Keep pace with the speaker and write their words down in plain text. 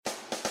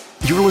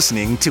You're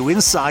listening to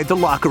Inside the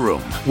Locker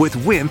Room with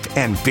Wimp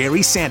and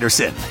Barry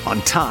Sanderson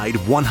on Tide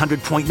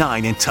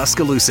 100.9 in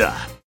Tuscaloosa.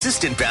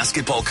 Assistant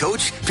basketball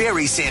coach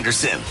Barry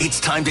Sanderson.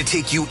 It's time to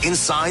take you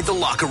inside the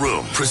locker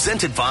room.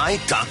 Presented by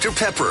Dr.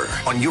 Pepper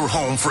on your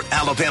home for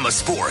Alabama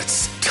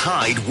sports.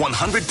 Tide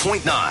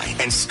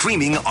 100.9 and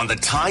streaming on the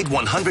Tide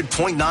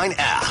 100.9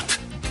 app.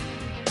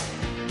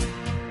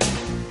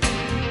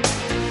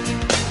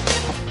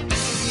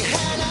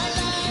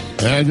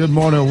 And good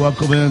morning.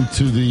 Welcome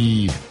into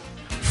the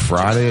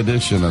Friday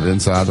edition of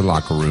Inside the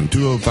Locker Room.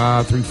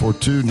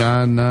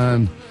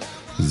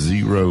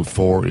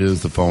 205-342-9904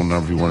 is the phone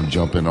number if you want to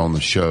jump in on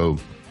the show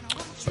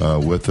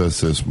with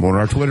us this morning.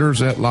 Our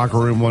Twitter's at Locker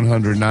Room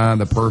 109.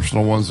 The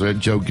personal ones are at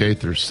Joe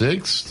Gaither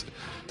 6,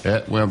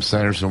 at Wimp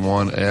Sanderson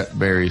 1, at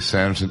Barry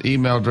Sanderson.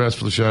 Email address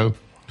for the show,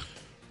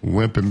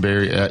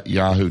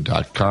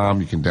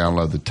 wimpandbarry@yahoo.com. You can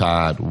download the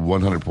Tide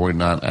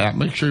 100.9 app.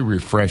 Make sure you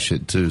refresh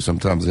it, too.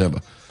 Sometimes they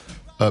have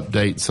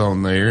updates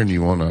on there, and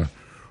you want to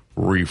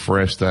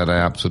refresh that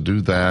app. So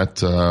do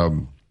that,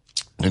 and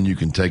you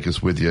can take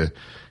us with you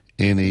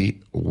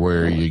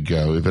anywhere you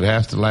go. If it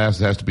has to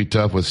last, it has to be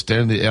tough.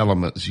 Withstand the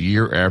elements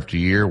year after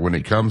year. When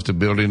it comes to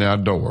building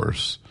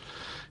outdoors,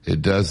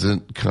 it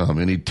doesn't come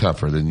any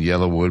tougher than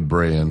Yellowwood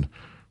brand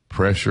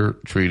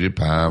pressure-treated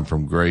pine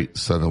from Great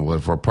Southern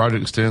Wood. For a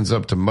project extends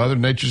up to Mother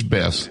Nature's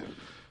best,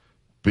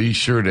 be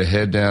sure to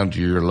head down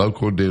to your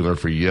local dealer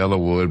for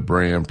Yellowwood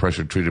brand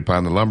pressure-treated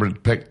pine. The lumber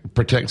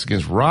protects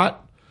against rot,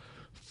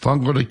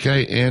 fungal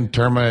decay, and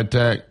termite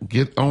attack.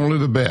 Get only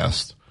the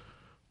best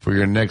for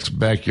your next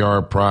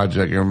backyard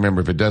project. And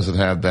remember, if it doesn't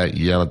have that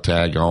yellow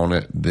tag on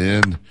it,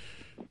 then,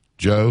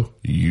 Joe,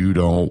 you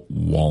don't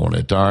want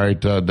it. All right,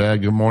 Dad,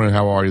 good morning.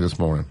 How are you this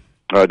morning?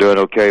 Doing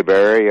okay,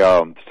 Barry.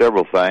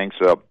 Several things.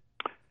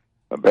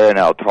 Barry and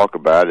I will talk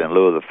about it in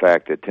lieu of the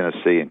fact that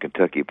Tennessee and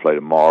Kentucky play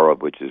tomorrow,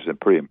 which is a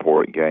pretty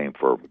important game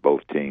for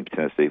both teams.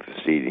 Tennessee for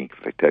seeding,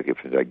 Kentucky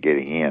for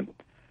getting in.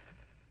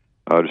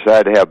 I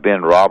decided to have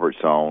Ben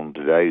Roberts on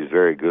today. He's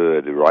very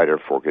good, the writer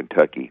for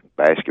Kentucky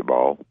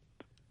basketball.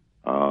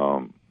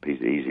 He's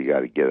an easy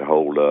guy to get a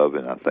hold of,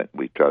 and I think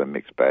we try to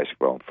mix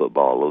basketball and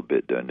football a little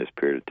bit during this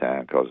period of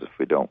time, because if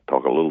we don't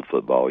talk a little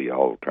football, you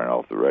all turn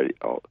off the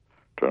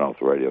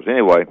radios.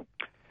 Anyway,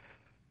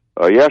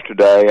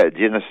 yesterday at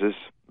Genesis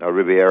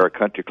Riviera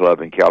Country Club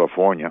in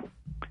California,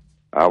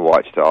 I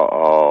watched a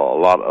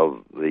lot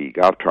of the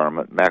golf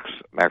tournament. Max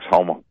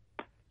Homa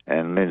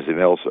and Lindsey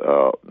Mills,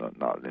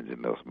 not Lindsey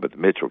Mills, but the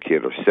Mitchell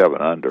kid are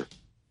 7 under.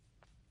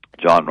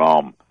 John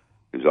Rahm,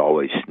 who's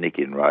always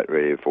sneaking right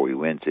ready before he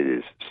wins it,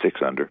 is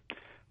 6 under.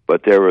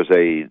 But there was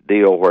a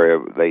deal where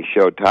they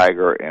showed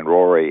Tiger and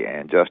Rory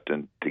and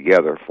Justin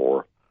together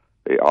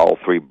they all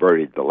three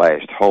birdied the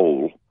last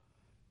hole,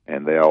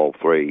 and they all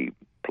three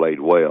played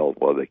well.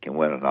 Whether they can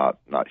win or not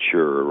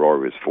sure.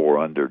 Rory was 4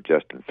 under,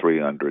 Justin 3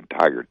 under, and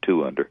Tiger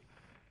 2 under.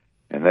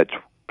 And that's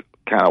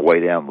kind of way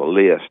down the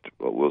list,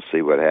 but we'll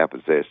see what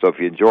happens there. So if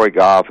you enjoy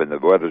golf and the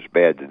weather's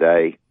bad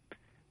today,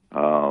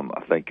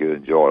 I think you'll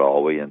enjoy it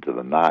all the way into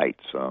the night.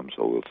 So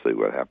we'll see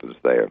what happens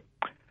there.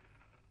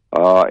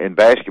 In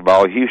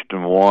basketball,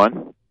 Houston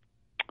won,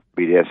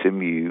 beat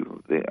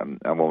SMU. I'm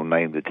going to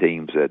name the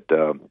teams that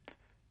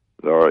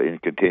are in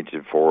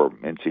contention for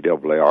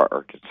NCAA.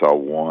 Arkansas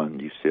won,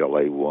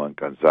 UCLA won,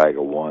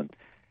 Gonzaga won.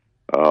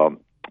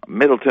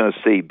 Middle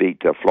Tennessee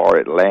beat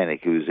Florida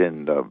Atlantic, who's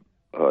in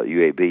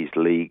UAB's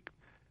league.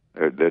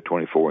 They're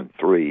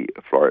 24-3.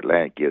 Florida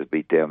Atlantic has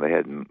beat them. They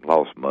hadn't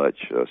lost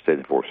much,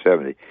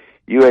 74-70.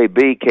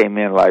 UAB went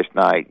in last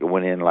night to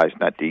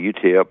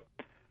UTEP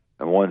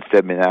and won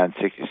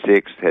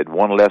 79-66. Had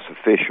one less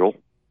official.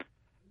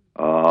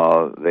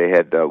 They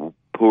had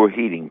poor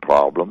heating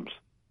problems,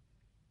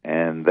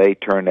 and they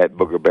turned that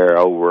Booger Bear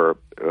over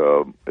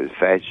as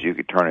fast as you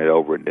could turn it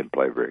over, and didn't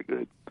play very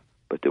good.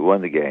 But they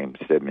won the game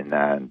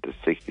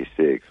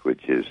 79-66,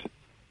 which is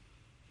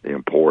the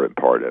important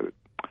part of it.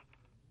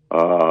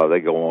 They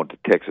go on to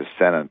Texas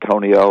San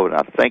Antonio, and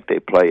I think they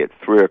play at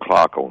 3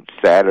 o'clock on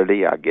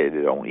Saturday. I get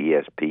it on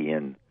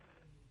ESPN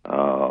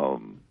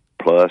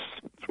Plus.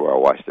 That's where I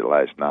watched it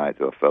last night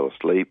till I fell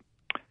asleep.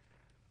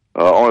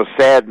 On a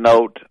sad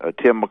note,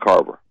 Tim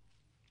McCarver,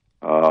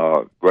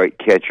 great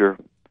catcher,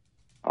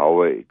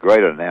 always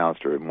great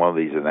announcer, and one of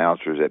these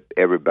announcers that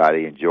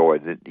everybody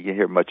enjoyed. You didn't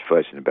hear much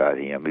fussing about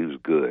him. He was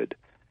good,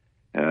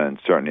 and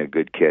certainly a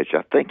good catch.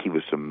 I think he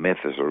was from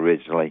Memphis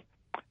originally.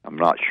 I'm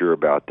not sure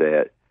about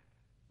that.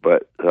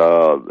 But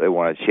they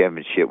won a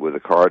championship with the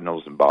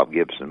Cardinals, and Bob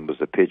Gibson was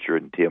the pitcher,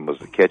 and Tim was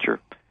the catcher.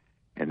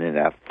 And then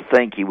I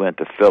think he went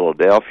to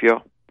Philadelphia.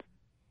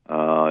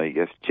 You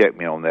have to check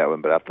me on that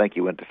one, but I think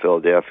he went to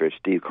Philadelphia.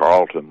 Steve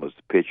Carlton was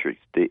the pitcher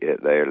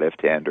there,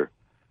 left-hander.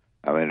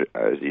 I mean,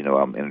 as you know,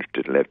 I'm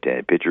interested in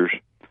left-handed pitchers.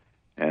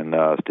 And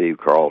Steve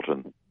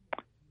Carlton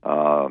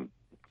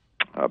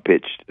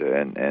pitched,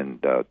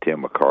 and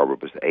Tim McCarver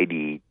was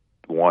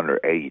 81 or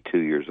 82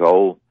 years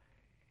old.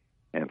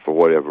 And for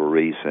whatever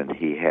reason,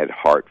 he had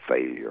heart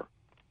failure.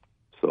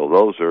 So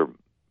those are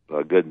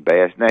good and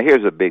bad. Now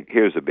here's a big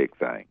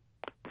thing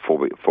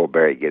before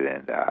Barry get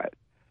into that.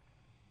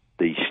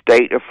 The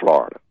state of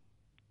Florida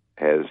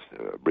has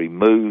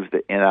removed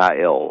the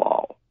NIL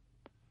law,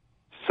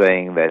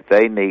 saying that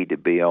they need to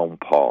be on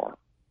par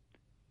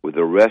with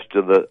the rest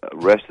of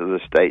the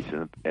states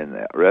and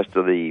the rest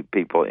of the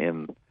people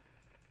in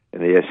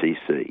the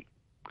SEC,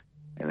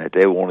 and that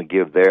they want to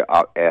give their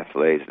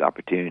athletes an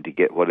opportunity to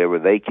get whatever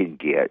they can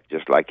get,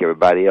 just like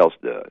everybody else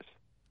does.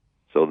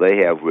 So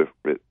they have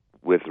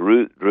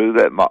withdrew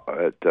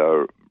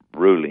that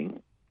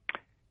ruling,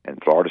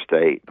 and Florida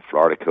State, the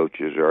Florida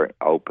coaches are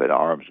open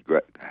arms,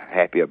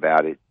 happy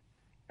about it,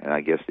 and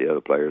I guess the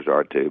other players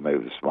are too. Maybe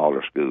the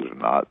smaller schools are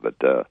not, but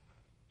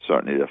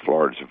certainly the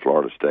Floridas and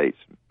Florida States,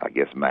 I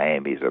guess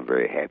Miami's are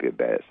very happy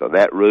about it. So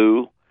that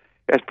rule,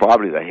 that's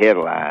probably the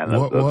headline.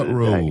 What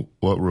rule?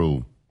 What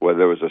rule? Well,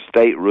 there was a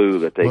state rule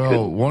that they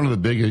couldn't. One of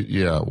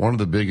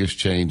the biggest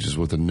changes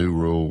with the new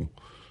rule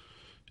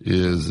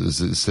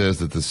is it says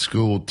that the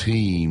school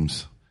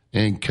teams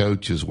and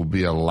coaches will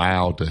be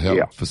allowed to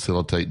help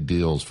facilitate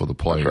deals for the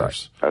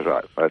players. That's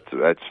right.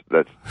 That's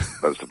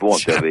the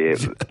point.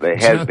 They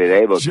have been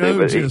able to,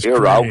 but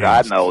you're wrong.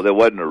 I know there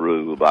wasn't a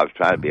rule, but I was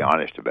trying to be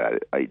honest about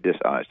it.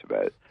 Dishonest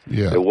about it.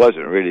 Yeah. There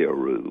wasn't really a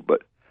rule,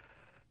 but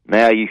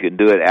now you can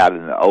do it out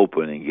in the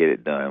open and get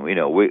it done.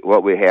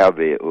 What we have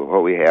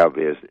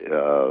is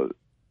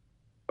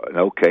an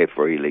okay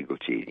for illegal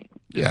cheating.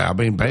 Yeah, I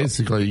mean,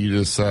 basically, you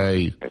just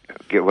say,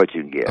 get what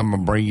you can get. I'm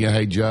gonna bring you.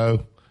 Hey,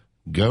 Joe,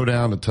 go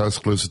down to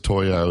Tuscaloosa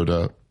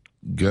Toyota.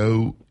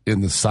 Go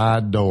in the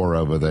side door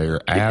over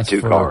there. Ask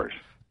for cars.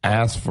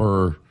 Ask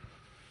for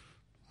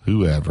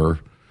whoever.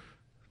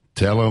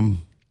 Tell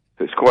them.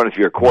 It's according if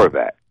you're a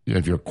quarterback.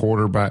 If you're a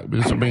quarterback,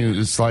 I mean,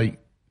 it's like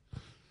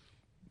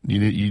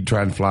you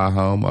try and fly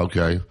home.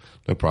 Okay,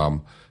 no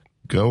problem.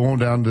 Go on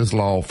down to this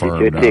law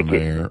firm down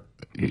there.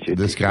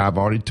 This guy, I've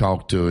already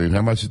talked to him.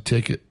 How much a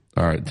ticket?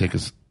 All right,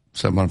 ticket's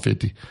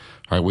 $750.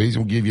 All right, well, he's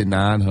gonna give you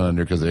 $900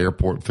 because the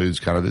airport food's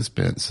kind of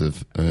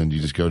expensive, and you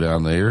just go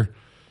down there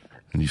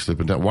and you slip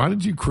it down. Why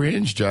did you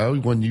cringe, Joe,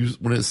 when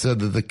it said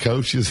that the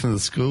coaches and the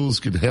schools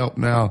could help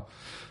now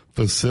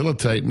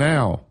facilitate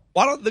now?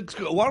 Why don't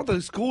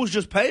the schools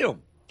just pay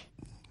them?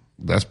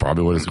 That's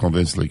probably what it's going to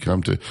eventually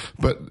come to.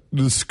 But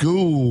the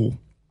school,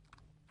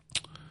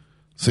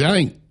 see, I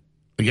think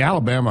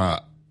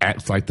Alabama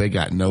acts like they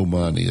got no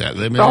money.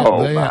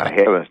 My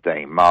heavens, they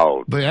ain't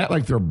mauled. They act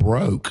like they're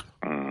broke.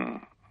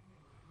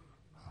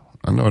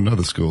 I know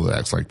another school that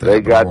acts like that.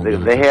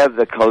 They have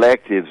the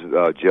collectives,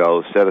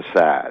 Joe, set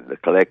aside. The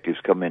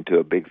collectives come into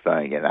a big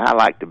thing, and I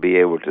like to be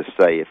able to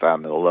say, if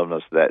I'm an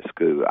alumnus of that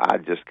school, I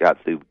just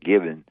got through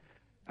giving.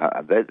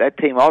 That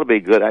team ought to be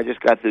good. I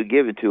just got through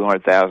giving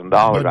 $200,000.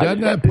 But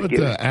doesn't that put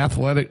the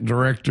athletic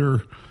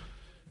director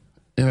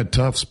in a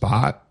tough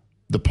spot?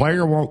 The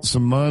player wants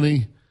some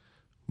money,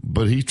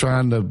 but he's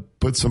trying to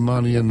put some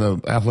money in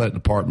the athletic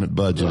department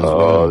budget as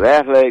well. The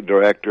athletic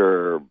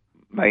director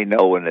may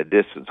know in the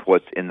distance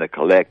what's in the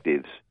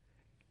collectives,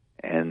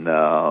 and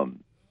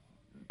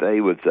they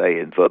would say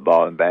in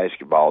football and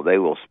basketball they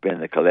will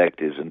spend the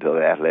collectives until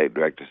the athletic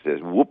director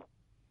says, whoop,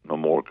 no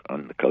more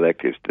on the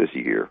collectives this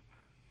year.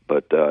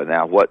 But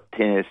now what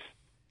tennis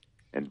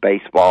and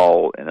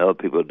baseball and other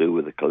people do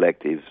with the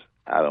collectives,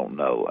 I don't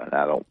know, and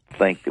I don't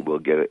think that we'll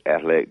get an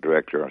athletic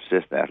director or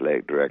assistant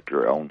athletic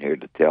director on here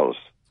to tell us.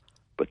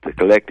 But the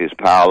collectives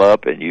pile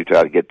up, and you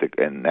try to get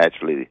and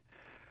naturally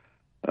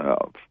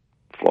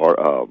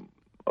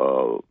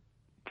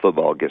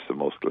football gets the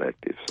most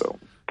collective. So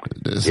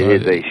it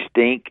is a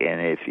stink, and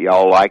if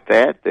y'all like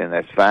that, then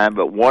that's fine.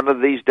 But one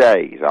of these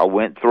days, I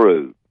went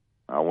through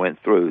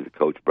the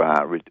Coach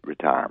Bryant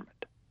retirement.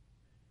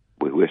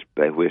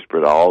 They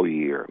whispered all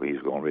year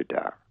he's going to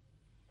retire.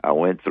 I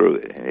went through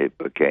it, and it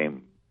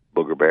became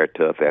Booger Bear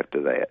tough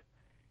after that,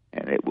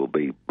 and it will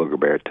be Booger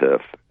Bear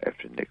tough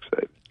after Nick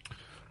Saban.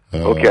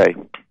 Okay.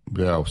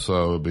 Yeah, so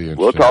it'll be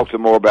interesting. We'll talk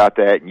some more about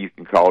that, and you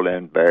can call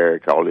in Bear,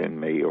 call in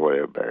me, or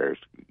whatever, Bears.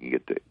 You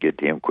get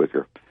to him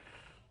quicker.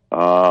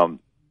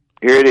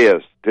 Here it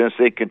is,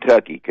 Tennessee,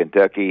 Kentucky.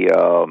 Kentucky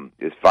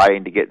is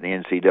fighting to get in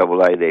the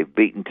NCAA. They've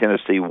beaten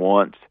Tennessee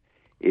once.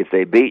 If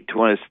they beat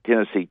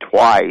Tennessee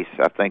twice,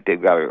 I think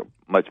they've got a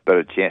much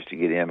better chance to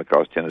get in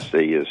because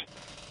Tennessee is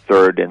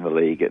third in the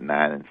league at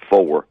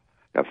 9-4.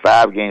 Got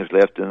 5 games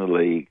left in the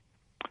league,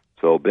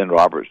 so Ben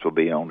Roberts will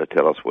be on to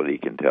tell us what he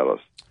can tell us.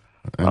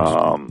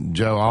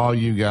 Joe, all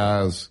you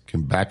guys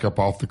can back up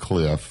off the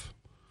cliff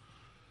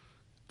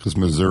because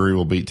Missouri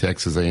will beat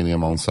Texas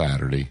A&M on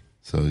Saturday.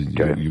 So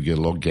you get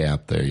a little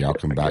gap there. Y'all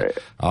come back.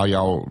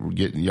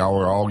 Y'all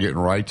are all getting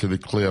right to the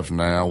cliff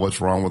now.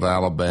 What's wrong with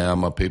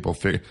Alabama? People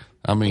figure.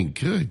 I mean,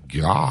 good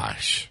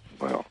gosh.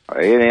 Well,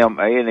 A&M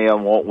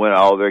won't win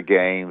all their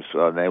games.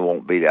 They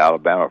won't beat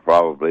Alabama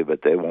probably,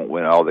 but they won't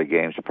win all their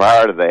games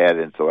prior to that,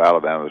 and so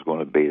Alabama's going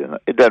to beat them.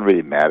 It doesn't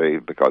really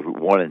matter because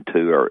 1 and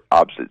 2 are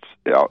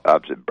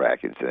opposite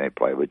brackets, and they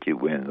play, but you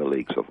win in the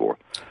league, so forth.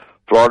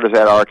 Florida's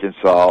at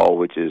Arkansas,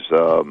 which is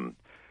an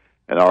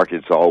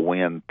Arkansas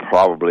win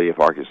probably if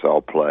Arkansas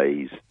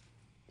plays.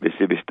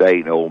 Mississippi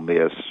State and Ole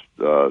Miss.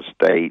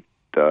 State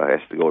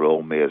has to go to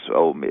Ole Miss.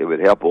 It would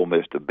help Ole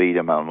Miss to beat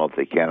them. I don't know if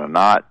they can or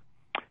not.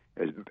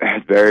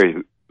 as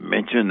Barry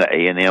mentioned, the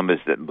A&M is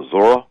at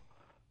Missouri.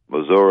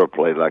 Missouri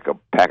played like a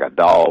pack of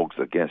dogs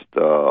against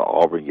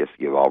Auburn. You have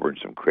to give Auburn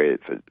some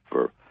credit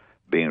for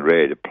being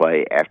ready to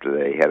play after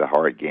they had a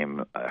hard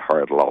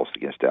loss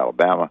against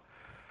Alabama.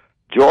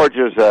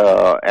 Georgia's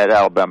at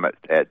Alabama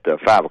at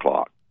 5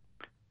 o'clock.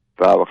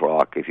 5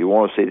 o'clock. If you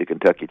want to see the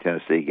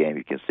Kentucky-Tennessee game,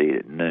 you can see it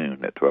at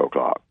noon at 12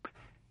 o'clock.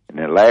 And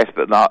then last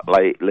but not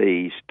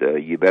least,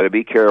 you better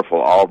be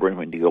careful, Auburn,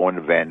 when you go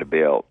into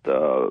Vanderbilt.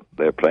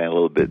 They're playing a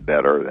little bit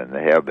better than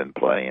they have been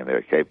playing.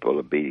 They're capable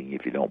of beating you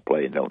if you don't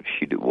play and don't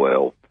shoot it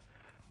well.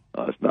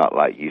 It's not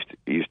like it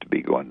used to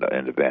be going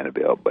into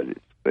Vanderbilt, but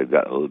they've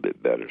gotten a little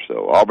bit better.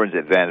 So Auburn's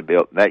at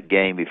Vanderbilt. And that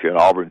game, if you're an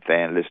Auburn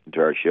fan, listen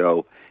to our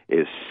show,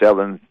 is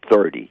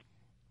 7:30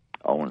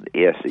 on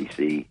the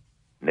SEC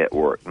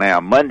Network. Now,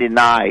 Monday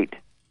night,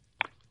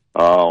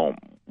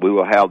 they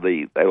will have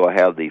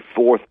the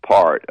fourth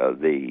part of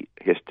the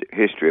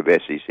history of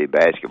SEC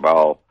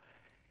basketball,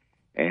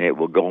 and it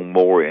will go a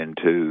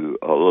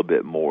little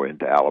bit more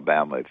into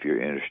Alabama if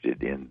you're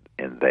interested in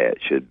that.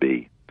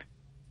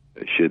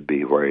 It should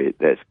be where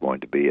that's going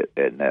to be,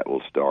 and that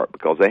will start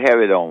because they have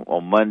it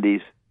on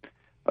Mondays,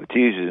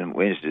 Tuesdays, and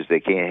Wednesdays. They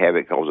can't have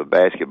it because of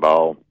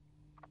basketball,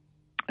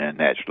 and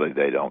naturally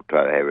they don't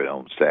try to have it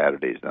on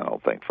Saturdays. And I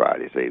don't think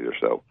Fridays either.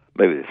 So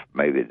maybe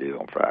they do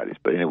on Fridays.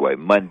 But anyway,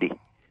 Monday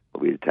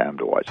will be the time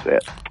to watch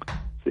that.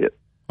 That's it.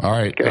 All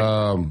right. Okay.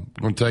 I'm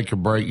going to take a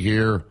break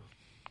here.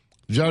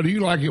 Joe, do you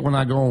like it when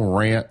I go on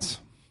rants?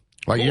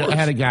 Like, I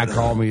had a guy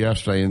call me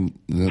yesterday, and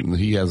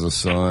he has a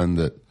son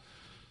that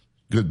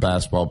good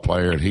basketball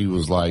player, and he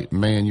was like,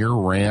 man,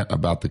 your rant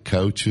about the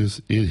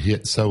coaches, it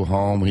hit so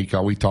home. We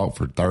talked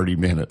for 30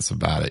 minutes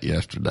about it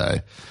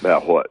yesterday.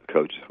 About what?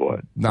 Coaches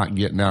what? Not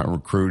getting out and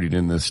recruiting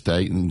in this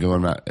state and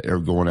going out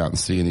and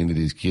seeing any of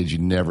these kids. You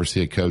never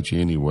see a coach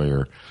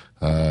anywhere.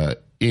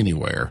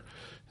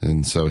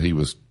 And so he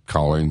was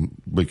calling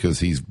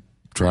because he's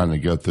trying to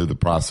go through the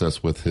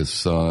process with his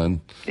son.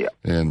 Yeah.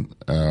 And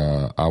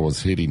I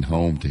was hitting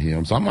home to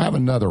him. So I'm going to have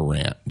another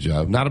rant,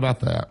 Joe. Not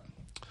about that.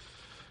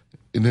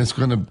 And it's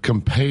going to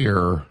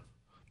compare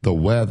the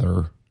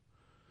weather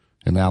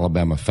and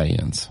Alabama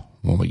fans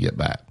when we get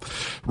back.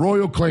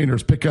 Royal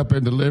Cleaners, pick-up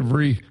and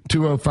delivery,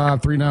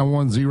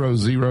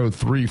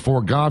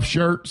 205-391-0034. Golf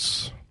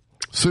shirts,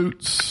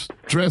 suits,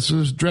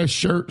 dresses, dress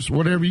shirts,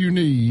 whatever you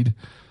need.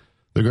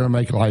 They're going to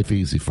make life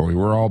easy for you.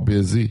 We're all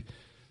busy.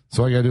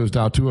 So all you got to do is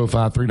dial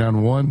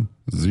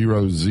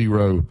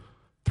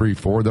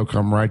 205-391-0034. They'll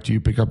come right to you,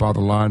 pick up all the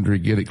laundry,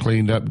 get it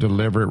cleaned up,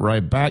 deliver it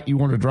right back. You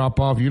want to drop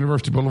off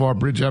University Boulevard,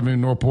 Bridge Avenue,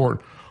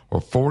 Northport, or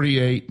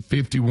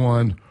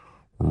 4851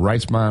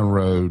 Rice Mine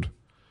Road,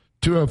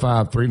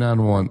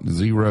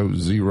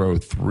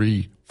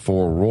 205-391-0034.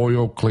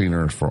 Royal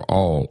Cleaners for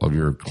all of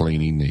your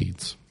cleaning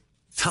needs.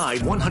 Tide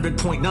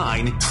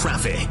 100.9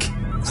 traffic.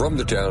 From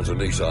the Townsend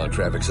Nissan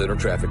Traffic Center,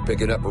 traffic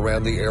picking up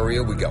around the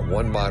area. We got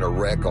one minor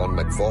wreck on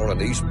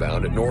McFarland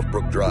eastbound at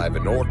Northbrook Drive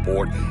in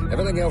Northport.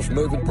 Everything else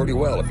moving pretty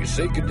well. If you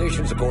see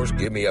conditions, of course,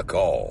 give me a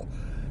call.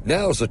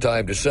 Now's the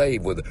time to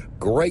save with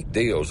great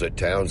deals at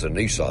Townsend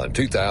Nissan.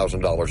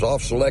 $2,000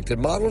 off selected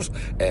models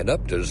and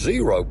up to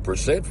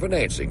 0%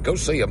 financing. Go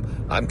see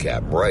them. I'm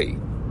Cap Ray.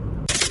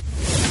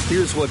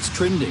 Here's what's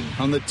trending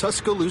on the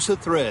Tuscaloosa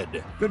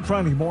Thread. Good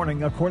Friday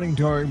morning, according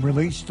to a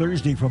release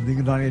Thursday from the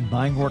United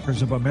Mine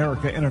Workers of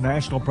America,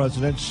 International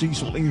President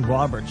Cecil E.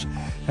 Roberts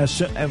has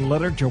sent a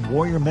letter to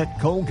Warrior Met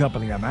Coal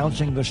Company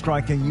announcing the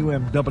striking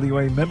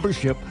UMWA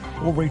membership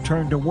will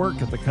return to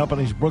work at the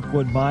company's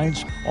Brookwood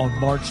mines on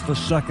March the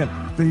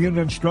 2nd. The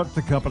union struck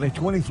the company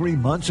 23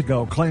 months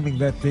ago, claiming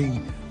that the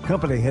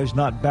company has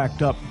not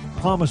backed up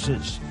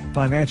promises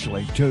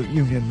financially to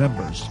union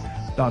members.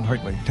 Don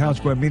Hartley, Town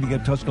Square Media,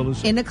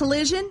 Tuscaloosa. In a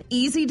collision,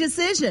 easy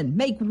decision.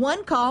 Make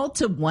one call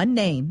to one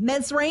name.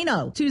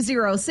 Mezzrano,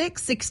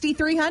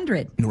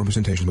 206-6300. No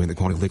representation made the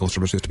quality of legal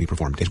services to be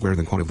performed is greater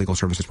than quality of legal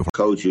services performed.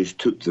 Coaches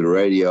took to the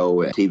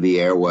radio and TV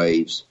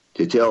airwaves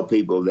to tell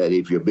people that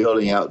if you're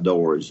building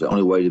outdoors, the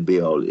only way to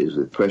build is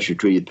with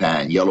pressure-treated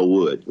pine, yellow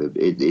wood.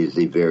 It is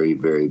the very,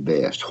 very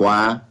best.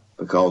 Why?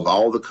 Because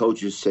all the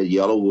coaches said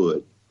yellow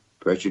wood,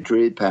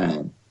 pressure-treated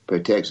pine,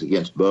 protects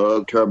against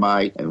bug,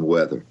 termite, and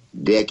weather.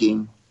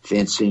 Decking,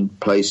 fencing,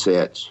 play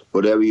sets,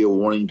 whatever you're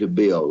wanting to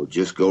build,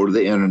 just go to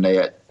the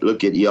internet,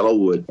 look at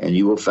Yellowwood, and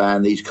you will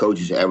find these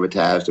coaches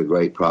advertised a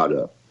great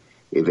product.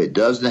 If it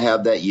doesn't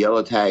have that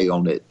yellow tag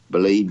on it,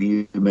 believe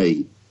you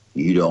me,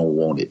 you don't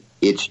want it.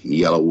 It's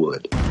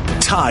Yellowwood.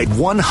 Tide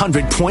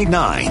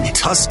 100.9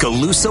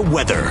 Tuscaloosa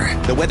weather.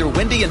 The weather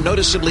windy and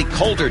noticeably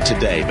colder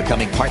today,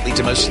 becoming partly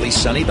to mostly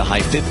sunny, the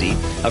high 50.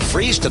 A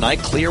freeze tonight,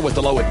 clear with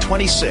the low at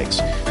 26.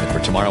 And for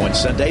tomorrow and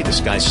Sunday, the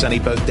sky's sunny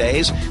both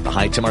days. The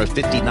high tomorrow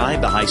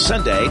 59, the high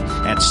Sunday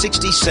at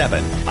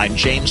 67. I'm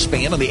James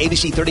Spann on the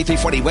ABC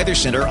 3340 Weather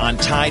Center on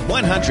Tide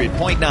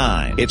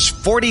 100.9. It's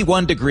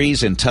 41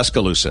 degrees in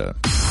Tuscaloosa.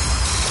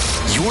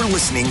 You're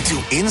listening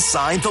to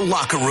Inside the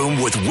Locker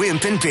Room with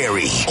Wimp and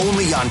Barry,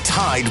 only on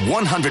Tide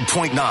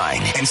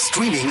 100.9 and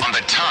streaming on the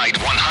Tide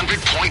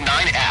 100.9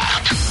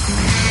 app.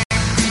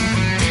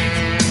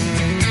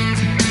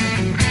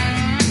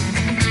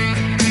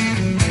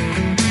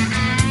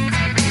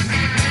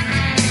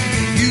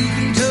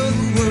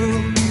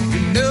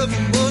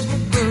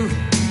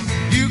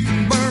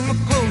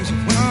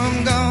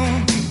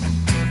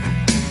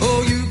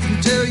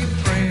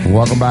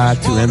 Welcome back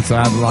to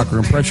Inside the Locker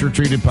Room.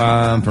 Pressure-treated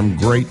pine from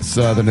Great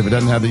Southern. If it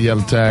doesn't have the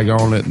yellow tag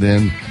on it,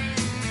 then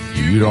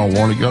you don't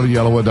want to go to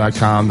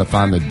yellowwood.com to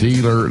find the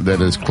dealer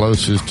that is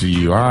closest to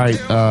you. All right,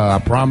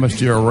 I promised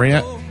you a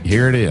rant.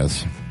 Here it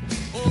is.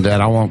 And Dad,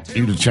 I want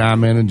you to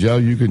chime in, and Joe,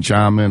 you can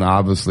chime in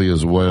obviously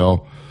as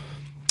well.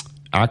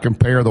 I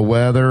compare the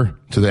weather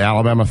to the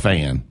Alabama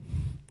fan.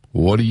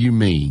 What do you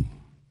mean?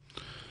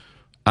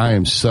 I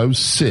am so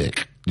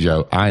sick,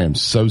 Joe. I am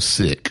so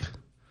sick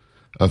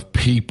of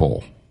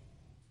people,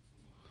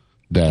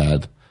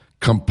 Dad,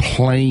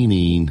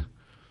 complaining,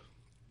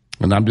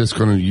 and I'm just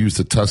going to use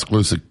the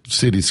Tuscaloosa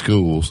City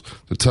Schools.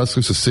 The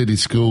Tuscaloosa City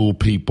School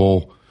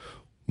people,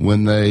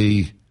 when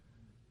they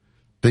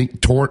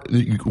think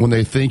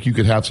you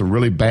could have some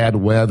really bad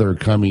weather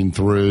coming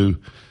through,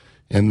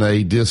 and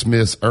they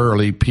dismiss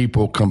early,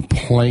 people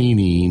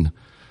complaining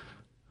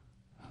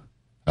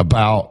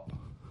about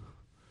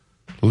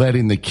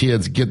letting the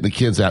kids, get the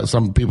kids out.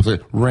 Some people say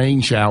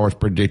rain showers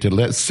predicted.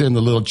 Let's send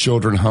the little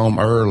children home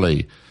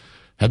early.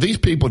 Have these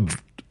people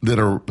that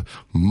are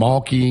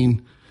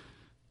mocking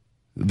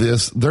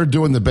this, they're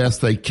doing the best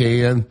they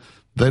can.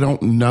 They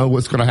don't know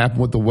what's going to happen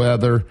with the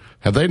weather.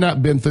 Have they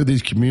not been through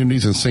these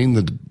communities and seen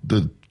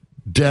the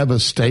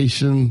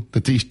devastation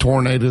that these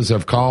tornadoes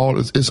have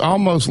caused? It's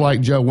almost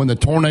like, Joe, when the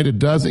tornado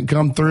doesn't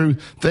come through,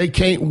 they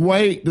can't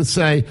wait to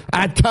say,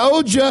 I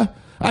told you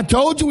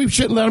we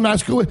shouldn't let them out of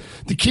school.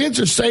 The kids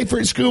are safer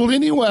at school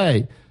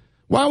anyway.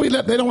 Why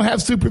they don't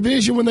have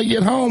supervision when they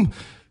get home?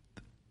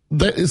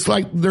 It's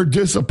like they're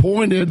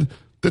disappointed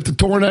that the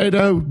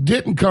tornado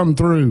didn't come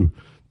through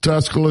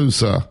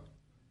Tuscaloosa.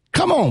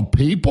 Come on,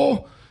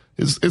 people.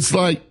 It's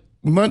like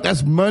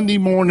that's Monday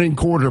morning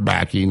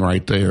quarterbacking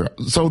right there.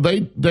 So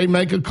they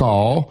make a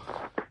call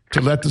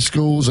to let the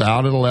schools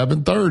out at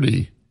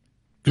 11:30.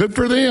 Good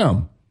for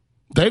them.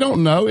 They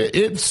don't know.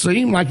 It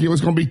seemed like it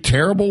was going to be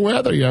terrible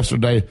weather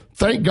yesterday.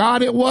 Thank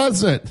God it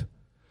wasn't.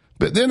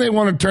 But then they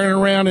want to turn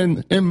around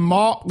and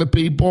mock the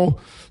people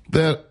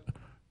that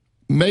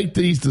make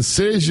these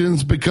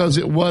decisions because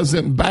it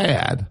wasn't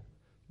bad.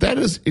 That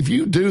is, if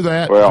you do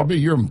that,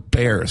 you're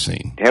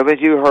embarrassing. Haven't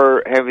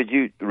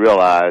you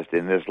realized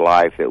in this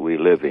life that we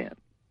live in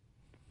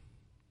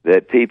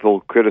that people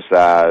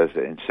criticize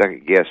and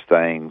second-guess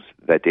things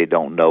that they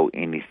don't know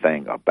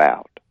anything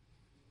about?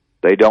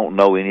 They don't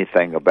know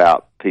anything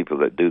about people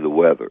that do the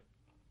weather,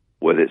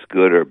 whether it's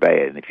good or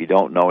bad. And if you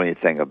don't know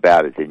anything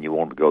about it, then you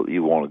want to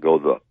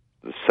go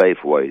the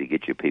safe way to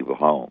get your people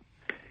home.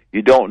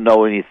 You don't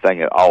know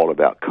anything at all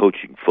about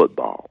coaching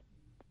football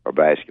or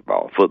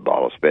basketball,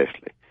 football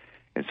especially.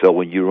 And so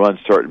when you run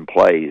certain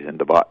plays and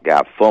the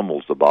guy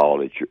fumbles the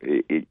ball,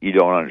 you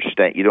don't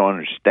understand. You don't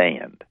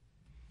understand.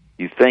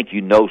 You think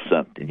you know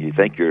something. You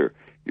think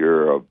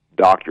you're a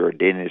doctor or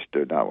dentist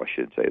or no, I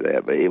shouldn't say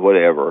that, but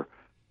whatever,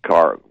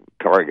 car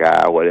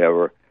guy,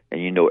 whatever,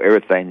 and you know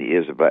everything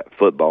there is about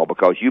football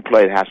because you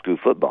played high school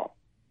football.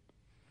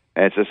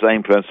 And it's the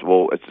same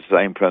principle. It's the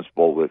same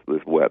principle with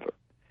weather,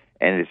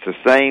 and it's the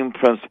same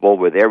principle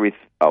with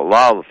a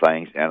lot of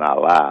things in our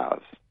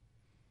lives.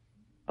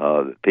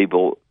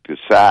 People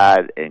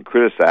decide and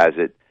criticize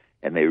it,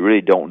 and they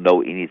really don't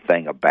know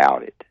anything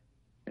about it.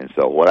 And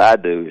so what I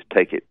do is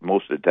take it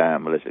most of the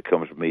time, unless it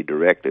comes from me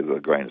directly, with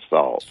a grain of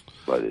salt.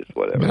 But it's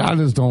whatever. But I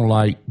just don't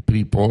like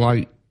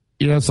people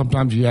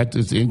sometimes you have to,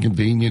 it's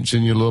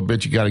inconveniencing you a little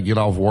bit. You got to get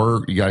off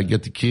work. You got to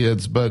get the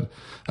kids. But,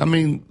 I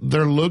mean,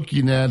 they're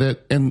looking at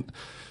it. And,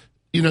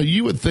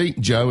 you would think,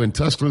 Joe, in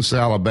Tuscaloosa,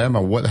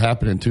 Alabama, what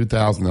happened in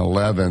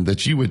 2011,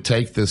 that you would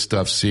take this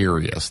stuff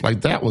serious.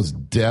 Like, that was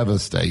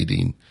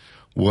devastating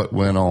what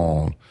went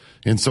on.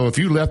 And so if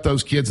you left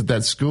those kids at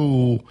that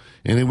school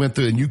and they went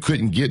through and you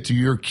couldn't get to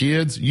your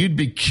kids, you'd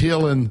be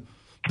killing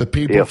the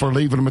people for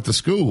leaving them at the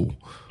school.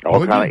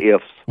 All kind of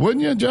ifs.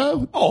 Wouldn't you,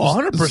 Joe? Oh,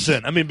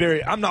 100%. I mean,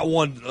 Barry, I'm not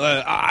one.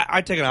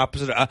 I take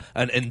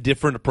an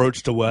indifferent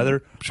approach to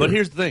weather. Sure. But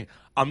here's the thing.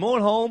 I'm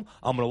going home.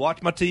 I'm going to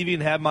watch my TV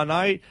and have my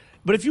night.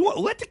 But if you want,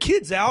 let the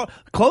kids out,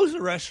 close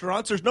the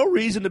restaurants. There's no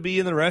reason to be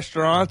in the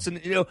restaurants, and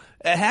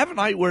have a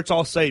night where it's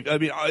all safe. I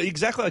mean,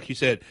 exactly like you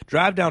said,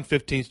 drive down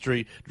 15th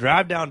Street,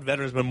 drive down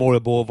Veterans Memorial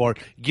Boulevard,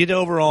 get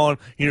over on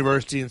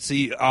University and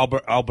see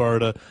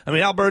Alberta. I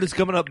mean, Alberta's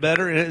coming up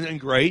better and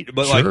great,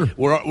 but sure.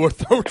 we're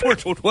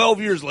 12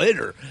 years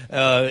later,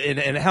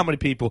 and how many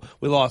people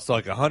we lost?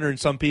 Like 100 and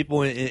some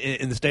people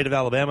in the state of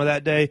Alabama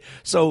that day.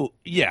 So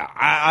yeah,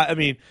 I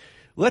mean.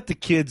 Let the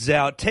kids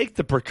out. Take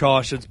the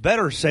precautions.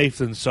 Better safe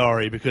than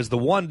sorry, because the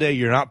one day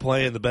you're not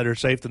playing, the better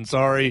safe than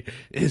sorry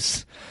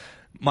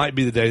might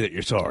be the day that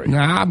you're sorry.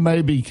 Now, I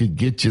maybe could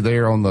get you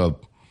there on the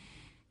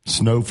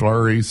snow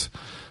flurries,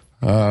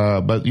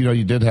 but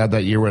you did have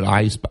that year when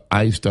it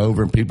iced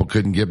over and people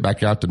couldn't get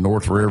back out to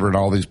North River and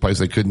all these places.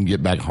 They couldn't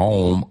get back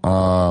home.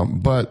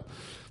 But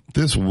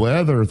this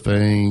weather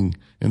thing,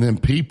 and then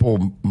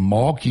people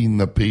mocking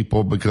the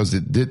people because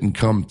it didn't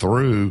come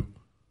through.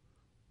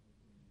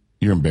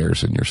 You're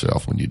embarrassing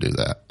yourself when you do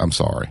that. I'm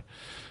sorry.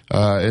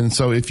 And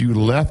so if you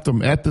left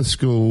them at the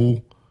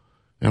school,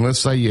 and let's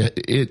say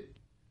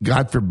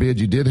God forbid,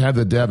 you did have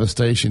the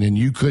devastation and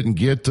you couldn't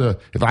get to,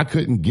 if I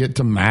couldn't get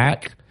to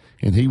Mac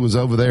and he was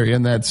over there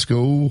in that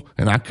school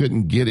and I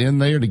couldn't get in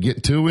there to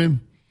get to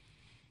him,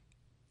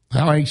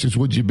 how anxious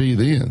would you be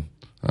then?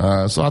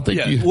 So I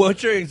think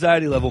what's your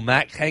anxiety level,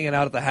 Mac hanging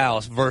out at the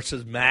house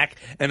versus Mac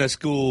in a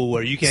school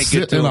where you can't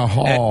get to in a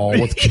hall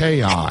with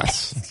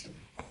chaos.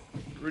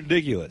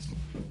 Ridiculous.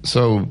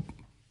 So,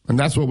 and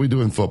that's what we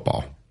do in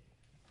football.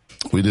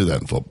 We do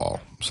that in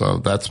football. So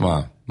that's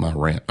my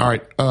rant. All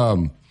right.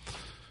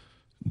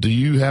 Do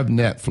you have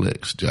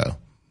Netflix, Joe?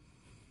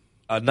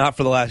 Not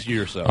for the last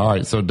year or so. All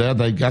right. So, Dad,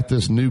 they got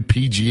this new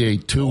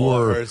PGA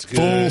Tour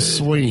Full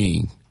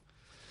Swing.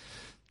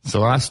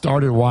 So I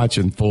started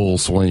watching Full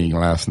Swing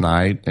last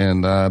night,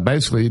 and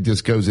basically it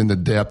just goes into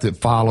depth. It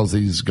follows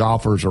these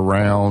golfers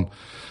around,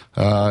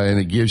 and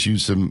it gives you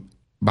some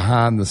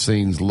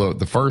behind-the-scenes look.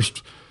 The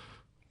first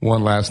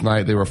one last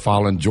night, they were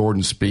following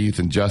Jordan Spieth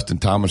and Justin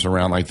Thomas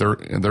around. Like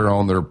they're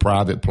on their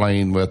private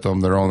plane with them.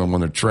 They're on them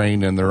when they're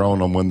training. They're on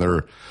them when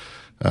they're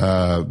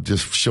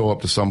just show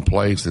up to some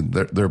place and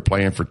they're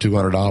playing for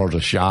 $200 a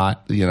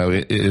shot. You know,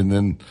 and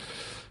then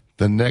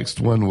the next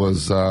one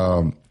was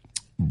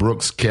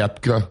Brooks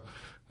Koepka,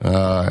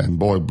 and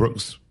boy,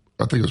 Brooks,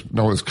 I think it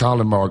was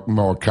Colin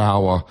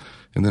Morikawa,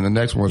 and then the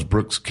next one was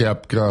Brooks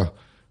Koepka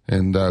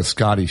and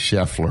Scotty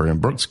Scheffler. And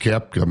Brooks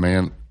Koepka,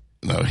 man,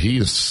 he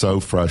is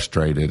so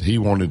frustrated. He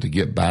wanted to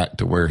get back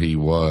to where he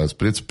was,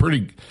 but it's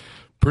pretty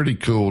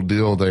cool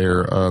deal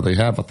there. They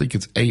have, I think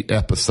it's 8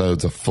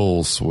 episodes of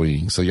Full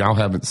Swing, so y'all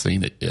haven't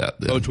seen it yet.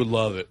 Coach would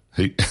love it.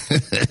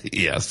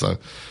 Yeah, so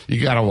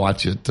you got to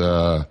watch it.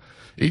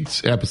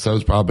 Each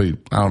episode's probably,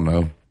 I don't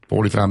know,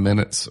 45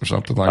 minutes or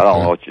something like that.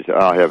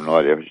 I have no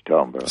idea what you're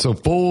talking about. So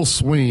Full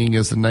Swing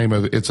is the name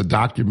of it. It's a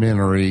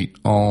documentary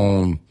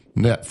on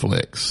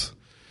Netflix.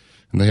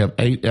 And they have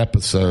 8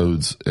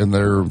 episodes, and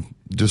they're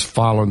just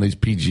following these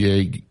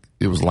PGA.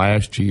 It was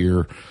last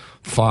year,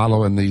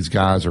 following these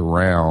guys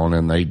around,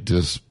 and they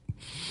just,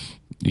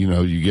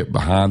 you get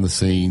behind the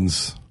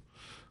scenes,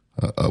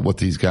 what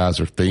these guys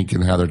are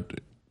thinking, how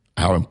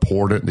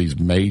important these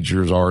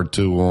majors are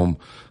to them.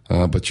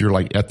 But you're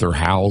like at their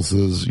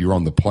houses, you're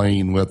on the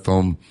plane with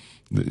them.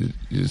 And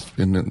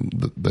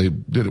they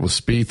did it with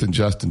Spieth and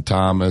Justin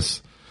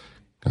Thomas,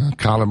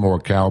 Colin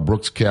Morikawa,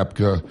 Brooks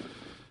Koepka.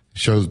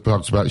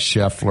 Talks about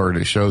Scheffler, and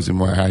it shows him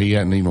how he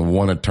hadn't even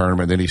won a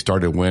tournament. Then he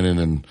started winning,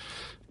 and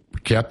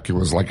Koepka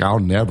was like, I'll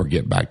never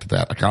get back to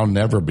that. Like, I'll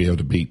never be able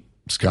to beat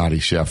Scotty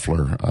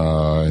Scheffler.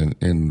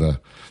 And the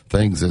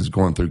things that's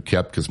going through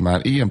Koepka's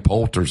mind. Ian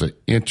Poulter's an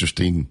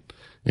interesting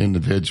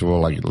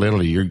individual. Like,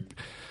 literally,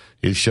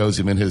 it shows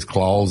him in his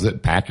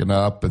closet packing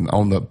up and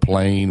on the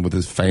plane with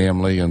his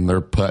family, and they're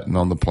putting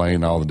on the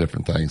plane, all the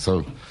different things.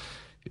 So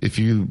if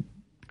you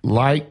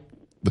like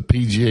the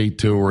PGA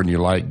Tour and you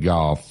like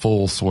golf,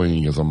 Full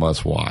Swing is a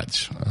must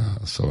watch.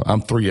 So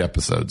I'm 3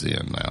 episodes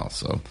in now.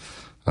 So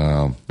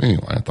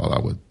anyway, I thought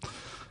I would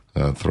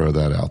throw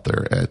that out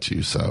there at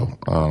you. So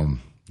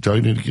Joe,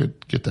 you need to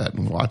get that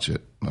and watch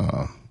it.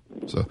 Dad,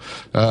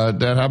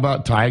 how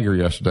about Tiger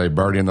yesterday,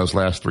 birdieing those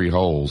last 3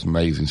 holes?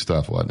 Amazing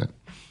stuff, wasn't it?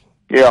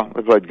 Yeah,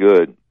 they played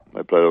good.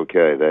 They played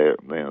okay. They're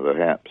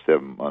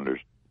 7 under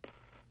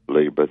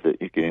lead, but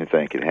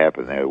anything can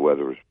happen there. The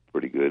weather was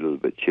pretty good. A little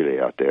bit chilly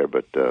out there,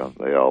 but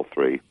they all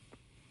three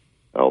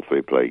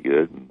played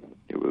good. And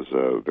it was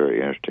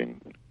very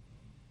interesting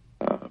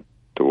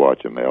to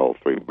watch them. They all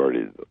 3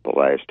 birdied the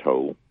last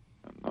hole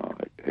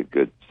and had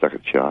good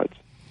second shots.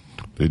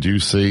 Did you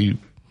see,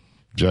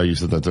 Joe? You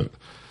said that.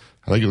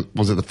 I think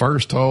was it the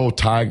first hole,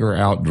 Tiger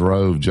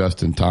outdrove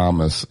Justin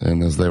Thomas,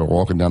 and as they were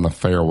walking down the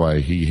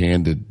fairway, he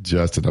handed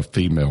Justin a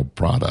female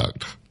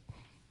product.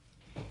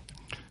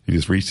 He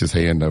just reached his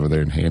hand over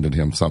there and handed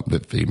him something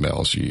that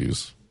females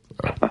use.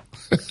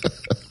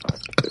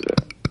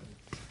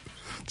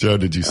 Joe,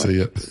 did you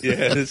see it?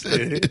 Yes.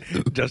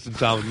 Justin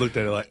Thomas looked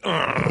at it like,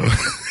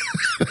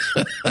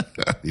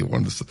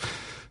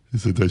 He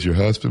said, does your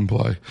husband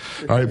play?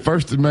 All right,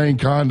 First and Main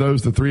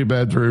condos, the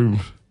 3-bedroom,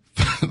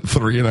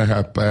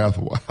 3.5 bath.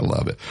 I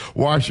love it.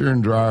 Washer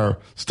and dryer,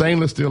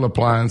 stainless steel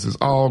appliances,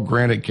 all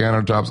granite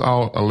countertops,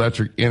 all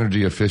electric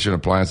energy efficient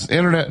appliances.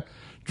 Internet,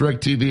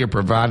 DirecTV are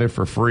provided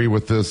for free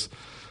with this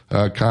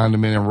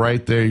condominium.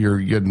 Right there, you're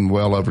getting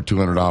well over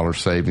 $200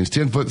 savings.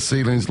 10-foot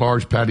ceilings,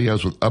 large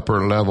patios with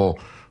upper level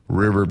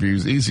river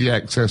views, easy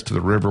access to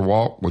the river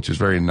walk, which is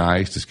very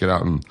nice. Just get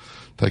out and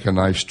take a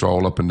nice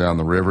stroll up and down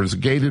the river. It's a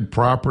gated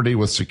property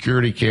with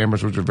security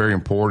cameras, which are very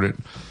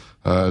important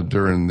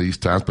during these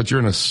times. But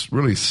you're in a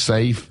really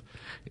safe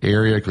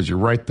area because you're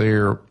right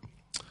there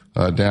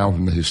down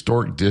from the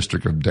historic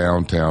district of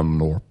downtown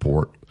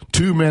Northport.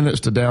 2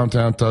 minutes to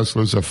downtown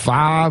Tuscaloosa,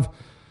 5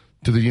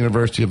 to the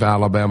University of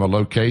Alabama.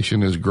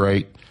 Location is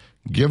great.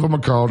 Give them a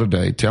call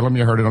today. Tell them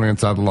you heard it on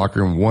Inside the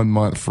Locker Room. 1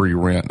 month free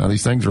rent. Now,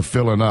 these things are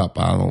filling up.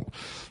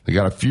 They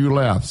got a few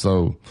left,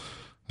 so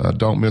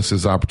don't miss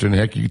this opportunity.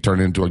 Heck, you can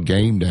turn it into a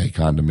game day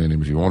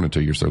condominium if you wanted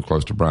to. You're so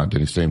close to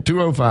Bryant-Denny Stadium.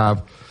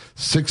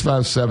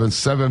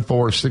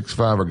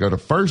 205-657-7465 or go to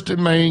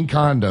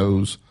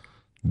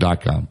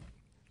firstandmaincondos.com.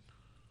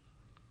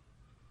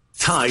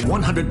 Tide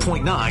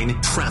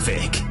 100.9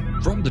 traffic.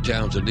 From the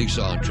Townsend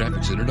Nissan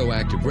Traffic Center, no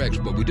active wrecks,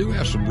 but we do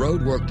have some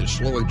road work that's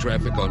slowing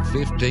traffic on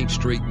 15th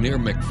Street near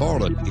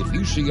McFarland. If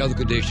you see other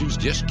conditions,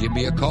 just give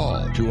me a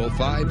call,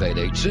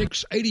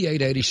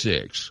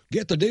 205-886-8886.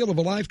 Get the deal of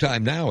a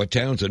lifetime now at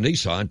Townsend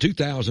Nissan,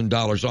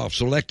 $2,000 off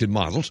selected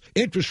models,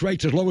 interest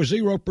rates as low as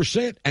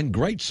 0%, and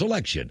great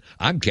selection.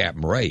 I'm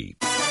Captain Ray.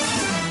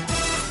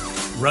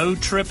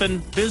 Road tripping,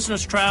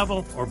 business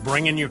travel, or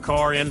bringing your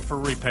car in for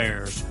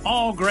repairs.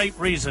 All great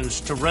reasons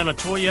to rent a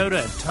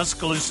Toyota at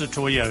Tuscaloosa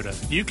Toyota.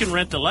 You can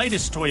rent the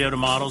latest Toyota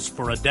models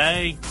for a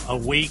day, a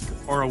week,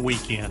 or a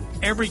weekend.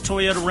 Every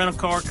Toyota rental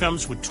car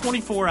comes with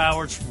 24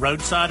 hours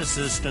roadside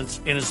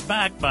assistance and is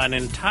backed by an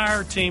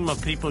entire team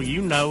of people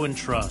you know and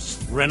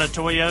trust. Rent a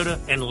Toyota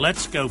and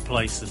let's go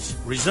places.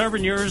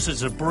 Reserving yours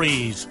is a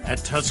breeze at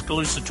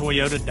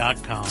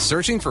TuscaloosaToyota.com.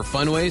 Searching for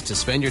fun ways to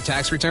spend your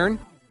tax return?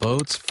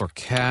 Boats for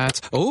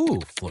cats. Oh,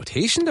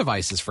 flotation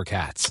devices for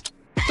cats.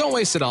 Don't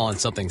waste it all on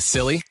something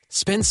silly.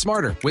 Spend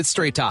smarter with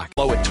Straight Talk.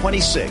 Low at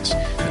 26.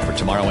 And for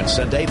tomorrow and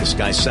Sunday, the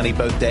sky's sunny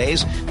both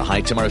days. The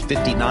high tomorrow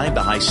 59,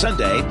 the high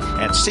Sunday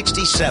at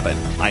 67.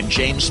 I'm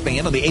James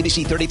Spann on the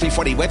ABC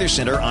 3340 Weather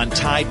Center on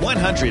Tide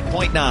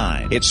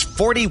 100.9. It's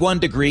 41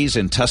 degrees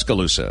in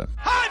Tuscaloosa.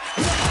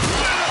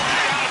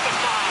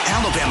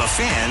 Alabama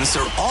fans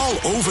are all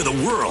over the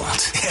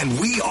world, and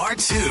we are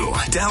too.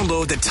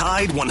 Download the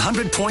Tide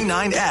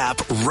 100.9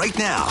 app right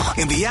now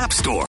in the App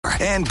Store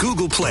and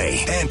Google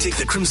Play, and take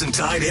the Crimson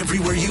Tide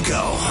everywhere you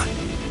go.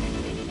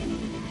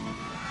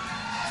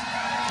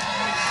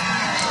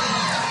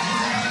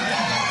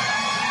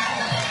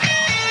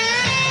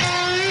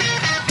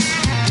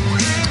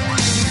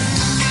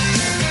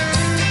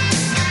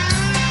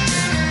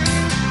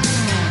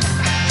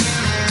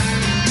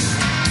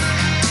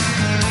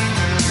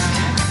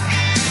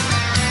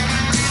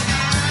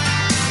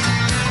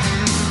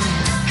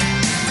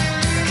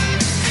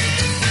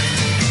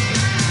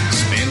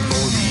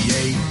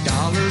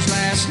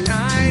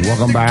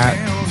 Welcome back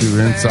to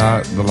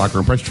Inside the Locker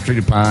Room. Pressure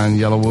Treated Pine,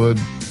 Yellowwood.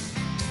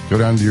 Go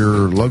down to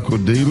your local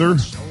dealer.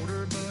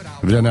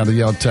 If it doesn't have the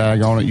yellow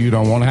tag on it, you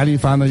don't want it. How do you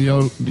find the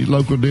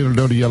local dealer?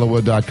 Go to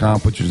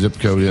yellowwood.com. Put your zip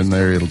code in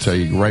there. It'll tell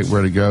you right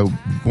where to go.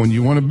 When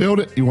you want to build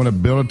it, you want to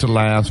build it to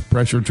last.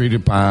 Pressure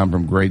Treated Pine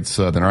from Great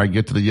Southern. All right,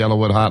 get to the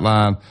Yellowwood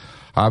hotline.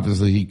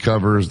 Obviously, he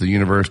covers the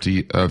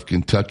University of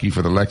Kentucky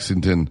for the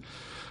Lexington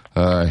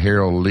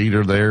Herald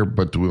Leader there,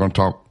 but we're going to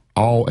talk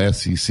all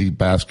SEC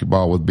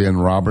basketball with Ben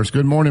Roberts.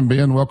 Good morning,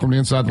 Ben. Welcome to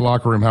Inside the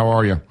Locker Room. How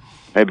are you?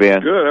 Hey,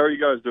 Ben. Good. How are you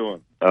guys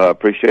doing?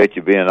 Appreciate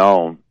you being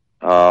on.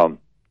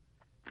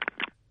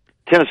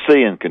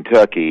 Tennessee and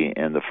Kentucky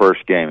in the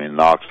first game in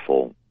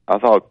Knoxville. I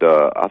thought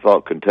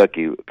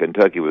Kentucky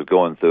was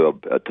going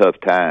through a tough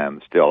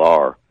time, still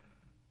are,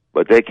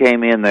 but they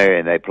came in there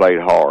and they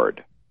played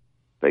hard.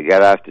 They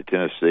got after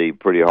Tennessee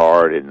pretty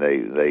hard, and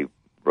they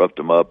roughed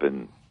them up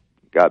and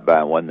got by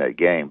and won that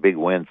game. Big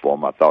win for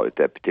them, I thought, at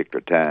that particular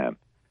time.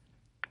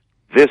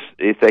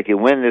 If they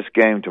can win this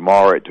game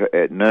tomorrow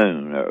at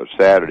noon, or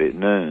Saturday at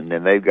noon,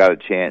 then they've got a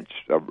chance,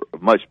 a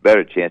much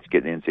better chance, to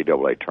get in the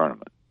NCAA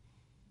tournament.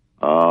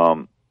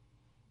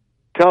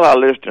 Tell our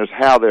listeners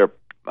how they're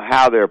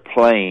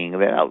playing.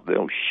 They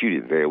don't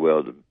shoot it very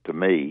well to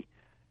me.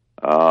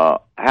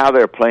 How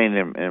they're playing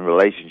in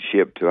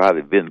relationship to how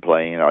they've been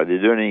playing. Are they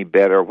doing any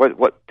better?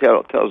 Tell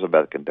us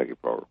about the Kentucky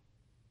program.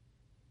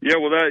 Yeah,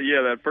 well,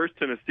 that first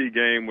Tennessee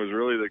game was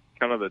really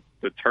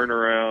the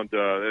turnaround.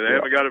 They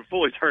haven't got it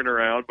fully turned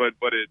around, but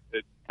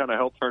it kind of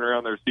helped turn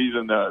around their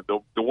season.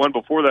 The one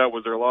before that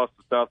was their loss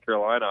to South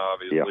Carolina,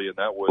 obviously, and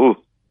that was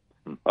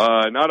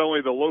not only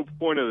the low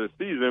point of the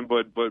season,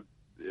 but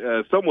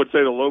some would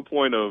say the low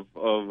point of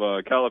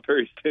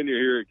Calipari's tenure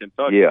here at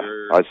Kentucky. Yeah,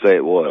 I'd say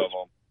it was.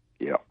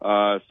 Yeah.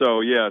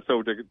 So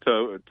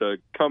to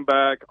come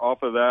back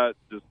off of that,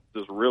 just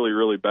really,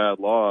 really bad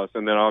loss,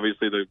 and then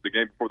obviously the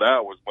game before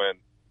that was when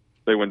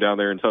they went down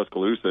there in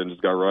Tuscaloosa and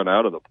just got run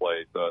out of the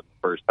place in the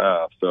first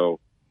half. So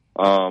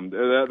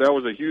that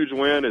was a huge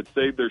win. It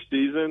saved their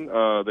season.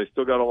 They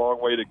still got a long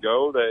way to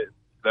go.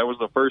 That was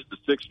the first of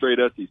 6 straight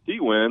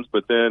SEC wins,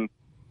 but then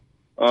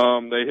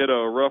they hit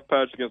a rough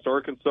patch against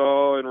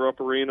Arkansas in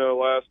Rupp Arena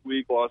last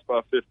week, lost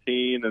by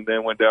 15, and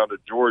then went down to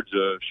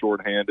Georgia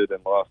shorthanded and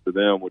lost to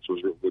them, which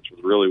was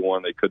really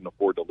one they couldn't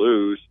afford to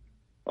lose.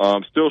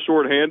 Still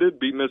shorthanded,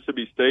 beat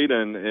Mississippi State,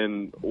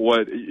 and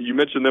what you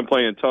mentioned them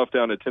playing tough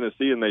down at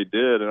Tennessee, and they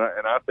did. And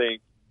I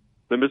think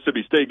the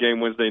Mississippi State game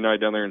Wednesday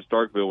night down there in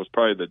Starkville was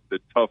probably the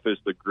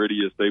toughest, the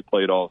grittiest they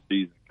played all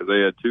season, because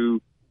they had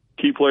 2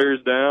 key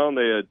players down,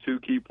 they had 2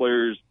 key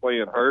players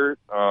playing hurt.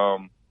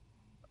 Tell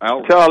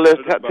our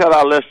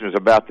listeners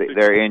about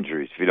their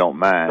injuries, if you don't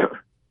mind.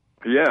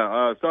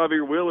 Yeah,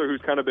 Xavier Wheeler,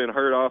 who's kind of been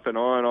hurt off and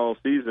on all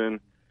season.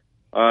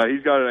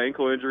 He's got an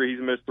ankle injury. He's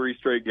missed 3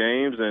 straight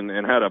games and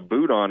had a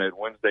boot on it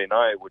Wednesday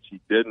night, which he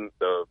didn't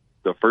the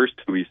first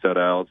 2 he set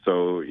out.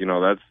 So,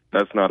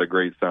 that's not a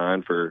great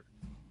sign for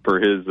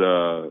his,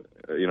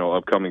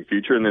 upcoming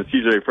future. And then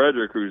C.J.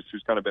 Frederick, who's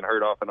kind of been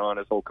hurt off and on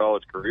his whole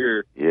college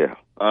career. Yeah.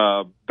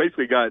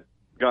 Basically got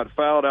got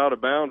fouled out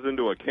of bounds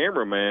into a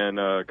cameraman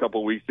a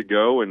couple weeks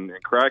ago and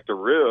cracked a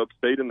rib,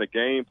 stayed in the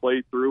game,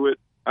 played through it.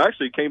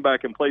 Actually came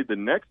back and played the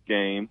next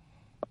game,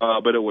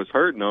 but it was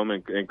hurting him,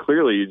 and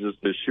clearly just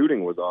his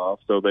shooting was off.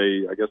 So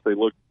I guess they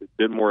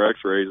did more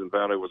x-rays and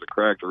found it was a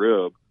cracked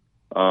rib.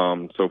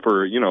 So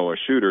for, a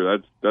shooter,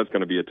 that's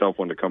going to be a tough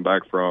one to come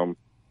back from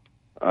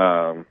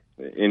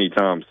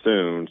anytime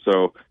soon.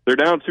 So they're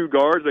down 2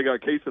 guards. They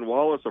got Cason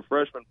Wallace, a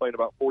freshman, playing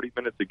about 40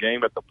 minutes a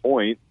game at the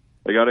point.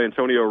 They got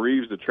Antonio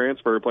Reeves, the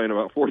transfer, playing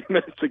about 40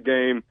 minutes a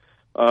game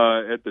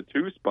at the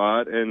 2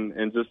 spot,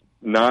 and just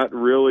not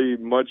really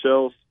much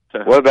else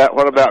to help.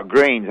 What about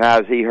Greens?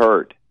 How's he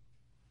hurt?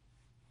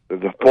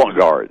 The point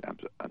guard.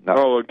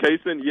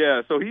 Cason,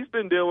 yeah. So he's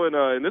been dealing,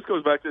 and this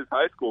goes back to his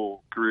high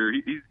school career.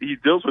 He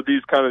deals with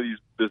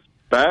this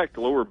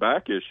lower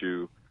back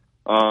issue.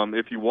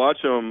 If you watch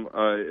him,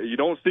 you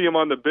don't see him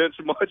on the bench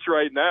much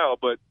right now,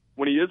 but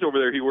when he is over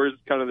there, he wears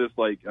kind of this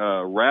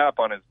wrap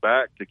on his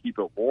back to keep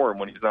it warm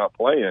when he's not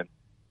playing.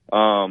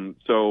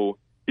 So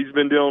he's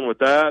been dealing with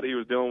that. He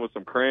was dealing with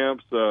some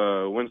cramps.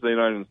 Wednesday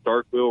night in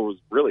Starkville was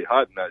really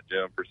hot in that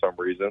gym for some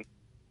reason.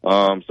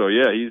 So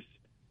yeah, he's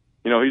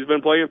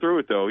been playing through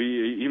it though.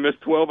 He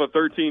missed 12 of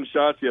 13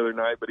 shots the other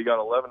night, but he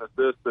got 11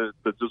 assists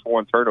to just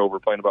 1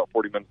 turnover, playing about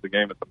 40 minutes a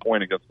game at the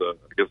point against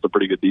a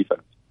pretty good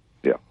defense.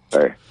 Yeah.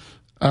 Hey.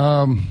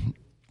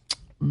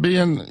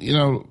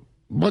 Being,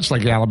 much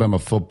like Alabama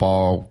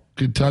football,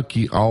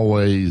 Kentucky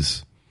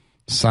always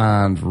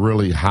signed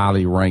really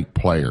highly ranked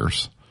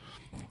players.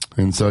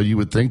 And so you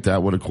would think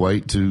that would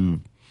equate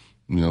to,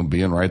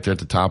 being right there at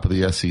the top of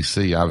the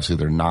SEC. Obviously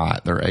they're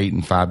not. They're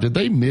 8-5. Did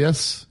they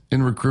miss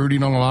in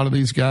recruiting on a lot of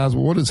these guys?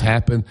 What has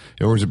happened?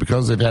 Or is it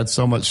because they've had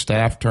so much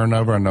staff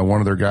turnover? I know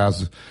one of their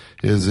guys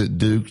is at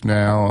Duke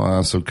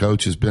now. So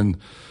coach has been,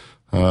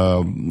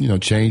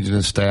 changing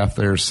his staff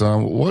there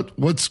some.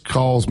 What's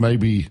caused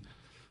maybe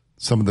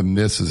some of the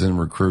misses in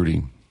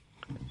recruiting?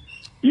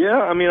 Yeah,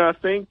 I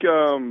think,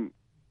 it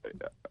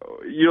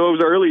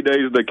was early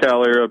days of the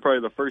Cal era,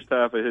 probably the first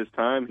half of his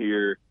time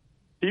here.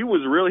 He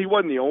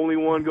wasn't the only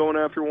one going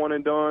after one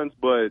and dones,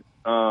 but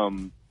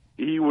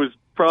he was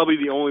probably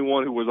the only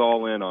one who was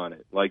all in on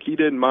it. Like, he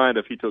didn't mind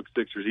if he took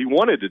 6 or he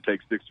wanted to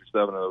take 6 or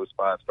 7 of those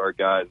 5-star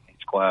guys in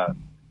each class.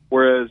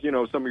 Whereas,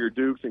 some of your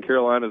Dukes and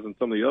Carolinas and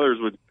some of the others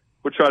would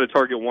try to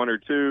target 1 or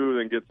 2,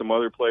 then get some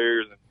other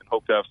players and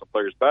hope to have some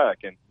players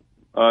back. And,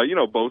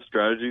 both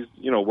strategies,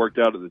 worked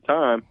out at the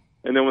time.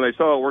 And then when they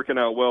saw it working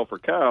out well for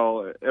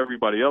Cal,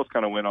 everybody else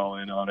kind of went all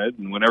in on it.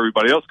 And when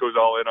everybody else goes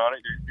all in on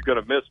it, you're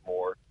going to miss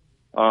more.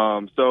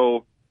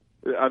 So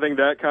I think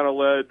that kind of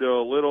led to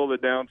a little the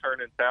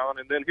downturn in talent.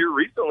 And then here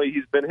recently,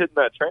 he's been hitting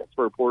that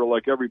transfer portal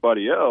like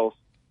everybody else.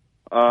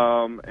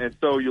 And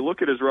so you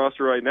look at his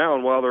roster right now,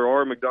 and while there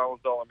are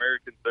McDonald's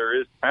All-Americans,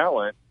 there is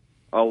talent.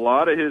 A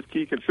lot of his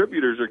key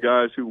contributors are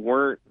guys who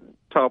weren't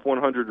top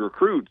 100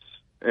 recruits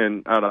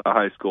out of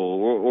high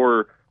school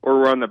or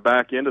were on the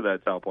back end of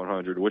that top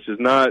 100, which is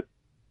not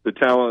the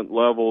talent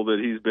level that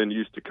he's been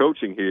used to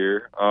coaching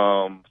here.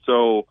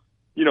 So,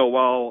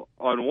 while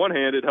on one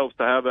hand it helps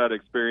to have that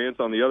experience,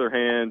 on the other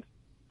hand,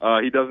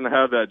 he doesn't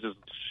have that just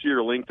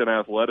sheer length and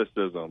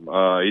athleticism.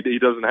 He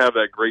doesn't have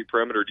that great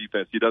perimeter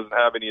defense. He doesn't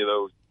have any of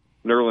those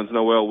Nerlens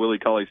Noel, Willie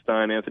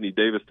Cauley-Stein, Anthony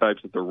Davis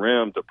types at the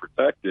rim to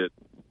protect it.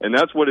 And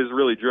that's what has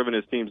really driven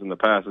his teams in the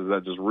past, is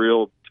that just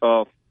real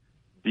tough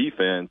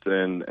defense.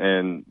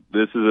 And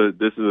this is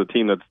a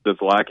team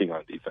that's lacking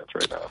on defense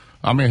right now.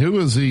 Who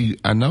is he?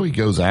 I know he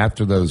goes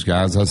after those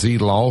guys. Has he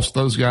lost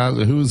those guys?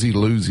 Who is he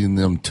losing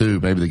them to?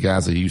 Maybe the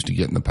guys that he used to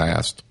get in the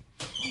past.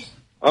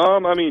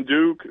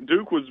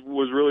 Duke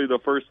was really the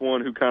first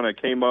one who kind of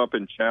came up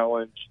and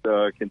challenged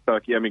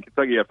Kentucky.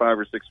 Kentucky had 5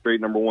 or 6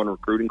 straight number 1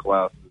 recruiting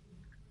classes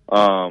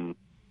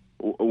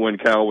when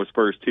Cal was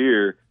first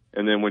here,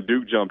 and then when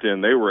Duke jumped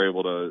in, they were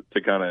able to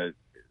kind of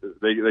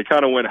they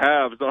kind of went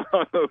halves on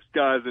those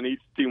guys, and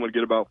each team would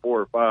get about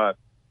 4 or 5.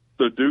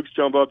 So Duke's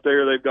jump up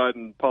there. They've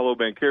gotten Paulo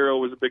Banchero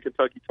was a big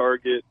Kentucky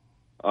target.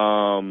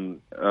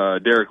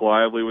 Derek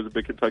Lively was a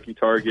big Kentucky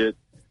target.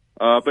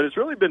 But it's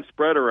really been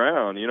spread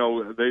around.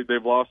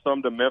 They've lost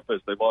some to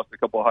Memphis. They've lost a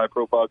couple of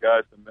high-profile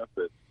guys to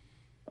Memphis.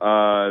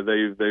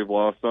 They've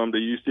lost some to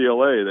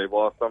UCLA. They've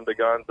lost some to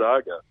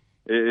Gonzaga.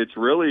 It's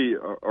really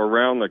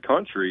around the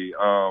country.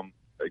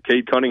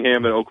 Cade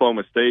Cunningham at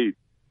Oklahoma State,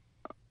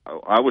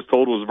 I was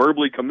told, was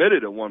verbally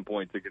committed at one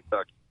point to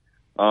Kentucky.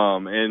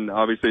 And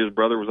obviously his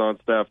brother was on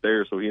staff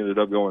there, so he ended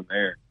up going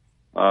there.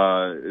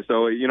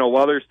 So,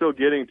 while they're still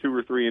getting 2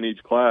 or 3 in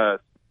each class,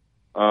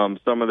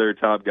 some of their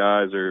top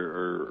guys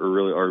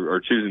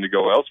are choosing to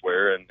go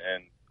elsewhere, and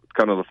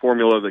kind of the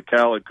formula that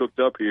Cal had cooked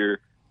up here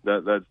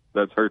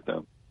that's hurt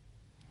them.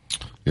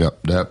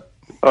 Yep.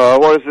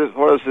 What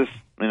is this?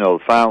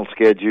 Final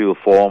schedule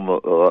form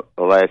the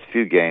last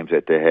few games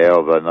that they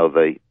have. I know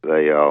they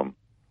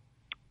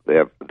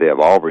have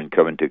Auburn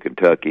coming to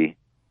Kentucky.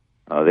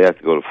 They have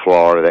to go to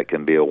Florida. That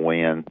can be a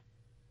win.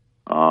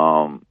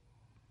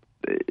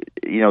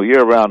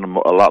 You're around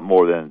a lot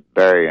more than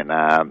Barry and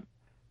I,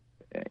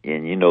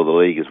 and you know the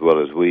league as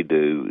well as we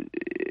do.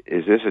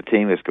 is this a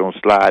team that's going to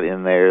slide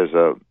in there as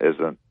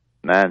a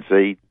 9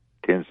 seed,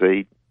 10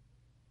 seed?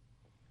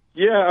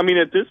 Yeah, I mean,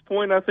 at this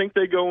point, I think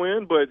they go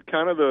in, but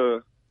kind of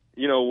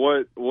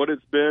what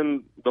it's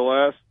been the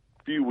last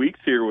few weeks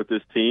here with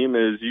this team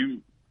is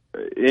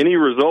any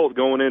result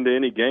going into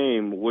any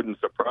game wouldn't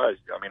surprise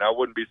you. I mean, I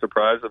wouldn't be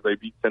surprised if they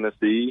beat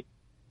Tennessee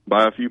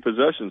by a few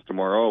possessions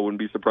tomorrow. I wouldn't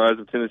be surprised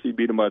if Tennessee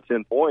beat them by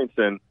 10 points.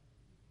 And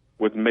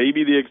with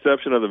maybe the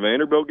exception of the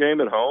Vanderbilt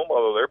game at home,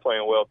 although they're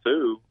playing well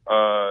too,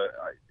 I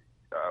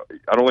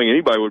don't think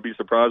anybody would be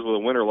surprised with a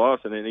win or loss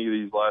in any of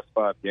these last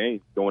 5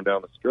 games going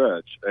down the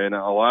stretch. And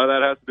a lot of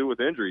that has to do with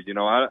injuries.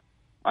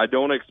 I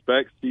don't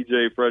expect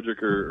C.J.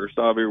 Frederick or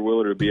Xavier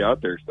Willer to be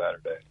out there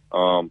Saturday.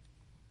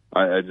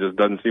 It just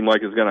doesn't seem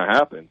like it's going to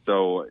happen.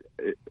 So,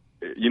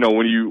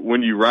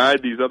 when you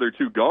ride these other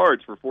 2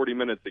 guards for 40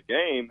 minutes a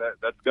game,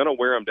 that's going to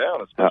wear them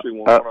down, especially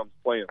when one of them's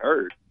playing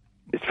hurt.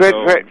 It's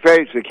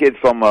Frederick's the kid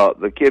from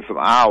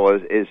Iowa.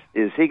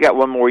 Is he got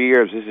one more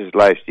year? Or is this his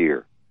last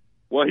year?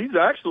 Well, he's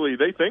actually.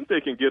 They think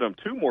they can get him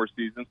 2 more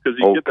seasons because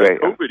he get that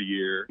COVID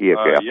year. Yeah,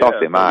 I thought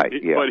they might.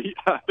 Yeah,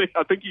 but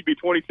I think he'd be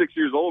 26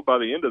 years old by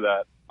the end of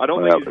that. I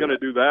don't think he's going to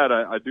do that.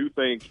 I do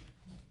think,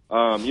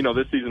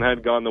 this season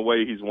hadn't gone the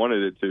way he's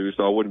wanted it to,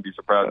 so I wouldn't be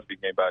surprised if he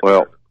came back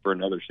for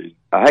another season.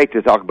 I hate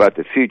to talk about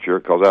the future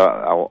because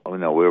I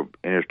know we're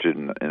interested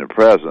in the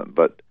present,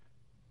 but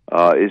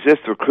is this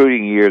the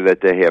recruiting year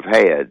that they have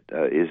had?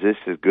 Is this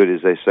as good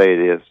as they say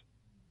it is?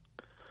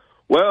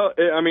 Well,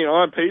 I mean,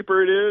 on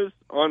paper it is.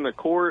 On the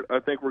court, I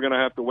think we're going to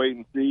have to wait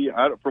and see.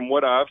 From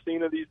what I've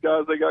seen of these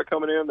guys they got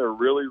coming in, they're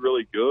really,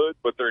 really good,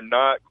 but they're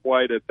not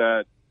quite at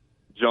that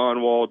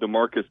John Wall,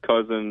 DeMarcus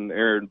Cousins,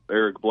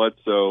 Eric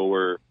Bledsoe,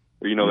 or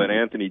that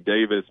Anthony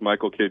Davis,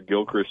 Michael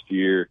Kidd-Gilchrist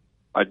year.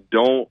 I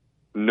don't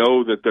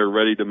know that they're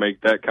ready to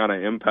make that kind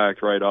of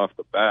impact right off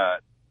the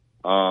bat.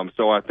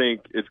 So I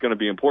think it's going to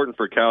be important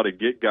for Cal to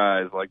get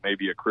guys like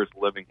maybe a Chris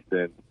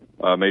Livingston,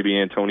 maybe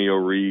Antonio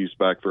Reeves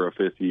back for a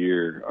 5th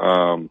year,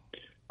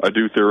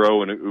 Adu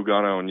Thoreau and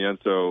Ugonna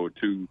Onyenso,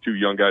 two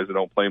young guys that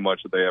don't play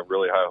much that they have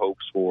really high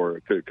hopes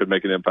for, could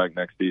make an impact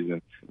next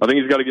season. I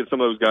think he's got to get some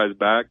of those guys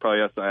back.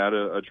 Probably has to add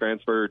a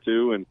transfer or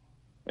 2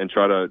 and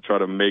try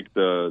to make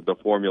the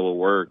formula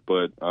work.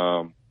 But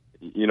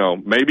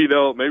maybe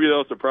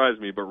they'll surprise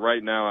me. But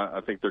right now, I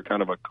think they're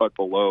kind of a cut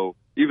below.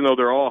 Even though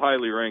they're all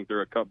highly ranked,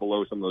 they're a cut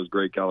below some of those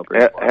great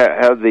Calipari.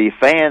 Have the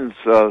fans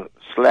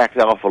slacked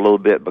off a little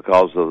bit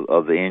because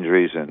of the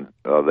injuries, and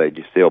they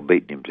just still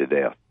beating him to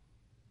death?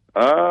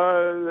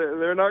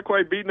 They're not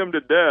quite beating him to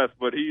death,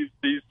 but he's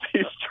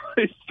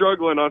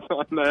struggling on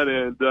that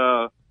end.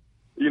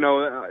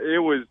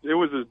 It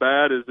was as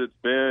bad as it's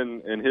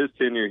been in his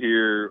tenure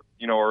here.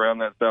 Around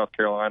that South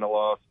Carolina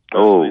loss,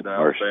 especially the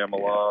Alabama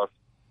loss.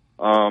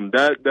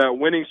 That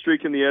winning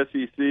streak in the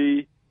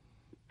SEC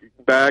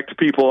backed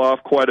people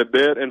off quite a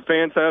bit, and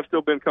fans have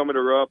still been coming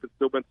to Rupp and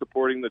still been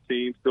supporting the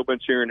team, still been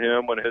cheering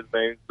him when his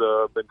name's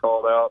been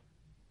called out.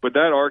 But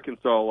that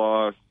Arkansas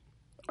loss,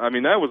 I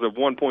mean, that was a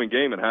 1-point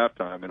game at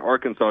halftime, and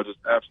Arkansas just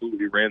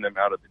absolutely ran them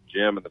out of the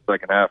gym in the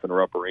second half in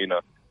Rupp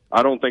Arena.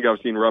 I don't think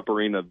I've seen Rupp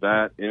Arena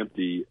that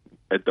empty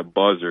at the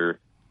buzzer.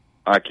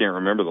 I can't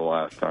remember the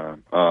last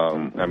time.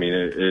 I mean,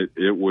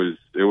 it was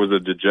a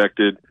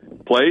dejected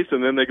place,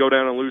 and then they go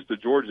down and lose to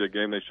Georgia, a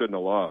game they shouldn't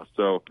have lost.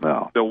 So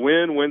The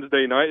win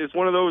Wednesday night, it's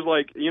one of those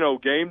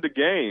game to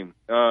game,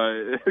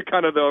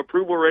 kind of the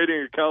approval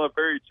rating of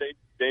Calipari changes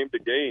game to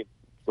game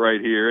right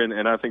here,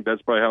 and I think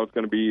that's probably how it's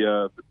going to be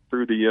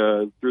through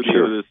the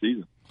end of this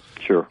season.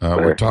 Sure.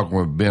 We're talking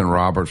with Ben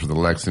Roberts with the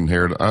Lexington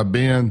Herald.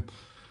 Ben,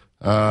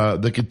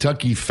 the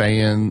Kentucky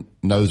fan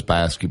knows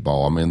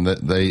basketball. I mean,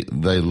 they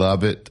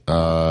love it.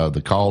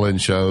 The call-in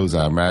shows,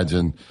 I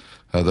imagine,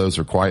 those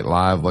are quite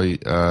lively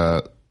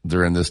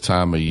during this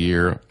time of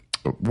year.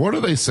 What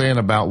are they saying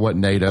about what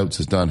Nate Oates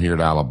has done here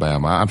at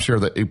Alabama? I'm sure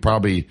that it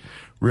probably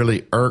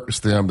really irks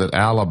them that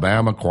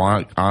Alabama,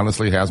 quite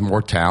honestly, has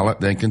more talent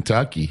than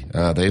Kentucky.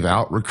 They've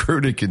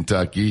out-recruited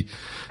Kentucky,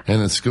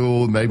 and the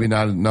school maybe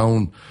not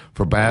known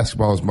for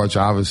basketball as much,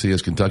 obviously,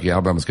 as Kentucky.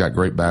 Alabama's got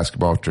great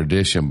basketball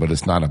tradition, but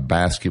it's not a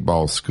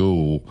basketball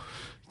school.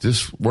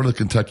 Just what are the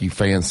Kentucky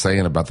fans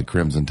saying about the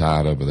Crimson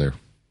Tide over there?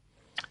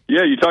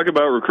 Yeah, you talk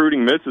about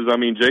recruiting misses. I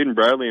mean, Jaden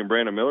Bradley and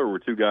Brandon Miller were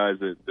 2 guys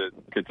that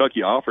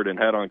Kentucky offered and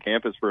had on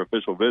campus for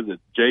official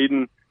visits.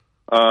 Jaden,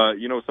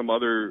 some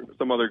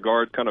other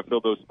guards kind of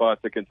filled those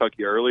spots at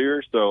Kentucky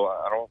earlier, so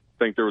I don't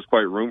think there was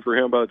quite room for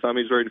him by the time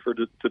he's ready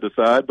to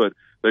decide. But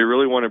they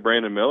really wanted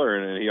Brandon Miller,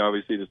 and he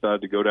obviously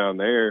decided to go down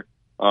there.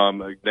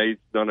 They've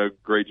done a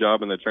great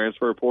job in the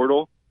transfer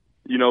portal.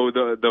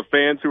 The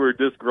fans who are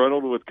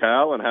disgruntled with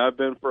Cal and have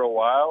been for a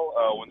while,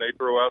 when they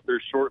throw out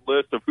their short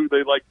list of who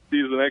they'd like to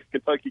see as the next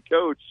Kentucky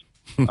coach,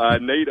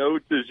 Nate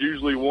Oates is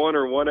usually 1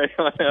 or 1A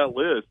on that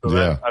list.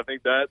 So I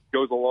think that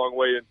goes a long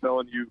way in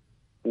telling you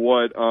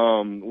what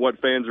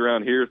fans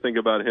around here think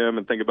about him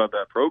and think about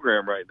that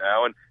program right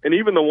now. And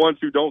even the ones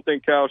who don't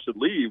think Cal should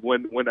leave,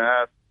 when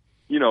asked,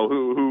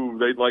 who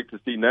they'd like to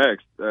see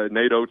next,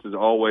 Nate Oates is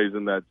always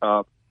in that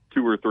top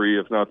 2 or 3,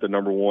 if not the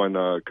number 1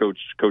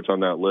 coach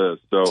on that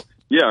list. So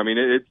yeah, I mean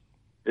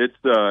it's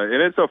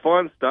a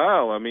fun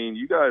style. I mean,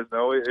 you guys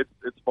know it.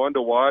 It's fun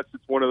to watch.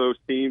 It's one of those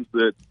teams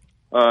that,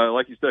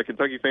 like you said,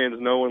 Kentucky fans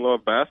know and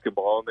love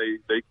basketball, and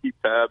they keep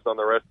tabs on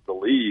the rest of the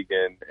league.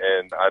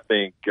 And I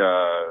think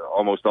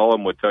almost all of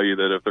them would tell you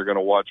that if they're going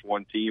to watch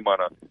one team on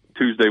a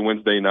Tuesday,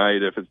 Wednesday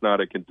night, if it's not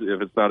a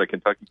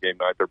Kentucky game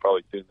night, they're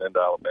probably tuning into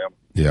Alabama.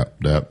 Yeah.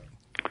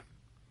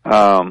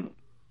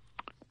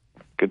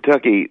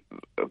 Kentucky,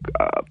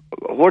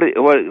 what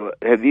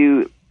have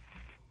you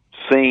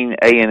seen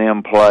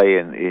A&M play,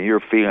 and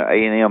your feeling?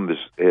 A&M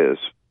is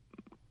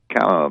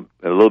kind of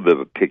a little bit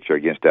of a picture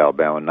against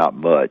Alabama, not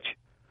much.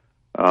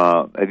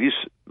 Have you?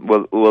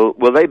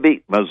 Will they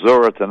beat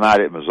Missouri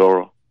tonight at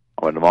Missouri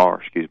or tomorrow?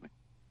 Excuse me.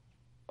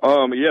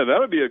 Yeah, that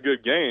would be a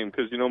good game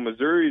because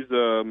Missouri's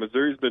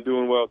been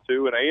doing well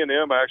too, and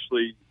A&M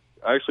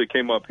actually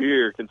came up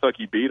here.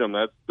 Kentucky beat them.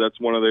 That's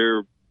one of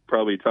their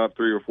probably top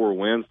 3 or 4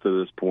 wins to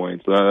this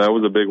point. So that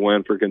was a big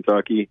win for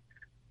Kentucky.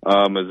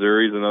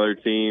 Missouri's another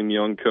team,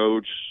 young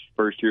coach,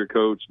 first-year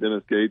coach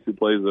Dennis Gates, who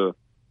plays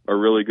a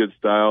really good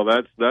style.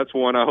 That's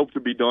one I hope to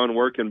be done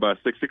working by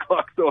 6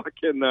 o'clock so I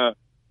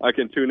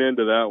can tune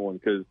into that one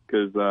because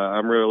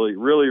I'm really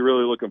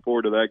looking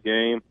forward to that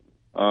game.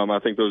 I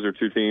think those are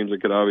two teams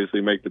that could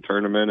obviously make the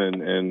tournament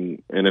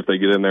and if they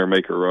get in there,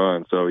 make a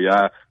run. So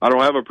yeah, I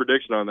don't have a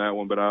prediction on that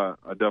one, but I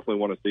definitely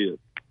want to see it.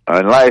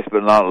 And last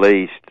but not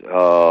least,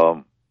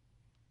 Cal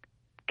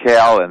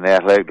and the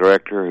athletic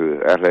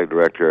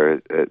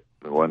director at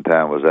one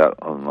time was out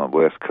on the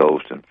West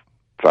Coast and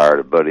fired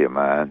a buddy of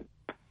mine.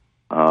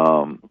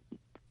 Are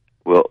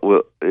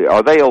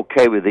they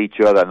okay with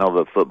each other? I know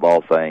the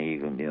football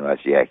thing,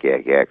 that's yak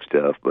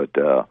stuff, but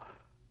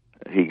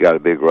he got a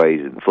big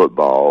raise in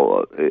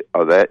football. Is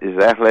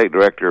the athletic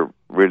director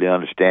really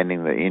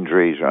understanding the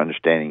injuries or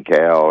understanding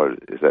Cal? Or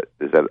is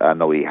that? I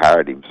know he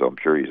hired him, so I'm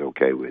sure he's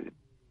okay with it.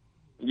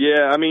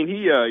 Yeah, I mean,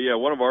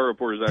 one of our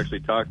reporters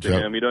actually talked to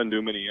him. He doesn't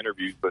do many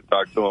interviews, but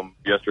talked to him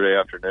yesterday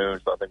afternoon,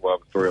 so I think we'll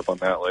have a story up on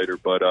that later.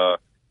 But,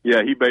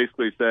 yeah, he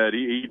basically said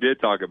he did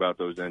talk about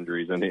those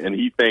injuries, and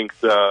he thinks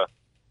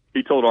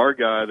he told our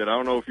guy that I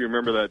don't know if you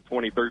remember that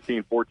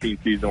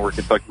 2013-14 season where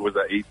Kentucky was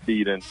at 8th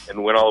seed and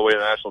went all the way to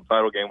the national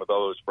title game with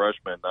all those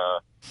freshmen,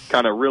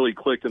 kind of really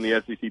clicked in the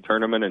SEC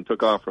tournament and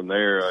took off from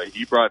there.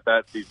 He brought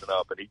that season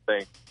up, and he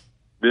thinks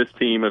this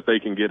team, if they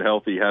can get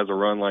healthy, has a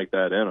run like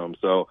that in them.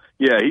 So,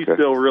 yeah, he's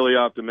still really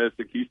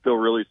optimistic. He's still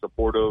really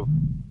supportive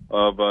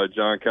of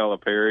John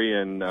Calipari.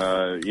 And,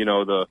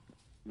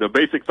 the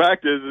basic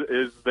fact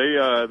is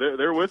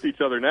they're with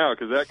each other now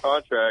because that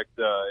contract,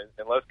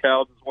 unless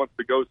Cal just wants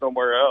to go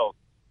somewhere else,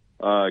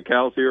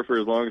 Cal's here for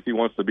as long as he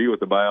wants to be with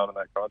the buyout on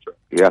that contract.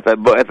 Yeah,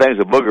 that thing's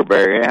a booger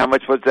bear. How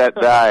much was that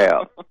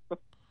buyout?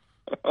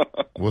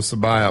 What's the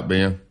buyout,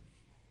 Ben?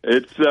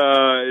 It's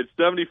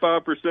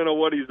 75% of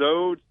what he's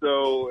owed.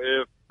 So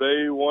if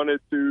they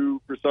wanted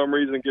to, for some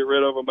reason, get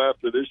rid of him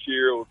after this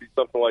year, it would be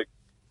something like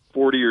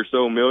 40 or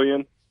so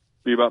million.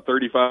 Be about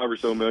 35 or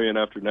so million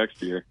after next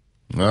year.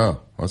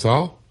 Oh, that's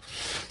all.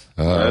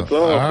 That's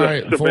all. All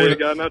right. It's a bad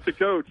guy not to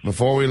coach.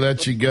 Before we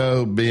let you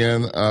go,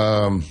 Ben,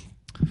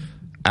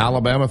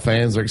 Alabama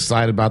fans are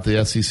excited about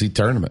the SEC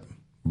tournament,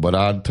 but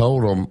I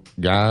told them,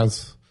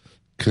 guys,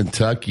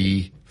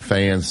 Kentucky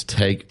fans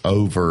take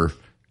over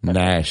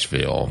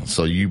Nashville,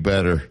 so you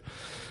better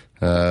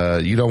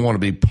you don't want to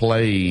be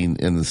playing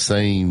in the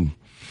same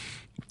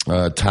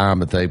time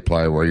that they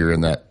play where you're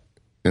in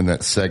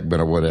that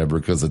segment or whatever,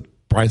 because the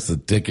price of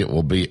the ticket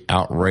will be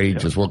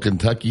outrageous. Will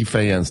Kentucky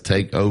fans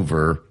take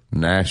over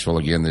Nashville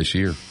again this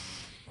year?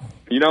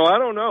 I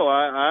don't know.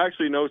 I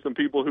actually know some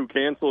people who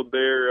canceled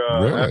their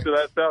really? After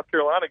that South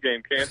Carolina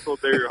game,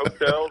 canceled their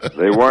hotels.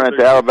 They weren't at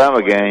the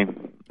Alabama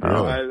game.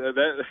 Really?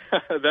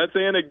 That's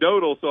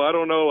anecdotal, so I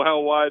don't know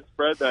how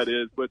widespread that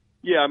is. But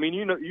yeah, I mean,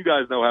 you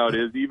guys know how it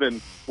is.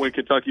 Even when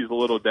Kentucky's a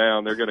little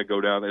down, they're going to go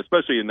down there,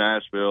 especially in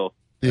Nashville.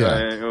 Yeah,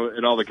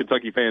 and all the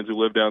Kentucky fans who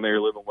live down there,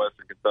 live in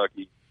Western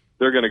Kentucky,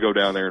 they're going to go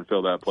down there and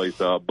fill that place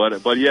up.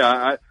 But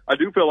yeah, I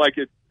do feel like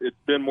it's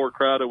been more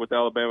crowded with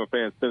Alabama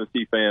fans,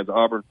 Tennessee fans,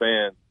 Auburn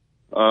fans,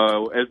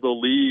 as the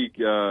league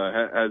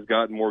has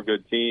gotten more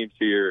good teams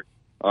here,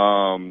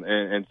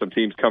 and some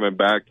teams coming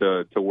back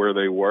to where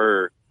they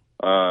were.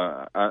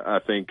 I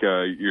think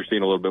you're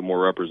seeing a little bit more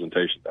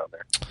representation down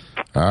there.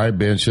 All right,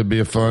 Ben, should be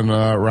a fun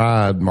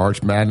ride.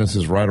 March Madness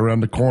is right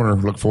around the corner.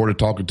 Look forward to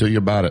talking to you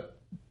about it.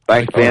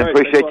 Thanks, Ben. Right,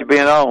 appreciate you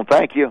being on.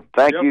 Thank you.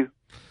 Thank you.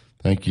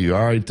 Thank you.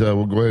 All right,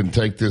 we'll go ahead and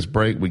take this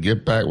break. We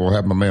get back, we'll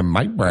have my man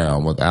Mike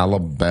Brown with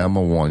Alabama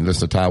 1.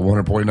 Listen to Tide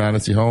 100.9.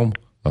 It's the home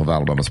of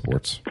Alabama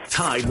sports.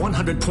 Tide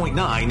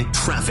 100.9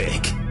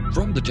 traffic.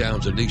 From the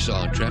Townsend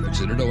Nissan Traffic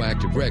Center, no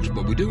active wrecks,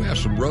 but we do have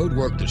some road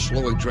work that's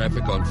slowing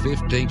traffic on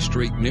 15th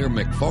Street near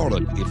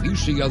McFarland. If you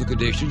see other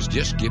conditions,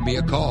 just give me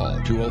a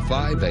call.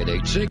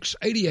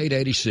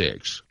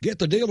 205-886-8886. Get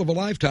the deal of a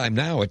lifetime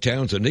now at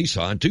Townsend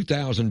Nissan.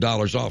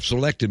 $2,000 off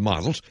selected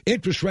models,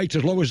 interest rates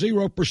as low as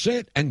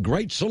 0%, and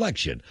great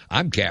selection.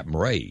 I'm Captain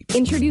Ray.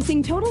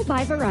 Introducing Total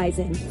by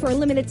Verizon. For a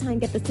limited time,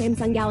 get the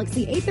Samsung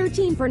Galaxy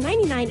A13 for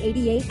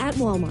 $99.88 at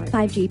Walmart.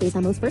 5G based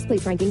on most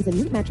first-place rankings and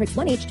Root Metrics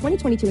 1H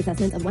 2022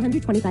 assessments of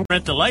 125.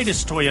 Rent the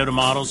latest Toyota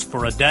models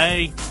for a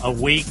day, a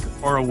week,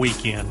 or a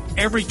weekend.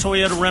 Every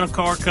Toyota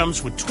rental-car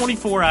comes with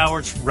 24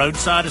 hours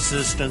roadside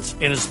assistance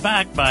and is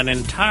backed by an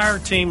entire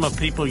team of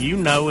people you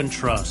know and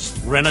trust.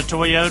 Rent a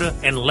Toyota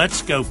and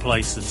let's go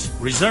places.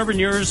 Reserving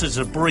yours is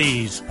a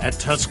breeze at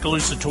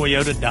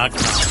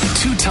TuscaloosaToyota.com.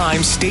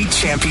 Two-time state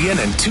champion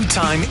and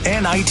two-time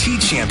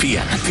NIT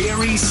champion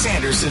Barry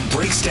Sanderson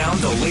breaks down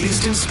the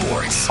latest in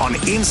sports on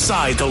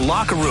Inside the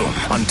Locker Room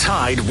on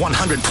Tide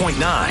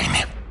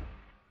 100.9.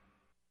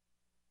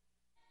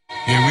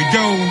 Here we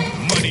go.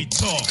 Money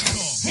talk.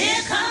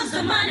 Here comes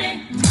the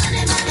money. Money,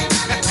 money, money.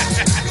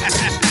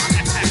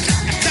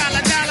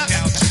 Dollar, dollar.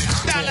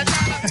 Dollar,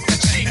 dollar.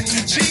 Ching,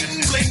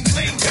 ching, bling,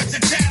 bling. Cut the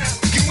chatter.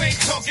 You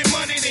ain't talking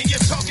money, then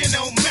you're talking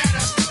no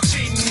matter.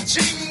 Ching,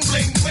 ching,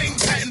 bling, bling.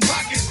 Patent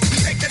pockets.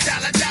 Take the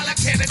dollar, dollar.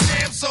 Can a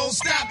damn soul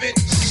stop it?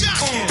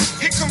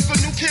 Here comes the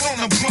new kid on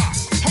the block.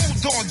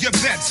 Hold on your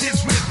bets.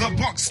 Here's where the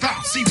buck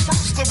stops. See,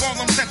 first of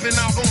all, I'm stepping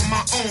out on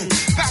my own.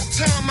 About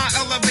time I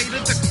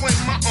elevated to claim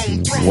my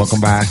own throne.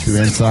 Welcome back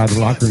to Inside the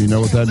Locker. You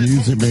know what that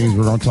music means.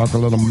 We're going to talk a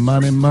little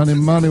money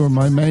with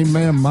my main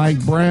man,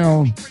 Mike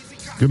Brown.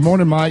 Good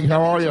morning, Mike.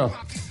 How are you?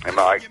 Hey,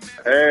 Mike.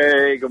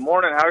 Hey, good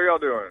morning. How are y'all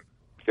doing?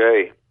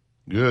 Okay.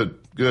 Good.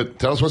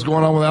 Tell us what's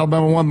going on with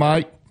Alabama 1,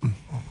 Mike.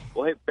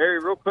 Well, hey, Barry,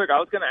 real quick, I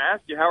was going to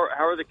ask you, how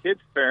are the kids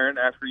faring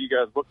after you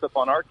guys looked up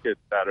on our kids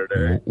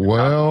Saturday?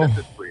 Well,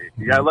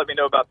 you got to let me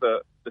know about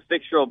the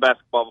 6-year-old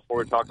basketball before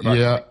we talk about it.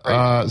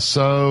 Yeah,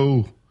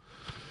 so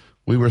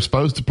we were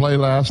supposed to play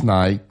last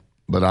night,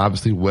 but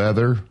obviously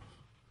weather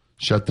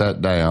shut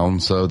that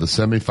down. So the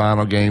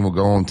semifinal game will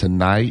go on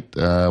tonight.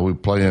 We're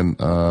playing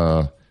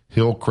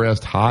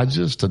Hillcrest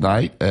Hodges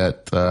tonight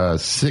at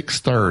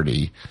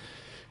 6:30.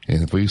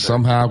 And if we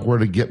somehow were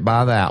to get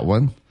by that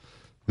one,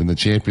 then the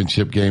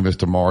championship game is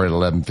tomorrow at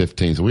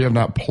 11:15. So we have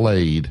not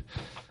played.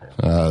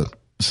 So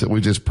we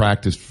just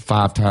practiced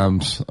 5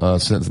 times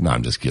since. No,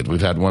 I'm just kidding.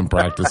 We've had one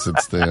practice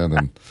since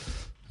then,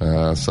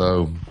 and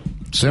so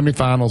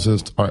semifinals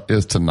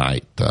is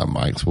tonight,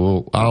 Mike.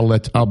 So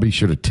I'll be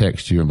sure to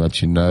text you and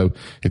let you know.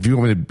 If you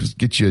want me to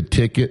get you a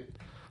ticket,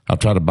 I'll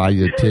try to buy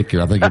you a ticket.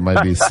 I think it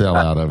might be a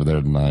sellout over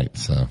there tonight.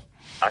 So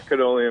I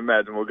could only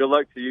imagine. Well, good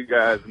luck to you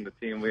guys and the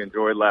team we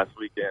enjoyed last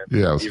weekend.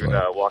 Yeah, even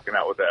walking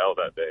out with the L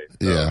that day.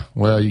 So. Yeah.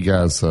 Well, you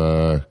guys,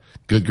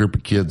 good group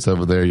of kids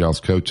over there. Y'all's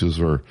coaches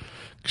were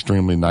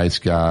extremely nice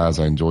guys.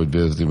 I enjoyed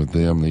visiting with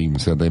them. They even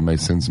said they may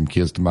send some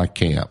kids to my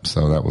camp.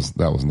 So that was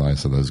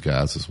nice of those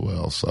guys as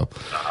well. So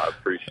I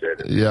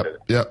appreciate it.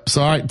 Yep.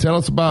 So, all right, tell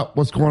us about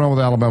what's going on with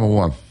Alabama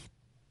 1.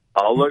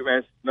 Oh, look, man,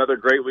 it's another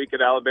great week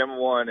at Alabama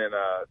 1. And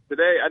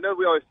today, I know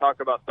we always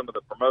talk about some of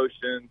the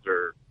promotions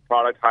or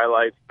product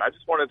highlights. I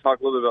just wanted to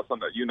talk a little bit about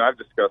something that you and I have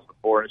discussed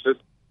before, and it's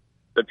just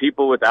the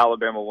people with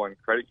Alabama 1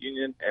 Credit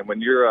Union. And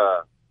when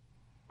you're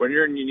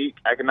in unique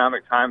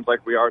economic times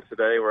like we are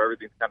today, where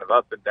everything's kind of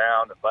up and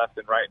down and left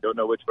and right and don't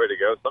know which way to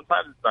go,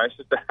 sometimes it's nice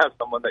just to have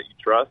someone that you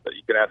trust that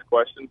you can ask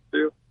questions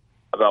to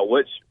about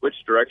which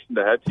direction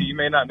to head to. You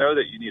may not know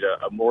that you need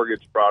a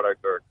mortgage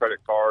product or a credit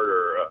card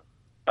or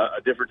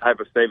a different type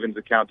of savings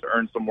account to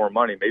earn some more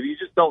money. Maybe you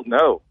just don't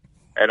know.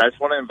 And I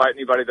just want to invite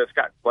anybody that's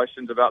got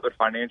questions about their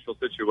financial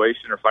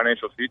situation or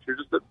financial future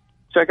just to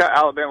check out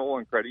Alabama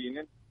 1 Credit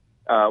Union.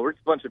 We're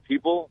just a bunch of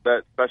people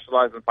that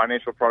specialize in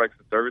financial products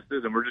and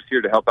services, and we're just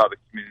here to help out the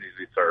communities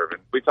we serve.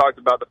 And we talked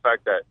about the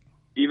fact that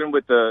even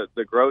with the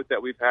growth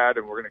that we've had,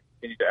 and we're going to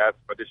continue to add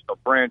some additional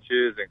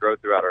branches and grow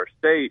throughout our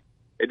state,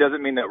 it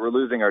doesn't mean that we're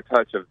losing our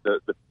touch of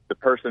the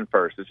person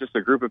first. It's just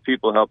a group of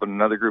people helping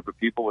another group of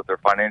people with their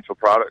financial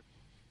products,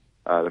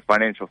 their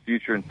financial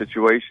future and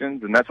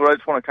situations. And that's what I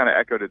just want to kind of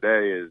echo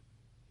today is,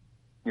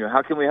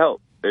 how can we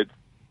help?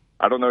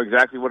 I don't know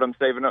exactly what I'm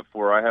saving up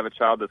for. I have a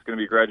child that's going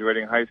to be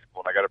graduating high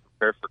school, and I got to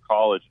prepare for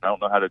college, and I don't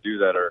know how to do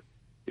that. Or,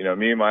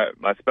 me and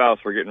my spouse,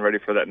 we're getting ready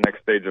for that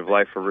next stage of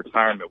life for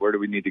retirement. Where do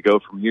we need to go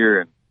from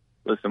here? And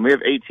listen, we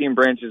have 18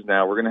 branches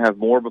now. We're going to have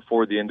more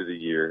before the end of the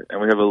year,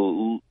 and we have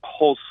a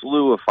whole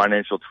slew of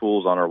financial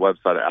tools on our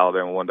website at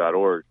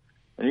alabama1.org,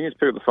 and you can just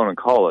pick up the phone and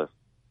call us.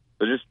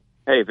 So just,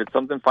 hey, if it's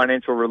something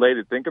financial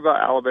related, think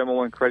about Alabama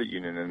 1 Credit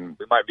Union, and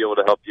we might be able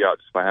to help you out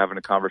just by having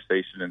a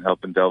conversation and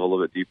helping delve a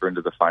little bit deeper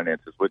into the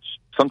finances, which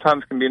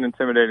sometimes can be an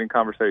intimidating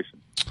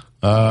conversation.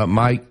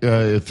 Mike,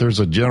 if there's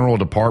a general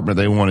department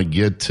they want to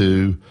get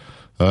to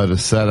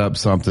set up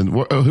something,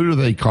 who do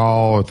they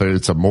call? If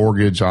it's a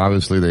mortgage,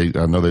 obviously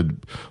I know they'd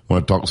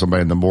want to talk to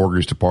somebody in the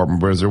mortgage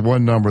department, but is there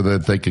one number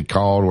that they could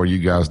call where you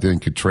guys then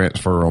could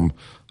transfer them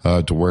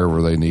to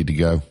wherever they need to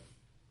go?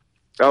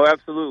 Oh,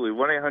 absolutely.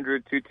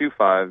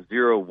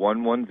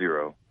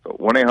 1-800-225-0110. So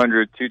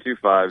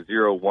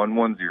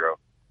 1-800-225-0110.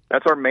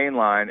 That's our main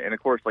line. And,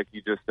 of course, like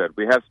you just said,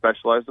 we have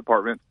specialized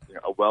departments.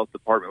 A wealth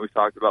department we've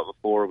talked about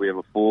before. We have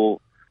a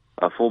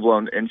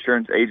full-blown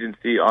insurance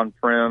agency on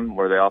Prim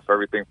where they offer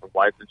everything from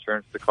life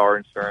insurance to car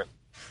insurance.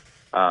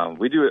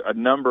 We do a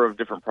number of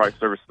different product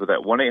services with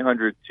that.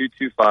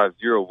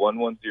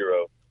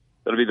 1-800-225-0110.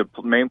 That'll be the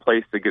main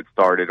place to get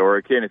started. Or,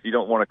 again, if you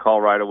don't want to call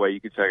right away,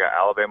 you can check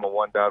out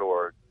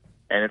alabama1.org.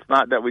 And it's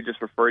not that we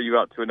just refer you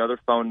out to another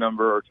phone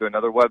number or to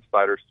another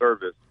website or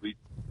service. We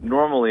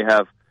normally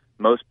have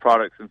most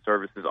products and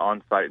services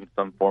on site in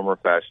some form or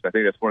fashion. I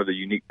think that's one of the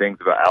unique things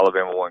about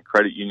Alabama One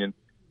Credit Union.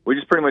 We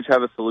just pretty much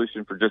have a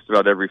solution for just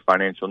about every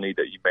financial need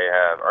that you may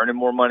have. Earning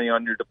more money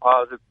on your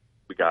deposits,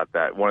 we got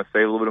that. Want to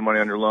save a little bit of money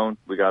on your loan,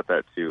 we got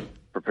that too.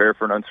 Prepare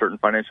for an uncertain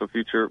financial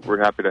future,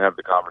 we're happy to have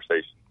the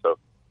conversation. So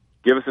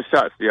give us a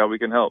shot, see how we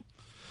can help.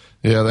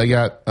 Yeah, they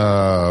got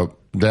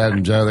Dad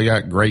and Joe, they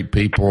got great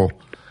people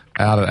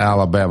out at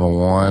Alabama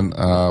One.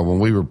 When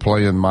we were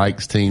playing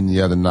Mike's team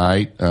the other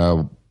night,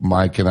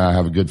 Mike and I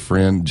have a good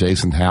friend,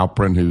 Jason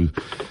Halprin, who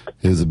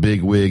is a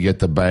big wig at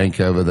the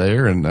bank over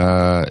there, and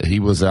he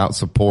was out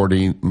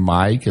supporting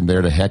Mike and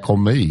there to heckle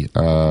me.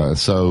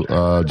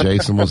 So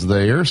Jason was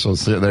there. So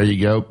there you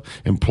go.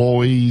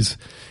 Employees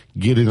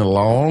getting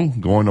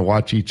along, going to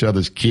watch each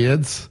other's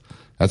kids.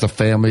 That's a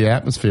family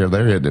atmosphere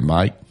there, isn't it,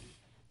 Mike?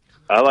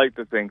 I like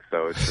to think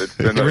so. It's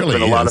been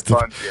a lot of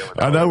fun.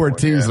 I know we're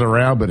teasing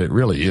around, but it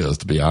really is,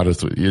 to be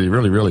honest with you. It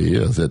really, really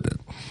is, isn't it?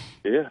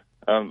 Yeah.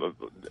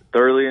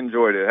 Thoroughly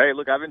enjoyed it. Hey,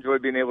 look, I've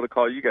enjoyed being able to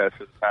call you guys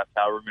for the past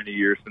however many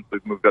years since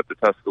we've moved up to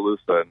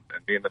Tuscaloosa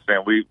and being a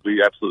fan. We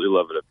absolutely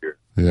love it up here.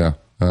 Yeah.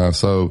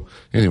 So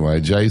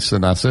anyway,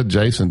 Jason, I said,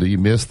 Jason, do you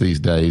miss these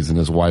days? And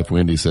his wife,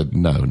 Wendy, said,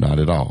 no, not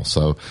at all.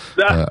 So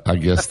I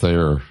guess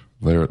they're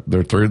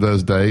through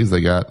those days.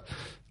 They got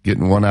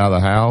getting one out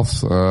of the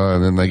house,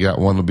 and then they got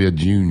one to be a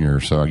junior.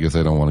 So I guess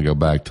they don't want to go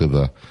back to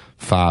the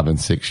 5 and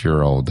 6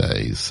 year old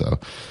days. So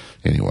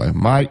anyway,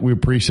 Mike, we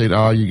appreciate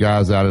all you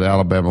guys out at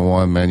Alabama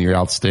One, man. You're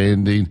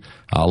outstanding.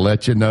 I'll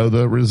let you know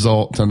the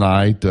result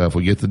tonight. If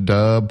we get the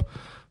dub,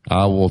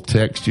 I will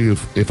text you.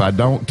 If I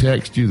don't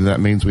text you, then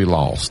that means we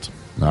lost.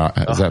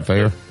 Is that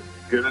fair?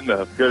 Good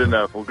enough. Good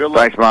enough. Well, good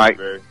luck. Thanks, Mike.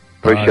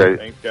 Appreciate it.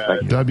 Thanks,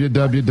 guys.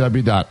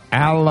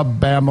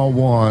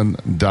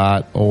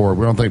 www.alabama1.org.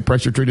 We don't think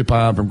pressure-treated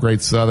pine from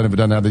Great Southern, if it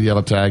doesn't have the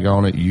yellow tag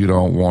on it, you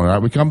don't want it. All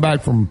right, we come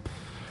back from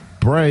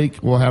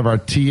break. We'll have our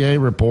TA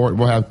report.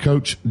 We'll have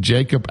Coach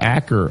Jacob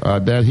Acker.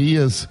 Dad, he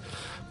is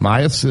my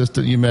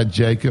assistant. You met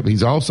Jacob.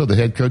 He's also the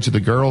head coach of the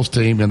girls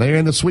team, and they're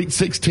in the Sweet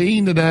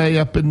 16 today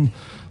up in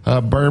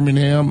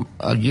Birmingham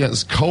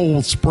against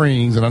Cold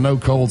Springs. And I know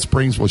Cold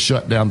Springs will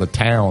shut down the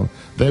town.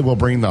 They will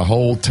bring the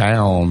whole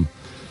town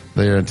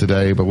there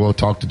today, but we'll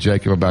talk to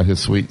Jacob about his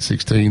Sweet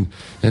 16.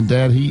 And,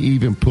 Dad, he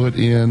even put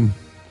in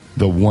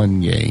the one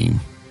game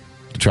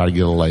to try to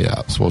get a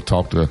layup. So we'll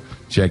talk to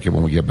Jacob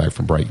when we get back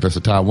from break. That's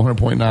the Tide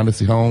 100.9. It's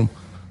the home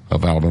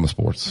of Alabama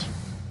sports.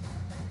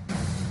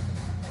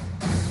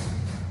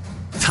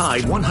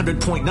 Tide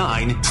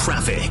 100.9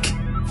 traffic.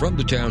 From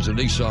the Townsend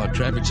Nissan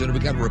Traffic Center, we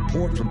got a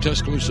report from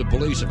Tuscaloosa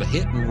Police of a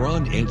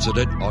hit-and-run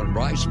incident on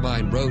Rice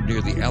Mine Road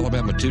near the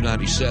Alabama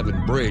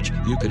 297 bridge.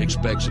 You can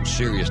expect some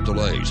serious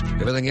delays.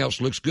 Everything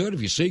else looks good.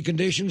 If you see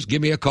conditions, give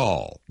me a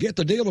call. Get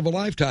the deal of a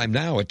lifetime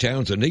now at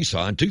Townsend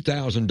Nissan.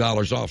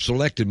 $2,000 off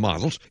selected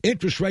models,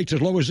 interest rates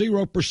as low as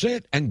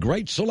 0%, and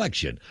great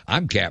selection.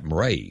 I'm Captain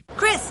Ray.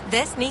 Chris,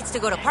 this needs to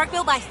go to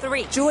Parkville by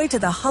 3. Joy to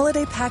the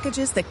holiday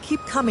packages that keep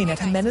coming at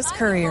Jimenez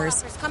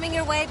Couriers. It's coming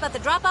your way, but the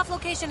drop-off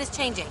location is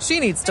changing. She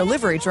needs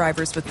delivery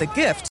drivers with the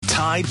gift.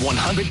 Tide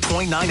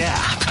 100.9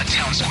 app, a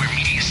Town Square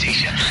media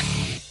station.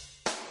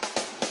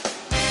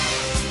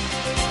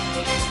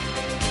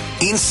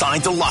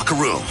 Inside the locker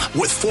room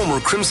with former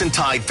Crimson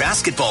Tide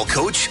basketball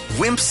coach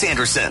Wimp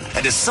Sanderson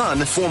and his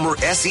son, former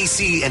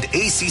SEC and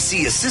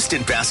ACC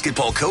assistant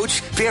basketball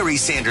coach Barry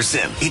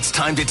Sanderson. It's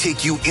time to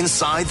take you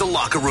inside the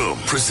locker room.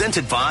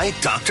 Presented by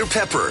Dr.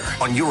 Pepper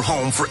on your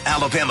home for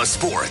Alabama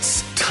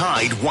sports.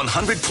 Tide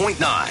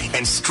 100.9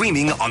 and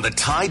streaming on the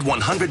Tide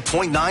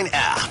 100.9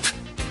 app.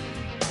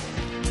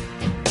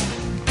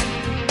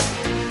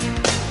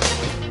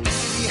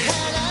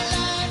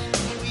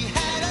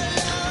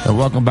 And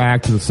welcome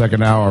back to the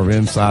second hour of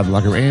Inside the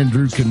Locker Room.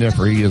 Andrew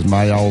Kniffer, he is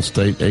my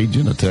All-State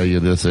agent. I tell you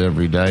this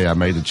every day. I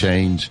made a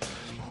change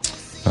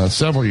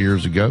several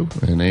years ago,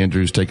 and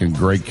Andrew's taking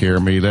great care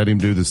of me. Let him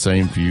do the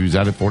same for you. He's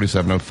out at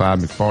 4705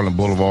 McFarland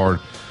Boulevard,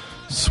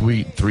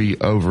 Suite 3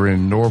 over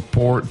in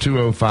Northport,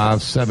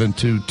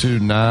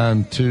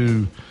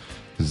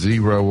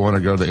 205-722-9201, or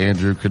go to the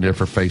Andrew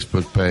Kniffer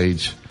Facebook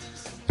page.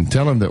 And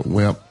tell him that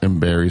Wimp and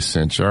Barry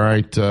sent you. All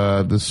right,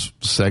 this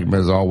segment,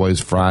 as always,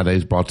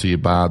 Fridays, brought to you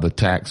by the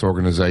tax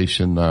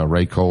organization.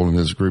 Ray Cole and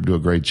his group do a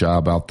great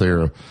job out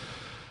there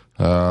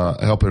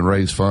helping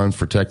raise funds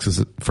for Texas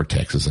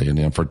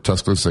A&M, for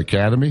Tuscaloosa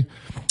Academy.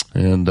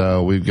 And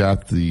we've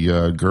got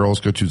the girls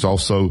coach who's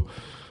also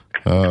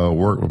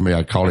worked with me.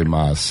 I call him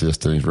my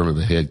assistant. He's really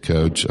the head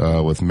coach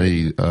with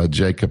me.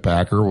 Jacob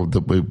Acker.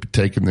 We've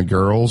taken the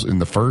girls in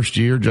the first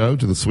year, Joe,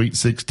 to the Sweet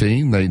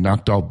 16. They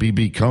knocked off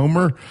BB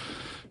Comer,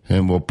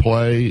 and we'll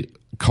play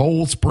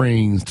Cold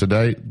Springs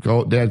today.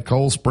 Dad,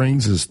 Cold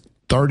Springs is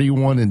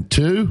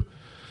 31-2.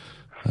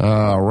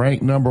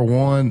 Ranked number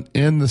 1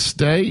 in the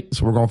state.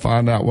 So we're going to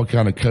find out what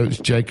kind of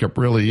coach Jacob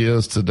really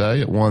is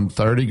today at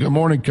 1:30. Good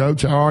morning,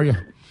 Coach. How are you?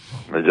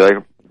 Hey,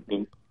 Jacob.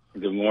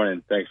 Good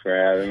morning. Thanks for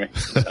having me.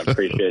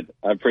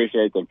 I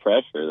appreciate the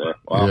pressure there.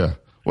 Wow. Yeah.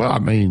 Well, I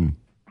mean,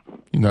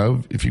 you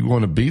know, if you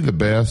want to be the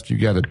best, you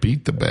got to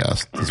beat the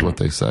best, is what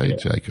they say,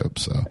 Jacob.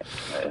 So,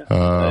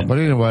 but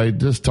anyway,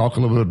 just talk a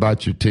little bit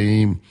about your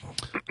team,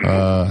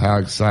 how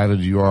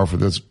excited you are for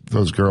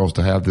those girls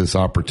to have this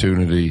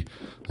opportunity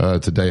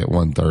today at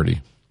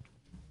 1:30.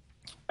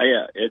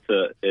 Yeah,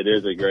 it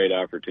is a great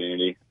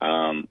opportunity.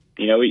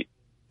 You know, we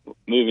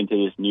moving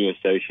to this new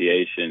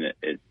association.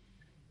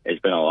 It's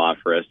been a lot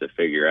for us to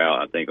figure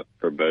out. I think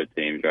for both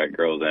teams, right,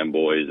 girls and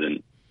boys,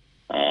 and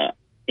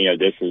you know,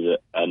 this is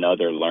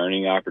another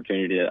learning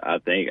opportunity. I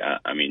think.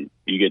 I mean,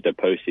 you get to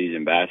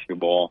postseason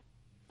basketball.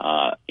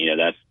 You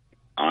know,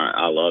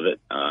 I love it.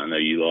 I know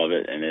you love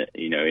it, and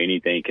you know,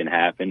 anything can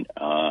happen.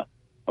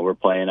 We're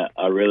playing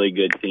a really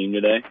good team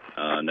today,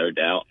 no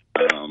doubt.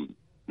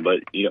 But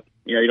you know,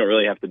 you don't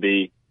really have to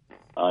be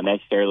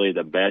necessarily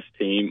the best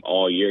team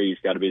all year. You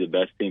just got to be the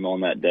best team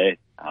on that day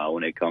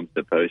when it comes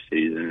to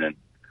postseason. And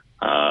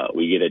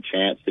we get a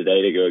chance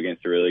today to go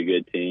against a really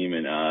good team.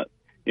 And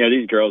you know,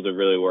 these girls have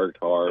really worked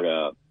hard.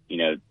 You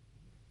know,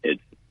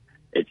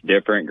 it's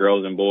different,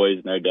 girls and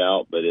boys, no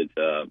doubt. But it's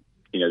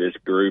you know, this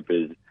group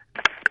has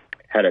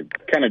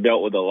kind of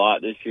dealt with a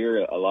lot this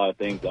year. A lot of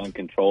things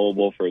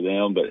uncontrollable for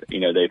them, but you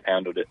know, they've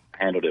handled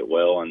it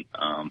well, and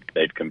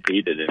they've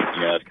competed. And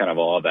you know, that's kind of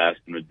all I've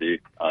asked them to do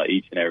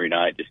each and every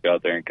night. Just go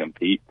out there and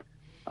compete,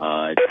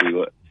 and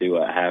see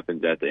what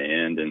happens at the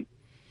end. And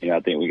you know, I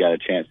think we got a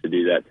chance to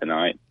do that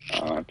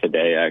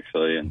today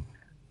actually, and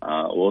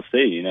we'll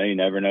see. You know, you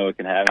never know what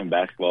can happen.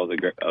 Basketball is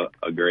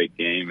a great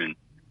game, and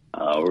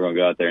we're gonna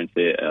go out there and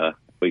see if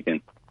we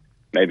can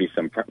maybe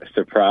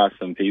surprise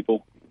some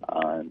people.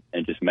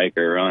 And just make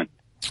her run.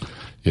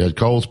 Yeah,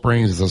 Cold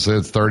Springs, as I said,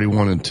 it's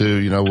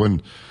 31-2. You know,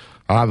 when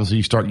obviously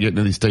you start getting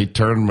to these state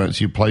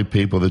tournaments, you play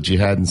people that you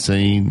hadn't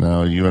seen.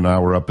 You and I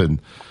were up in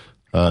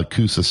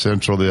Coosa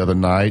Central the other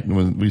night, and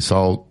when we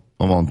saw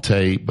them on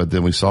tape, but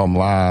then we saw them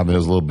live, it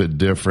was a little bit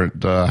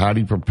different. How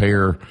do you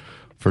prepare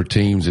for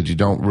teams that you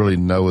don't really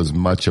know as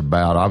much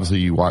about? Obviously,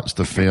 you watch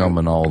the film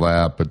and all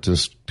that, but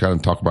just kind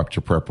of talk about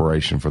your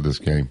preparation for this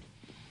game.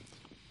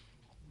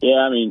 Yeah,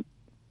 I mean,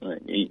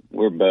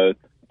 we're both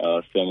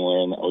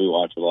similar, and we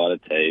watch a lot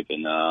of tape,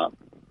 and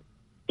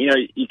you know,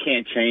 you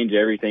can't change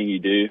everything you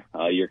do.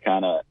 You're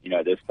kind of, you know,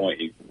 at this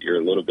point, you're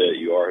a little bit,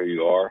 you are who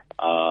you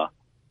are.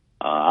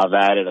 I've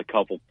added a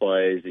couple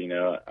plays. You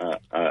know,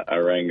 I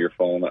rang your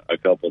phone a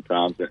couple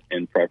times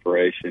in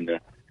preparation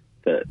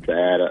to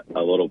add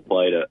a little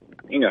play to,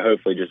 you know,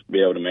 hopefully just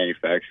be able to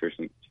manufacture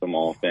some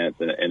offense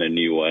in a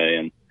new way.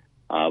 And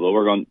but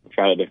we're going to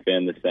try to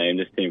defend the same.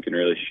 This team can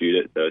really shoot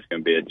it, so it's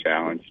going to be a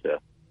challenge to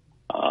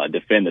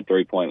defend the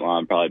 3-point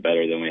line probably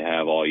better than we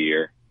have all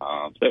year.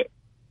 So,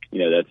 you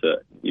know,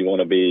 you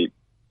want to be,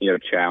 you know,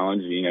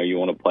 challenged. You know, you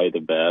want to play the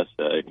best.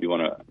 If you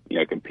want to, you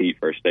know, compete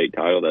for a state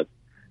title,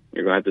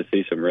 you're going to have to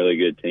see some really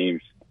good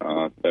teams.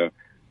 So,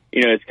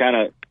 you know,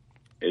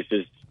 it's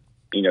just,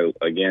 you know,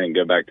 again,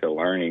 go back to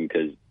learning,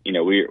 because, you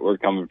know, we're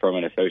coming from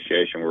an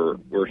association where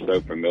we're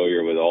so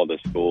familiar with all the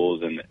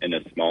schools and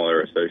a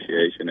smaller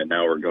association, and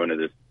now we're going to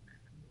this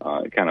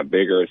kind of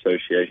bigger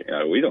association.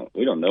 We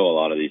don't know a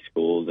lot of these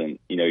schools, and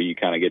you know, you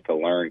kind of get to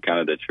learn kind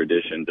of the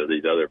traditions of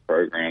these other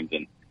programs.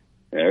 And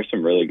there's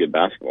some really good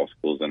basketball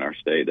schools in our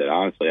state that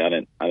honestly I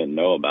didn't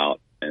know about,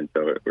 and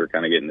so we're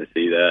kind of getting to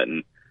see that.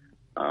 And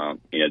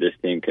you know, this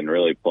team can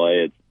really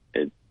play.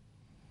 It's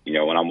you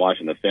know, when I'm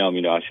watching the film,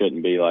 you know, I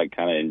shouldn't be like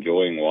kind of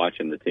enjoying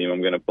watching the team I'm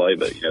going to play,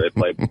 but you know,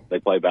 they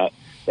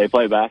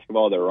play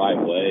basketball the right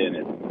way, and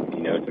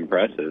it's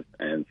impressive.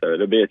 And so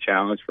it'll be a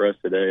challenge for us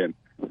today, and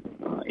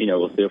you know,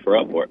 we'll see if we're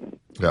up for it.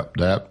 Yep,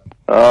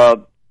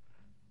 that.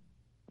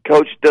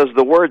 Coach, does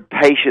the word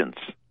patience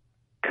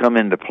come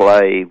into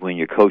play when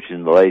you're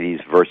coaching the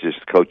ladies versus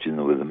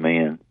coaching with the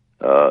men?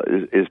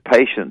 Is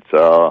patience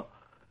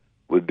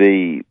would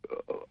be,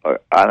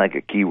 I think,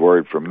 a key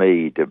word for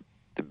me, to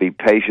be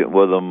patient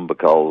with them,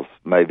 because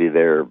maybe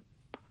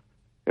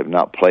have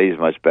not played as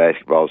much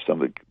basketball as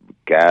some of the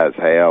guys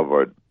have,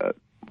 or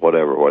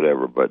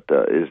whatever. But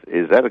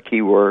is that a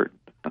key word?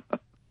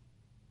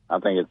 I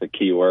think it's a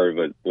key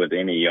word with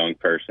any young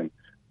person.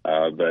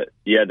 But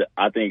yeah,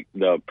 I think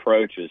the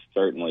approach is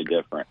certainly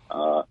different.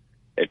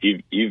 If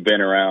you've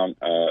been around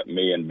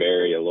me and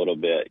Barry a little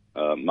bit,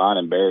 mine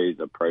and Barry's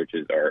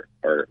approaches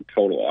are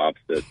total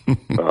opposites.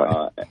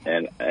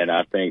 And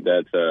I think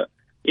that's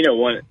you know,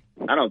 one.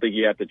 I don't think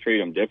you have to treat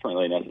them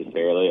differently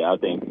necessarily. I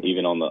think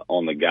even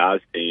on the guys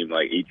team,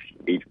 like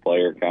each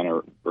player kind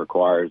of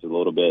requires a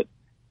little bit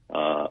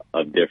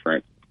of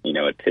different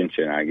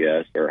attention, I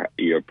guess, or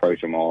you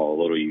approach them all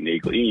a little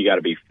uniquely. You got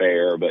to be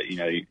fair, but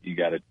you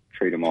got to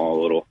treat them all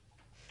a little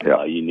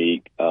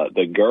unique.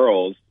 The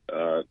girls,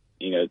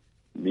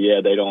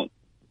 they don't.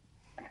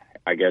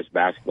 I guess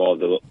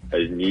basketball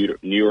is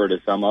newer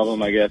to some of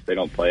them. I guess they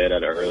don't play it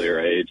at an earlier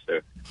age, so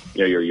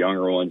your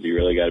younger ones you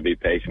really got to be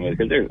patient with,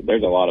 because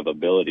there's a lot of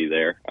ability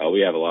there.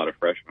 We have a lot of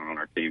freshmen on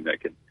our team that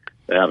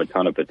have a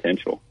ton of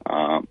potential,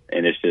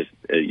 and it's just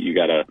you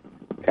got to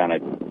kind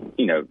of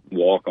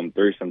walk them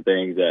through some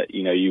things that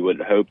you would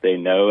hope they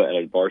know at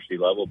a varsity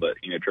level, but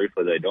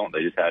truthfully they don't.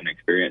 They just haven't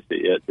experienced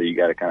it yet, so you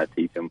got to kind of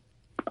teach them.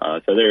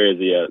 So there is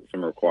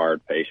some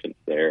required patience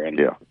there, and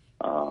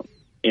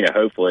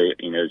hopefully,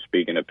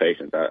 speaking of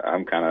patience,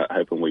 I'm kind of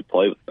hoping we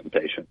play with some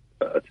patience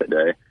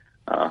today.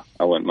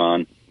 I wouldn't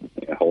mind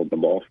holding the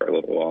ball for a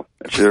little while.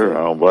 Sure,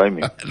 I don't blame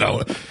you.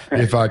 No,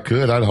 if I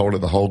could, I'd hold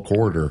it the whole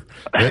quarter.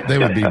 They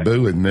would be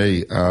booing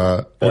me.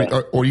 Are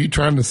you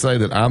trying to say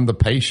that I'm the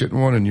patient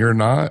one and you're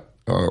not?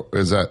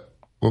 Is that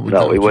what we?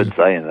 No, he wasn't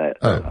saying that.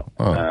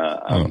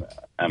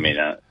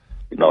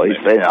 No, he's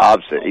saying the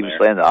opposite. He was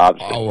saying the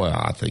opposite. Oh, well,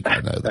 I think I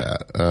know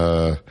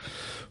that.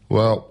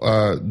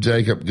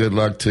 Jacob, good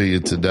luck to you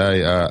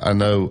today. I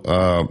know,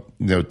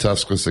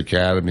 Tuscaloosa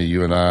Academy,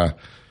 you and I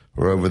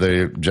were over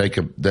there.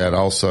 Jacob, that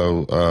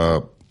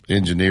also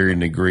engineering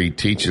degree,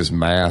 teaches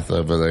math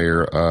over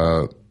there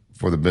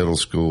for the middle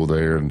school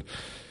there. And,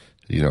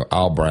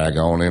 I'll brag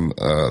on him.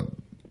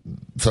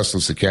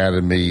 Tuscaloosa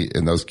Academy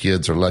and those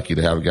kids are lucky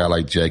to have a guy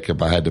like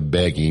Jacob. I had to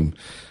beg him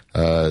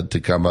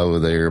to come over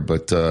there,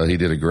 but he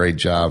did a great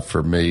job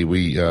for me.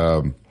 We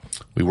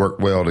work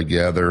well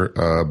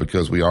together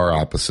because we are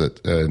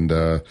opposite, and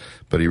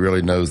but he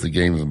really knows the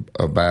game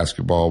of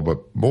basketball.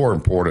 But more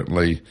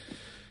importantly,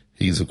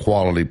 he's a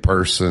quality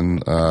person.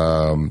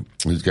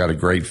 He's got a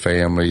great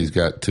family. He's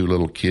got 2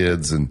 little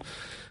kids, and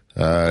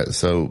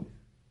so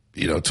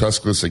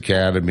Tuscaloosa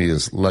Academy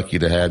is lucky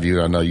to have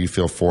you. I know you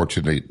feel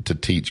fortunate to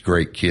teach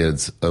great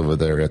kids over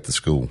there at the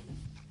school.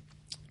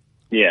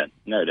 Yeah,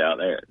 no doubt.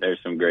 There's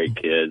some great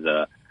kids.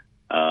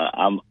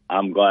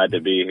 I'm glad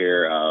to be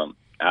here.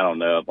 I don't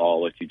know if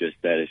all what you just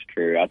said is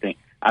true. I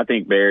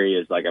think Barry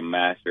is like a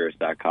master of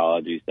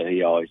psychology, so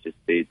he always just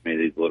feeds me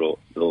these little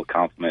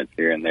compliments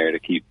here and there to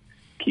keep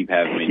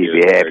having me do it. Keep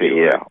you happy,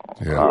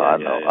 yeah.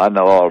 I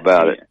know all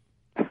about it.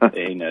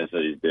 He knows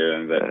what he's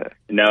doing, but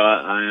no,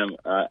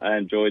 I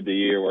enjoyed the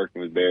year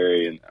working with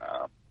Barry, and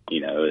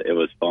it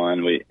was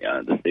fun.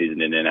 The season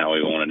didn't end how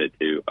we wanted it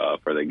to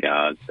for the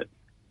guys. But,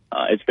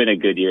 it's been a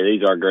good year.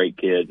 These are great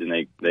kids, and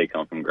they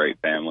come from great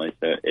families,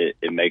 so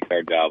it makes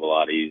our job a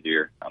lot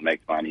easier. It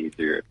makes mine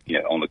easier,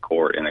 on the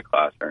court in the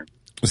classroom.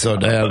 So,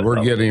 Dad,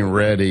 we're getting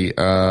ready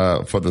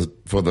for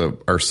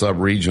our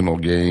sub-regional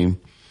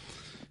game.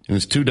 And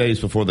it's 2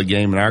 days before the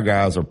game, and our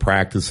guys are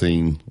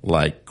practicing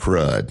like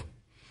crud.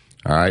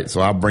 All right,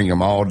 so I bring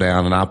them all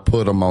down, and I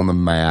put them on the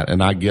mat,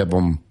 and I give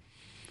them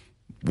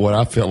what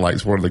I feel like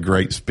is one of the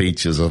great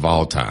speeches of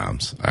all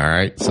times. All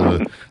right.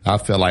 So I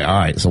feel like, all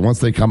right, so once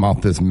they come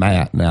off this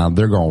mat now,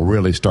 they're going to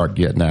really start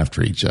getting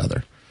after each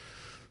other.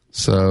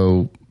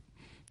 So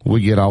we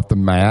get off the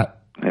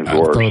mat,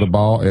 throw the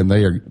ball, and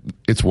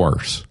it's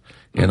worse.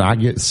 And I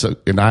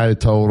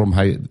had told them,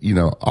 hey,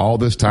 all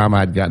this time I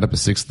had gotten up at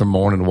 6 a.m.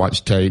 to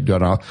watch tape,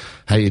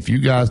 hey, if you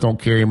guys don't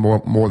carry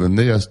more than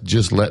this,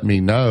 just let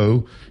me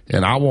know,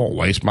 and I won't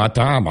waste my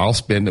time. I'll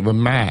spend it with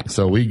Matt.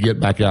 So we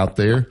get back out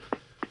there.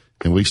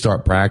 And we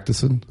start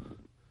practicing,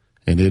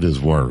 and it is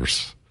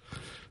worse.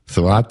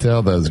 So I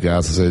tell those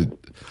guys, I said,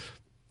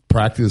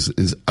 practice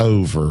is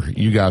over.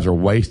 You guys are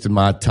wasting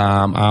my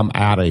time. I'm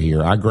out of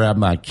here. I grab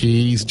my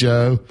keys,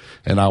 Joe,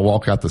 and I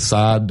walk out the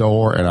side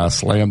door, and I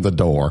slam the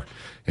door.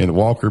 And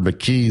Walker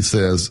McKee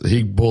says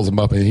he pulls them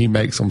up, and he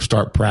makes them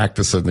start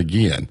practicing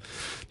again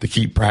to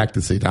keep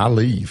practicing. I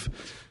leave.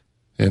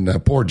 And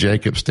poor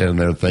Jacob standing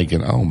there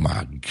thinking, oh,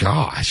 my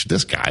gosh,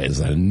 this guy is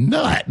a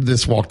nut.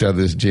 Just walked out of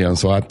this gym.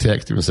 So I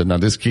texted him and said, now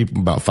just keep him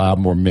about 5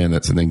 more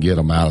minutes and then get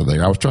him out of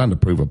there. I was trying to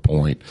prove a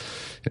point.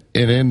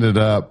 It ended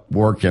up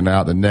working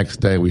out. The next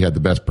day we had the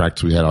best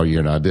practice we had all year,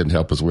 and it didn't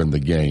help us win the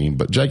game.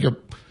 But, Jacob,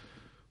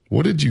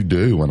 what did you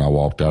do when I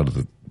walked out of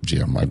the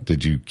gym?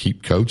 Did you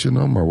keep coaching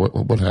them, or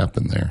what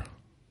happened there?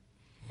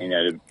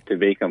 To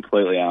be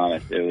completely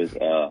honest, it was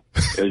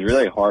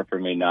really hard for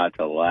me not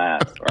to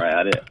laugh.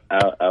 Right,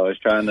 I was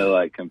trying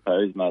to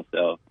compose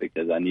myself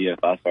because I knew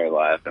if I started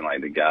laughing,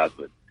 the guys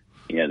would,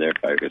 their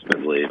focus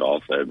would leave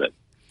also. But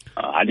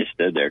I just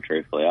stood there.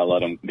 Truthfully, I let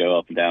them go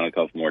up and down a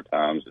couple more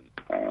times,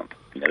 and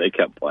they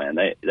kept playing.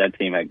 That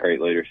team had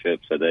great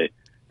leadership, so they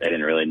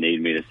didn't really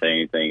need me to say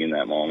anything in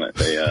that moment.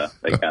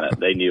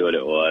 They knew what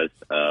it was.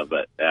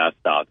 But I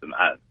stopped them.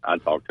 I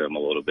talked to them a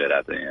little bit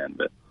at the end,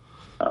 but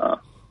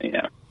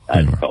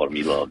I told him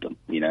you loved him,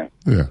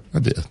 Yeah, I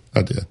did.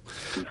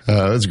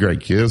 It's a great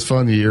kid. It was a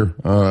fun year.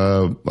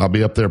 I'll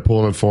be up there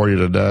pulling for you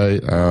today.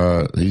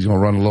 He's going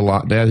to run a little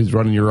lot. Dad, he's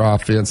running your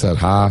offense at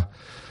high.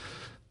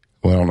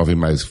 Well, I don't know if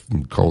anybody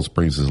from Cold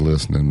Springs is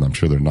listening. I'm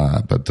sure they're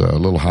not. But a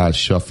little high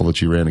shuffle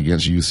that you ran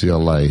against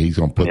UCLA, he's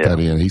going to put that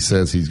in. He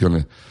says he's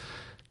going to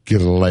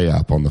get a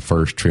layup on the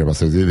first trip. I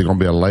said, it's either going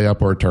to be a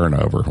layup or a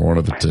turnover, one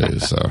of the two.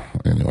 So,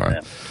 anyway.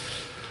 Yeah.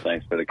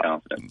 Thanks for the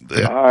confidence.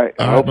 Yeah. All right.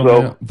 I hope so.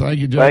 Man. Thank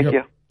you, Jacob. Thank you.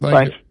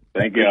 Thank you.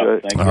 Thank you.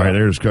 All right,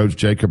 there's Coach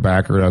Jacob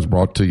Backer. That was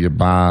brought to you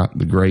by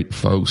the great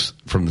folks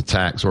from the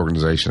tax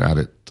organization out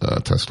at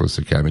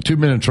Tuscaloosa Academy.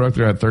 2-minute truck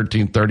there at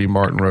 1330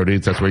 Martin Road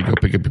East. That's where you go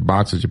pick up your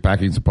boxes, your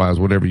packing supplies,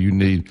 whatever you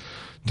need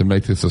to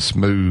make this a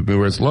smooth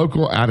move. It's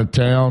local, out of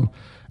town,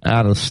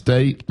 out of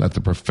state. Let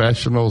the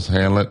professionals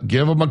handle it.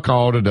 Give them a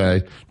call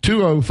today,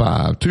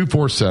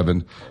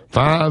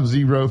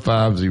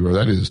 205-247-5050.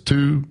 That is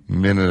 2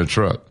 men in a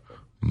truck.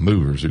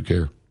 Movers who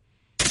care.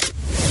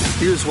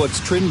 Here's what's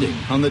trending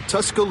on the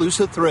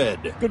Tuscaloosa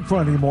Thread. Good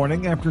Friday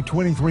morning. After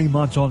 23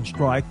 months on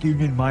strike,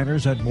 union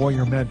miners at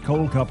Warrior Met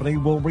Coal Company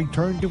will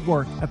return to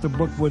work at the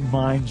Brookwood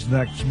mines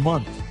next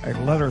month. A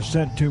letter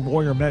sent to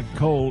Warrior Met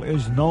Coal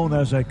is known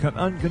as an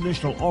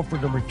unconditional offer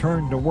to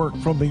return to work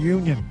from the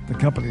union. The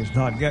company has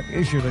not yet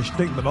issued a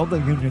statement on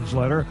the union's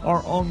letter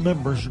or on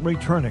members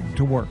returning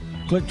to work.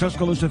 Click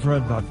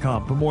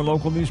TuscaloosaThread.com for more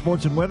local news,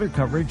 sports, and weather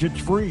coverage.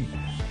 It's free.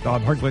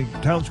 Don Hartley,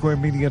 Town Square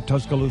Media,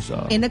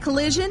 Tuscaloosa. In a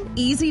collision,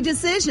 easy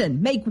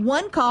decision. Make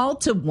one call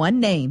to one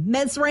name.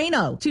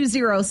 Mesrano,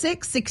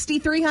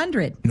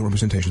 206-6300. No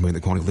representation made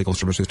that quality of legal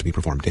services to be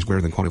performed is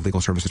greater than quality of legal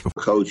services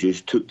before.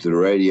 Coaches took to the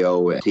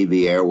radio and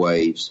TV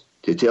airwaves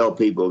to tell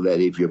people that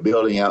if you're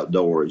building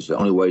outdoors, the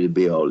only way to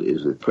build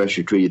is with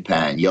pressure-treated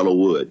pine, yellow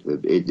wood.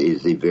 It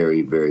is the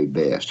very, very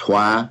best.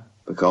 Why?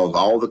 Because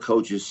all the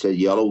coaches said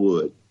yellow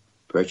wood,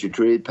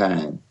 pressure-treated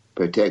pine,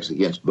 protects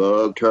against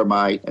bug,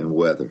 termite, and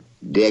weather.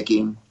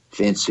 Decking,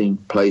 fencing,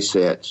 play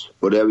sets,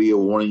 whatever you're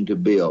wanting to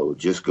build,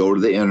 just go to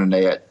the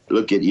internet,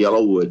 look at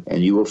Yellowwood,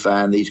 and you will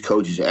find these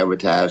coaches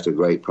advertised a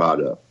great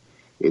product.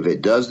 If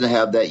it doesn't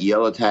have that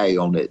yellow tag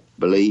on it,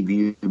 believe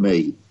you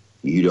me,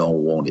 you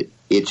don't want it.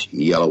 It's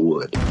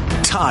Yellowwood.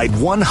 Tide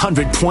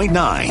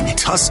 100.9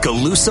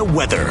 Tuscaloosa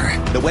weather.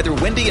 The weather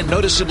windy and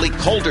noticeably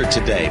colder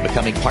today,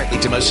 becoming partly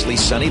to mostly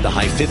sunny, the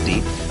high 50.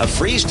 A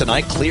freeze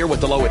tonight, clear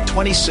with the low at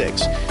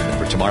 26.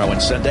 And for tomorrow and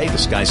Sunday, the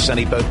sky's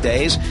sunny both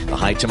days. The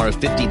high tomorrow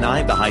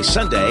 59, the high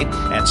Sunday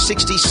at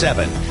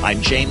 67.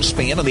 I'm James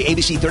Spann on the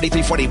ABC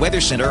 3340 Weather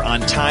Center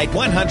on Tide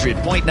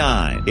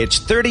 100.9. It's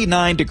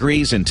 39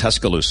 degrees in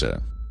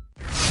Tuscaloosa.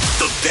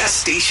 The best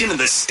station in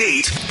the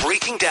state,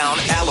 breaking down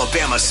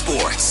Alabama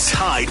sports.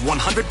 Tide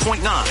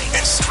 100.9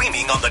 and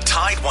streaming on the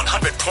Tide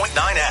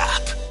 100.9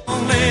 app.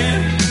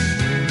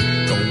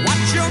 Go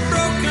watch your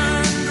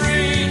broken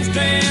dreams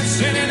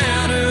dancing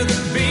out of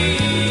the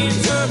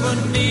beams of a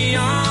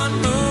neon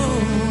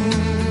moon.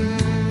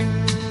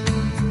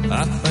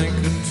 I think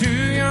of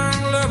two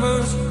young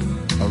lovers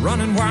are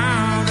running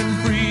wild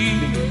and free.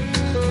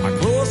 I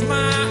close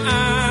my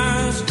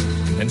eyes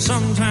and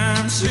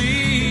sometimes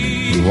see.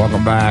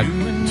 Welcome back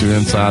to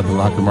Inside the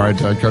Locker Room. All right,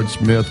 Coach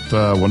Smith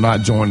will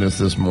not join us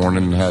this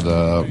morning. Had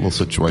a little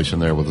situation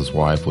there with his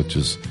wife, which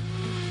is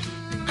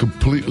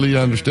completely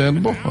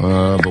understandable.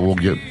 But we'll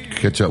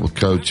catch up with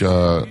Coach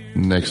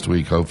next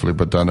week, hopefully.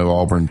 But I know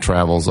Auburn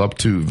travels up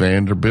to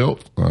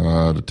Vanderbilt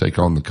to take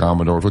on the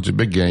Commodores, which is a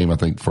big game, I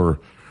think, for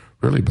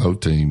really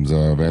both teams.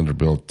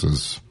 Vanderbilt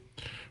has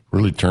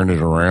really turned it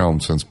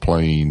around since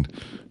playing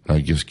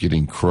just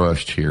getting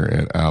crushed here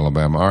at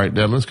Alabama. All right,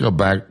 Dad, let's go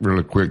back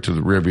really quick to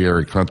the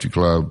Riviera Country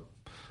Club,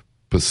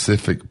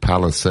 Pacific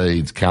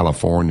Palisades,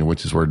 California,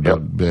 which is where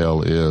Doug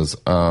Bell is.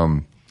 I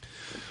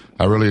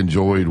really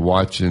enjoyed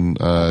watching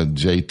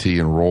JT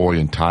and Roy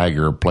and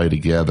Tiger play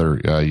together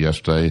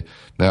yesterday.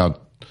 Now,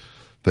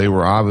 they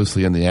were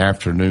obviously in the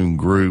afternoon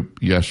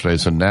group yesterday,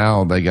 so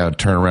now they got to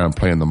turn around and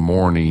play in the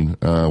morning,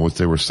 which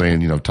they were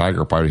saying,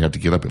 Tiger probably had to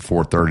get up at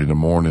 4:30 in the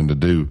morning to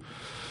do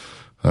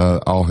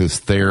all his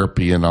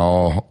therapy and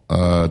all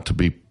to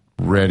be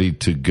ready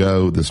to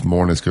go this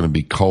morning. It's going to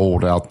be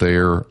cold out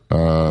there,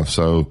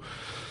 so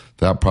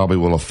that probably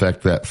will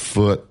affect that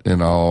foot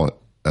and all.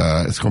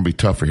 It's going to be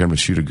tough for him to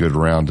shoot a good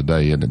round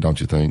today, isn't it, don't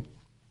you think?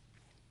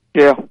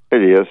 Yeah,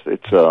 it is.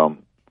 It's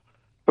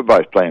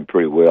everybody's playing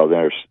pretty well.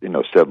 There's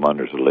 7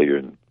 under's the leader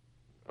and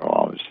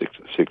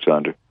six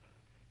under.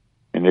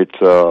 And it's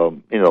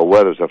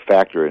weather's a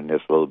factor in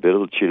this a little bit. A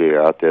little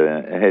chillier out there,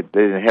 and they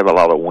didn't have a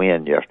lot of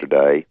wind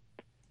yesterday.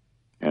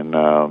 And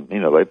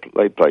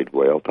they played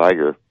well.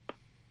 Tiger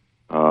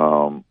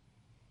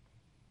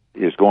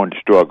is going to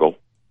struggle.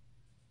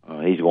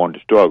 He's going to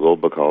struggle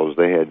because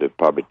they had to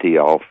probably tee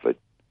off at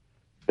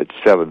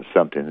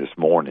 7-something this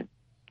morning.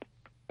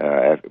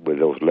 With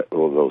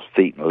those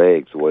feet and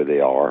legs the way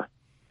they are,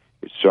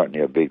 it's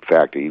certainly a big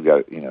factor. You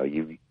got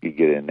you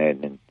get in there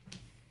and then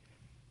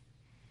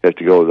have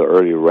to go to the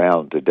early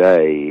round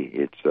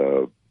today.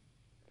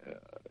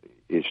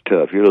 It's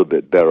tough. You're a little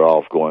bit better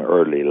off going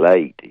early,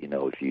 late.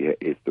 If you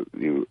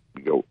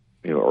go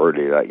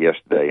early like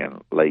yesterday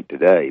and late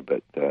today,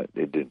 but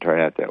it didn't turn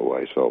out that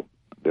way. So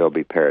they'll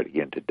be paired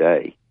again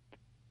today,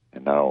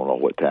 and I don't know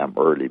what time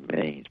early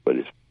means, but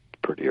it's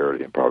pretty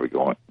early and probably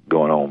going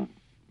on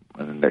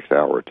in the next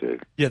hour or two.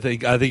 Yeah,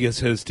 I think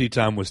his tee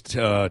time was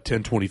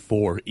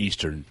 10:24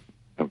 Eastern.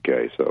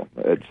 Okay, so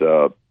that's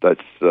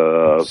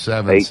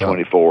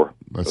 8:24.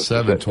 That's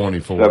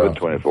 7:24.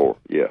 7:24.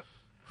 Yeah.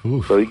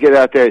 Oof. So you get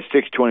out there at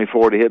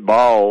 6:24 to hit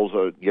balls,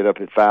 or get up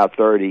at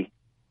 5:30,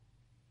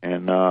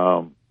 and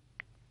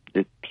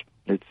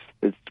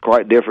it's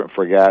quite different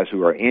for guys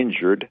who are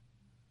injured,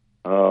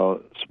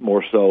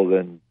 more so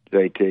than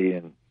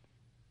JT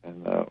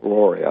and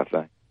Rory, I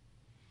think.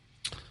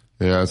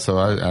 Yeah, so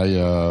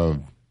I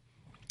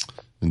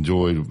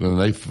enjoyed when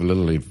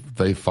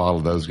they follow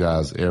those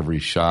guys every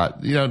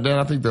shot. Dan,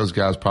 I think those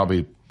guys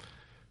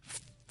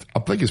I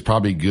think it's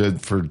probably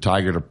good for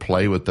Tiger to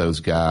play with those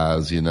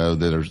guys,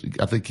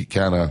 I think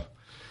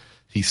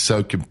he's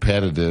so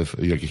competitive.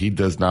 He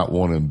does not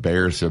want to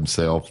embarrass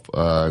himself.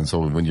 And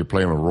so when you're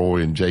playing with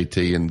Roy and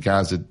JT and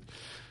guys that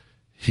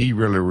he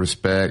really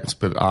respects,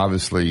 but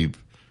obviously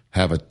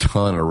have a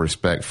ton of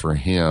respect for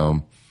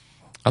him,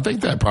 I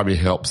think that probably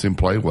helps him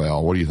play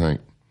well. What do you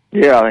think?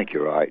 Yeah, I think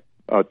you're right.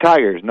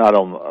 Tiger's not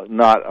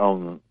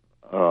going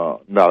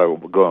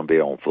to be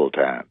on full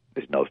time.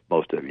 As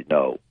most of you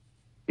know,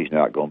 he's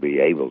not going to be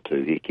able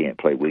to. He can't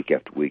play week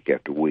after week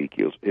after week.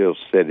 He'll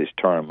set his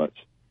tournaments,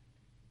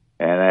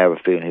 and I have a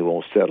feeling he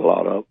won't set a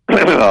lot of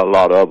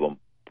them.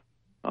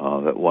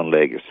 That one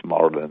leg is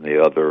smaller than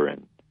the other,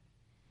 and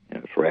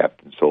it's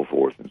wrapped and so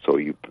forth. And so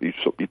you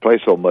play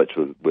so much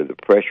with the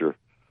pressure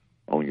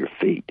on your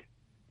feet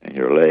and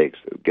your legs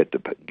get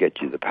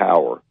you the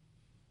power.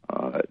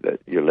 That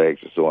your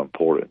legs are so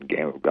important in the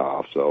game of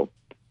golf. So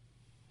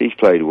he's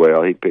played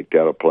well. He picked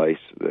out a place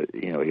that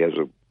he has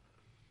a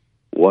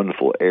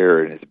wonderful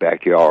area in his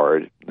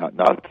backyard. Not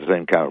the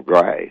same kind of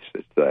grass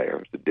that's there.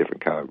 It's a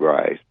different kind of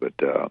grass, but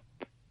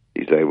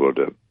he's able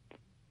to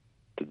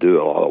do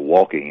a lot of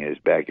walking in his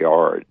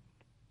backyard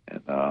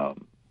and a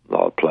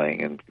lot of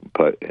playing and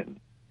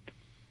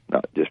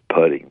not just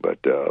putting, but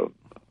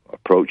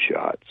approach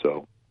shots.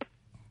 So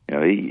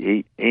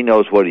he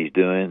knows what he's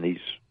doing. He's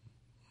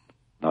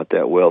not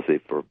that wealthy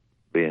for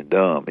being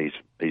dumb. He's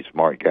a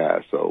smart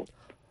guy. So,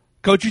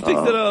 Coach, you think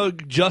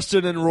that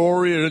Justin and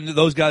Rory and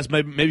those guys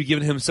maybe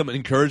giving him some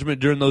encouragement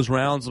during those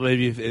rounds?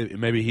 Maybe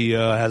he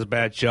has a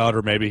bad shot,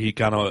 or maybe he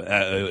kind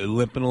of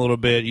limping a little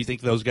bit. You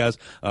think those guys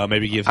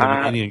maybe give him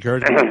any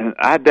encouragement?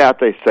 I doubt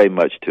they say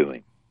much to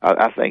him.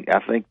 I think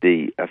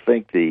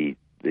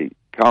the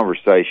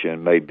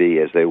conversation may be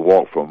as they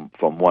walk from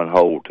one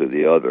hole to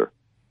the other.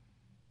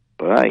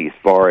 But I think as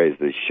far as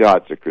the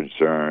shots are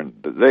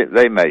concerned,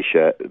 they may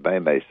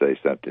say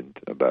something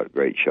about a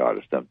great shot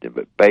or something.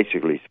 But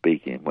basically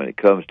speaking, when it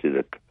comes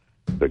to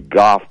the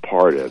golf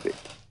part of it,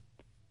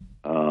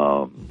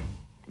 I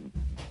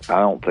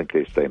don't think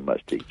they say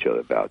much to each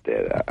other about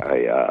that.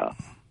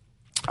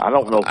 I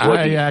don't know.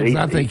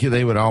 I think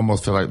they would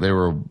almost feel like they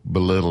were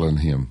belittling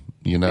him,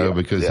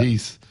 because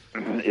he's.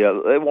 Yeah,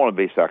 they want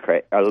to be a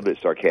little bit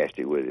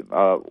sarcastic with him.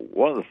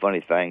 One of the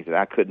funny things, and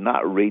I could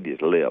not read his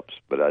lips,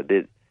 but I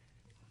did.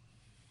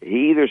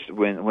 He either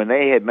when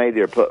they had made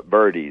their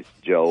birdies,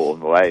 Joel, on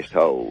the last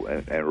hole,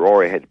 and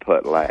Rory had to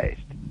putt last,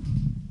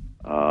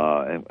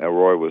 and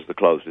Rory was the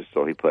closest,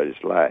 so he putted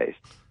his last.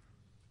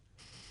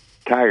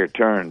 Tiger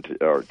said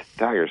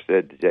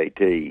to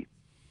JT,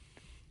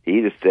 he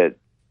either said,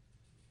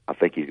 "I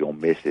think he's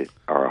going to miss it,"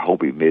 or "I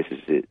hope he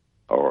misses it,"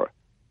 or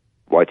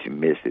 "Watch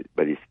him miss it."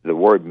 But the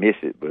word "miss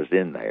it" was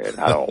in there, and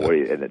I don't know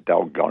and the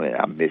doggone it,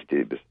 I missed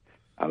it. But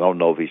I don't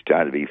know if he's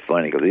trying to be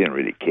funny because he didn't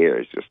really care.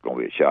 It's just going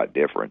to be a shot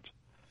difference.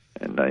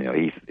 And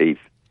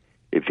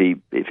if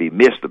he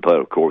missed the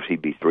putt, of course,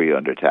 he'd be 3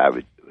 under tie.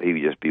 He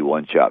would just be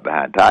 1 shot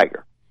behind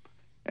Tiger,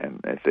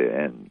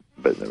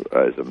 but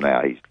as of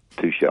now, he's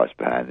 2 shots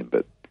behind him.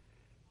 But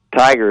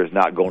Tiger is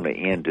not going to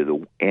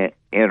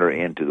enter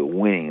into the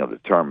winning of the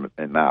tournament,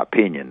 in my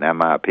opinion. Now,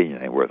 my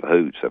opinion ain't worth a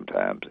hoot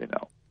sometimes,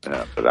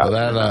 But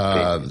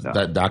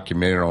that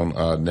documentary on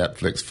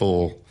Netflix,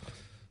 Full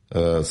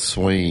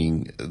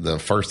Swing, the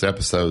first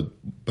episode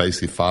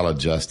basically followed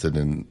Justin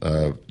and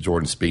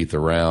Jordan Spieth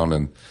around,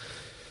 and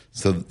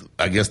so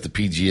I guess the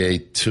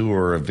PGA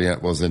Tour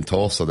event was in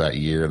Tulsa that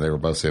year, and they were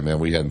both saying, "Man,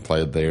 we hadn't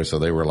played there," so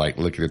they were like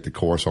looking at the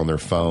course on their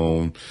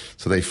phone.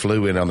 So they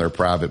flew in on their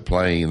private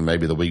plane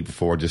maybe the week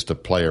before just to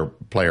play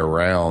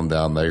around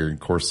down there. And of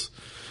course,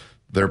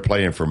 they're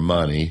playing for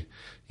money.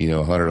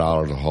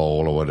 $100 a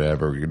hole or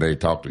whatever. They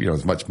talked,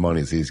 as much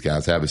money as these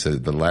guys have. He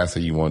said the last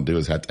thing you want to do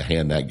is have to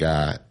hand that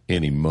guy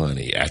any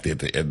money at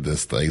the end of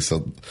this thing.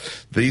 So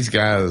these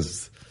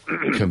guys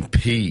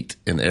compete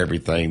in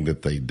everything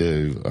that they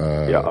do.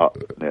 Yeah.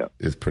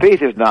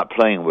 Spieth is not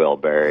playing well,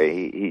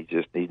 Barry.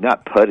 He's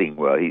not putting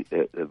well.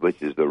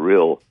 Which is the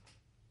real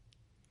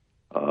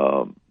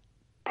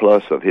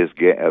plus of his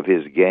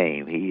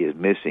game. He is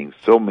missing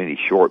so many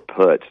short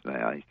putts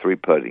now. He's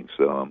 3-putting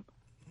some.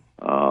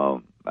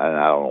 And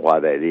I don't know why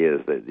that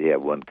is. That you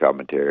have one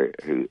commentator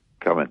who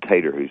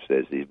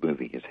says he's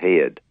moving his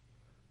head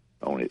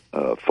on it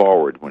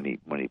forward when he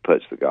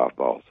puts the golf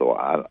ball. So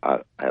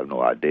I have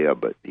no idea,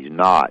 but he's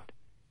not.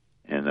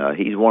 And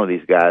he's one of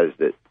these guys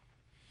that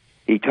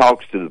he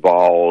talks to the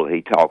ball,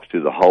 he talks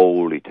to the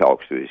hole, he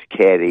talks to his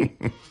caddy,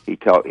 he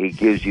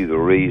gives you the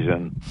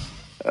reason.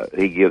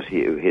 he gives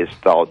his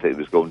thought that he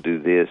was going to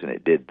do this and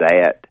it did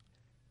that.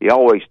 He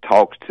always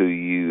talks to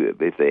you.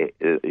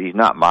 He's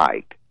not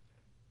mic'd,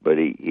 but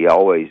he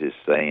always is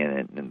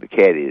saying, and his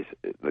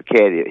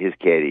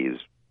caddy is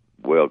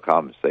well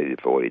compensated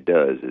for what he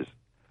does. Is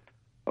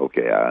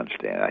okay. I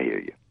understand. I hear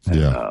you.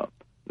 Yeah.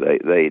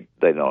 They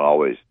don't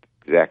always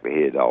exactly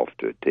hit it off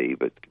to a T,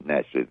 but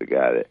naturally the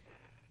guy that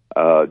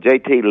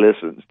JT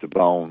listens to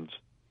Bones.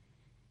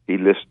 He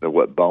listens to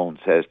what Bones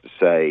has to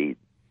say.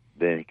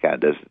 Then he kind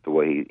of does it the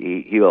way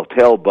he'll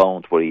tell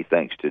Bones what he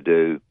thinks to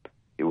do.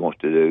 He wants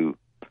to do.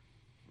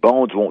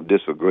 Bones won't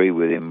disagree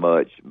with him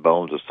much.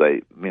 Bones will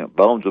say,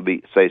 Bones will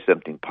say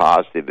something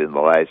positive in the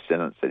last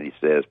sentence that he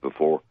says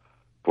before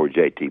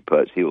JT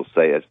putts. He will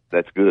say,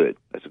 "That's good.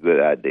 That's a good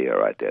idea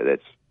right there.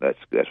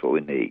 That's what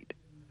we need."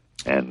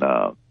 And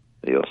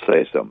he'll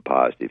say something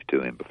positive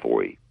to him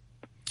before he.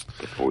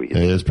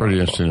 It's pretty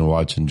interesting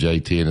watching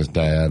JT and his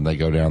dad. And they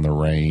go down the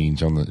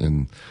range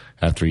and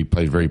after he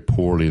played very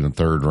poorly in the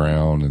third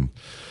round, and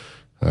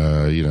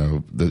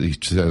he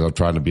says, "I'm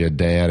trying to be a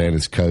dad and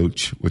his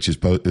coach," which is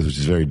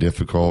very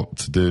difficult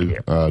to do,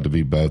 to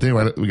be both.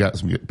 Anyway, we got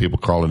some people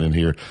calling in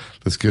here.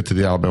 Let's get to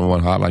the Alabama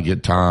One hotline.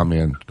 Get Tom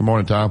in. Good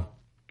morning, Tom.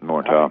 Good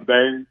morning, Tom.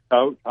 Barry,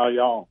 Coach, how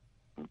y'all?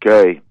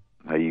 Okay.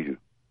 How you?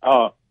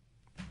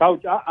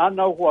 Coach, I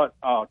know what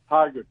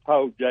Tiger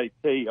told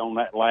JT on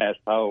that last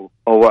hole.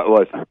 Oh, what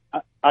was it?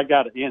 I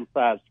got an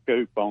inside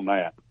scoop on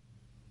that.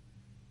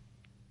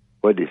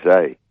 What did he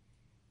say?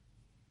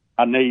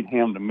 I need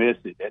him to miss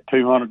it at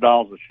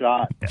 $200 a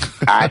shot.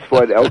 That's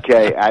what.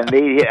 Okay, I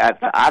need.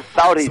 I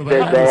thought he so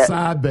said that. A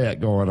side bet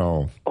going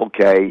on.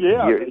 Okay.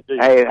 Yeah.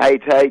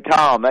 Hey,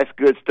 Tom, that's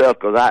good stuff.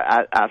 Because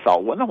I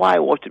thought, wonder why he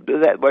wants to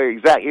do that.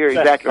 You're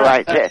exactly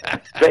right.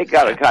 They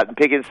got a cotton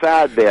picking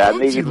side bet. I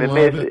need him to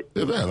miss it.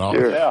 Isn't that awesome?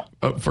 Sure. Yeah.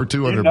 For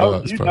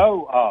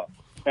 $200.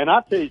 And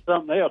I tell you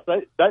something else.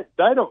 They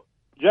don't.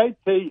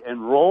 JT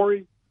and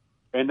Rory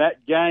and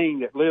that gang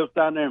that lives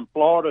down there in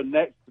Florida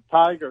next to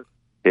Tiger.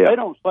 Yeah. They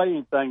don't say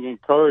anything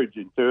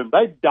encouraging to him.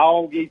 They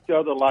dog each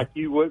other like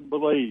you wouldn't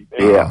believe.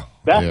 And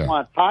that's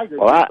why Tiger.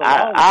 Well,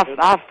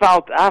 I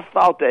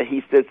thought that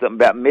he said something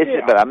about missing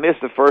it, but I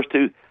missed the first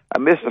two. I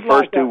missed the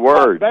first two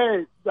words.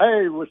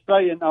 Barry was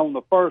saying on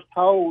the first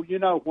hole,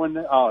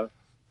 when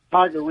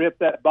Tiger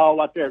ripped that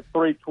ball out there at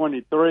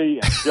 323,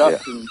 and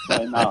Justin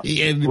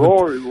and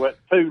Rory went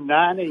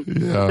 290.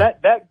 Yeah.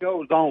 That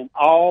goes on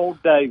all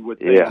day with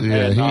them.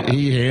 Yeah,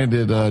 he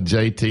handed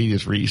JT,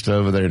 just reached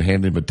over there and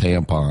handed him a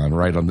tampon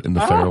right in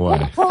the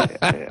fairway.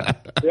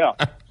 Yeah.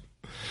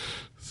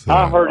 So,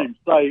 I heard him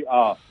say,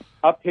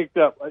 I picked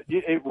up,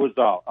 it was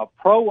a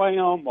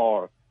pro-am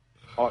or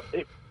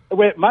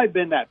it might have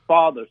been that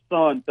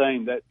father-son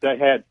thing that they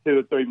had 2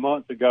 or 3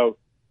 months ago.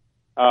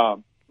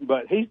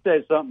 But he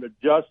said something to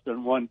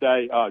Justin one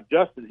day.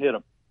 Justin hit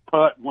a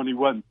putt when he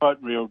wasn't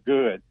putting real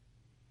good.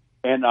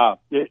 And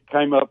it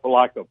came up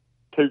like 2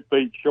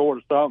 feet short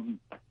or something.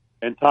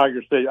 And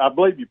Tiger said, "I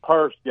believe your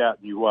purse got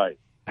in your way."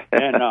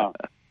 And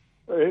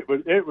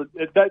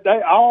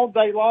they all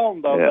day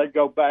long, though, they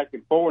go back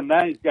and forth.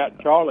 Now he's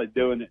got Charlie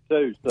doing it,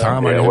 too. So.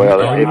 Tom,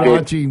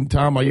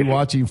 are you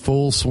watching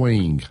Full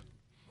Swing?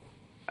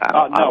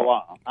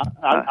 No,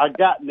 I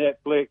got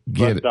Netflix.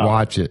 Get it,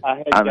 watch it. I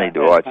need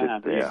to watch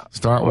it. Yeah,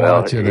 start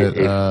watching it.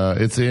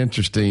 It's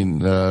interesting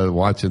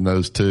watching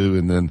those two,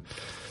 and then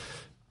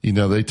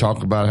they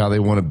talk about how they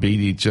want to beat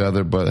each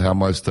other, but how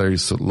much they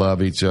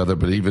love each other.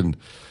 But even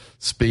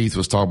Spieth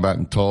was talking about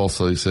in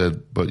Tulsa. He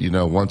said, but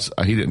once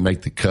he didn't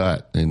make the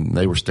cut, and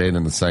they were staying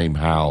in the same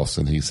house,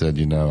 and he said,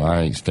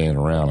 I ain't staying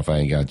around if I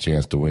ain't got a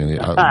chance to win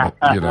it.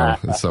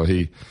 And so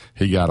he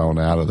got on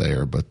out of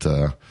there, but.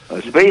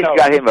 Spieth's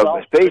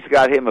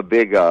got him a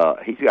big.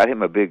 He's got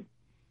him a big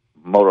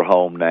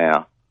motorhome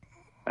now,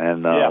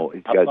 and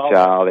he's got a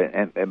child.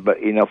 But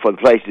for the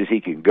places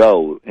he can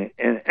go and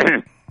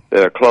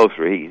that are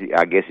closer,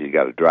 I guess he's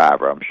got a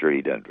driver. I'm sure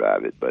he doesn't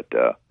drive it, but.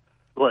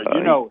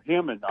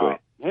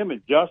 Him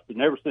and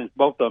Justin. Ever since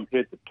both of them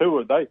hit the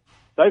tour,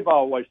 they've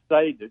always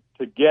stayed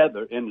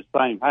together in the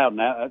same house.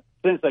 Now,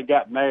 since they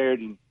got married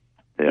and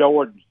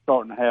Jordan's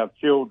starting to have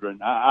children,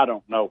 I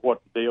don't know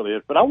what the deal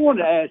is. But I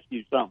wanted to ask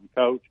you something,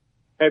 Coach.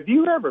 Have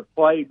you ever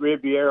played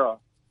Riviera?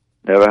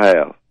 Never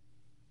have.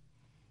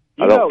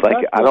 I don't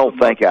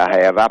think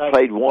I have. I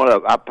played one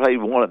of. I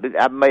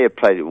may have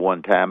played it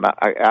one time.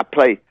 I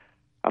played.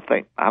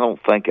 I don't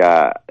think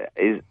I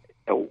is.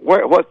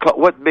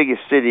 What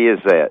biggest city is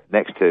that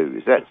next to?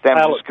 Is that San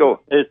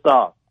Francisco?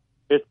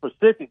 It's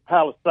Pacific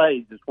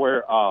Palisades is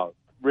where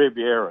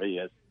Riviera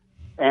is,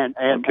 and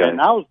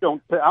I was going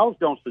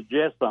to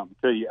suggest something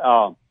to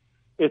you.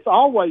 It's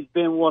always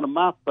been one of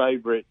my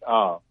favorite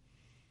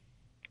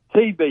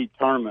TV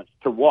tournaments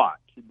to watch.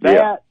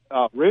 That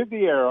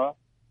Riviera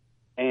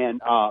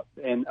and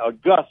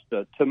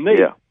Augusta to me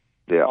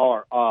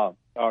are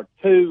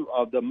two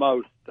of the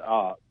most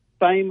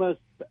famous,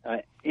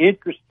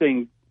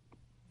 interesting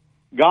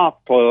golf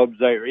clubs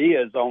there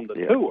is on the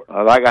tour.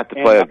 Well, I got to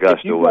play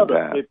Augusta one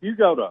time. If you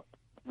go to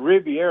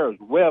Riviera's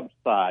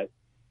website,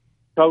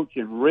 coach,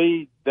 and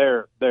read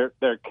their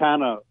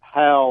kind of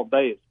how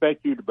they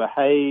expect you to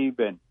behave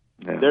and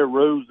their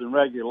rules and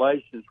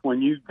regulations.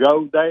 When you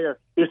go there,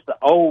 it's the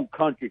old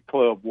country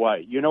club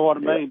way. You know what I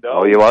mean?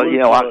 Well,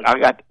 I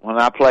got when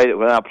I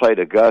played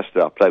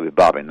Augusta, I played with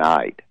Bobby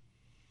Knight,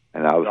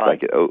 and I was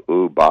thinking,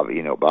 oh,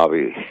 Bobby,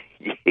 Bobby,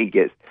 he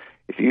gets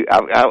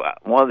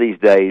one of these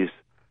days,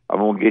 I'm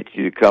going to get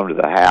you to come to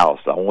the house.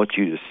 I want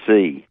you to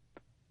see.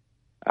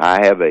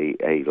 I have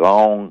a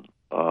long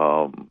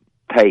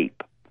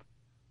tape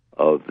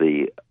of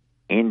the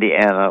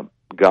Indiana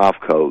golf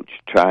coach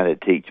trying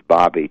to teach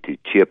Bobby to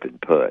chip and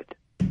putt,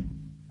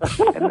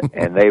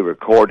 and they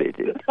recorded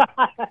it.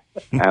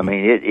 I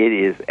mean,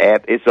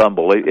 it's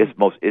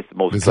unbelievable. It's the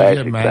most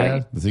classic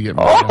thing. Does he get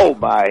mad? Oh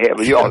my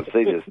heavens! You ought to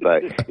see this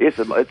thing.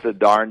 It's the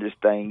darndest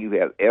thing you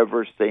have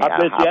ever seen. I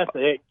bet that's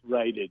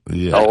X-rated.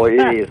 Yeah. Oh,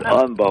 it is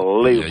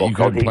unbelievable. Yeah, you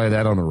couldn't play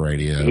that on the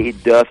radio. He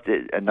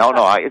dusted. No,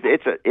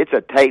 it's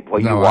a tape where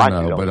you watch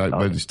it.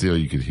 But still,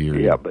 you could hear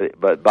it. Yeah,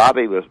 but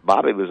Bobby was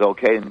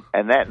okay.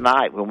 And that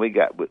night when we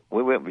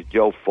went with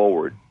Joe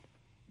Ford.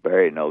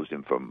 Barry knows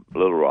him from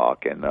Little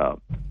Rock, and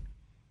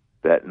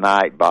that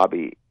night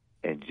Bobby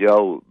said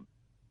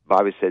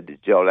to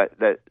Joe,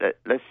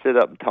 let's sit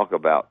up and talk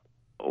about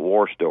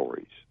war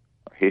stories,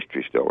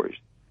 history stories.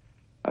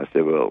 I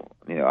said, well,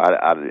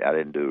 I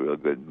didn't do real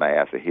good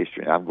math or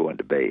history, and I'm going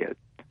to bed.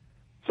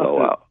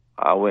 So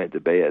I went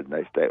to bed,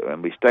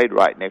 and we stayed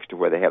right next to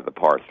where they have the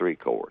par 3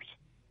 course,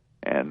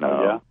 and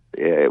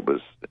it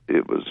was.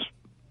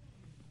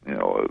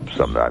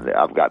 Something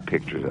I've got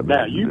pictures of.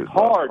 Now you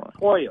parred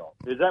 12.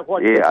 Is that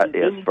what?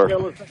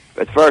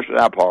 It's first one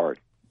I parred.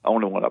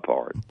 Only one I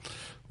parred.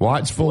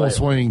 Watch Full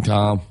Swing,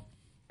 Tom.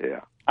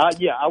 Yeah.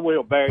 I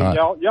will, Barry.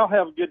 Y'all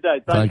have a good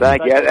day.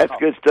 Thank you. That's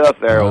good stuff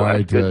there. Right,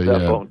 that's good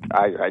stuff on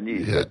Tiger. I knew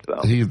you said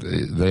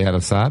something. They had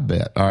a side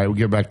bet. All right, we'll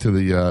get back to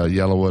the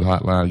Yellowwood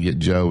hotline and get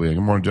Joe in.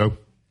 Good morning, Joe.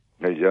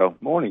 Hey, Joe.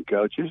 Morning,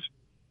 coaches.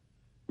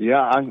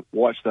 Yeah, I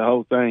watched the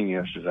whole thing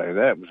yesterday.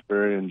 That was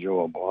very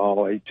enjoyable,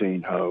 all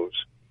 18 holes.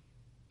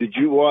 Did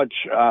you watch?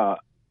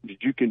 Did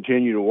you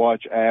continue to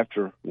watch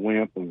after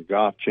Wimp on the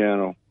Golf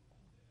Channel?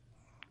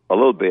 A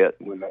little bit.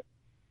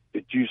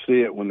 Did you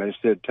see it when they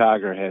said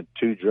Tiger had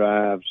 2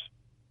 drives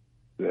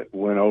that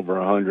went over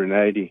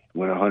 180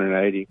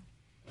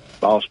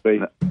 ball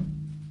speed?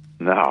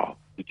 No.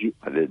 Did you?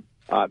 I did.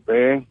 All right,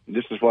 Barry,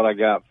 this is what I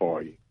got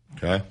for you.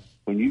 Okay.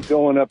 When you're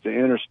going up the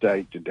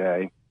interstate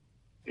today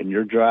and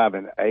you're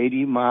driving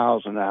 80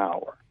 miles an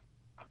hour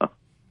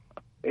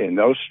and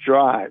those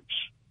stripes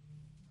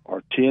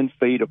are 10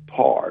 feet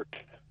apart,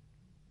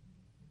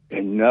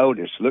 and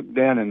look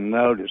down and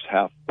notice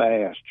how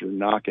fast you're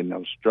knocking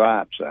those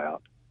stripes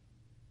out,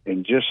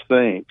 and just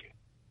think,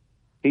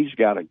 he's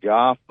got a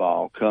golf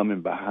ball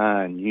coming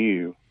behind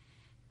you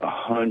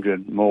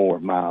 100 more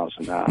miles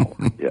an hour.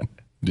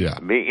 Yeah.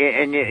 And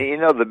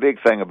the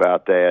big thing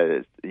about that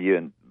is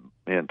you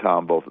and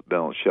Tom both have been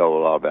on the show a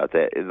lot about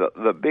that.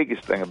 The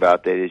biggest thing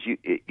about that is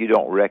you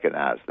don't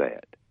recognize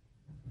that.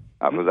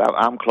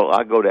 I'm close.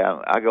 I go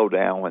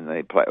down when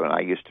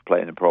I used to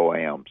play in the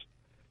pro-ams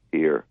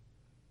here,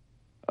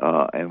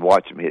 and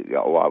watch them hit.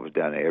 I was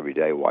down there every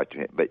day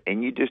watching it.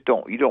 And you just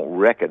don't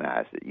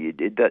recognize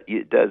it. It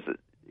doesn't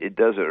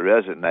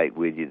resonate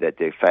with you that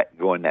they're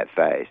going that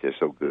fast. They're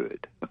so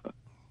good.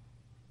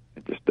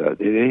 It just does.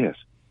 It is.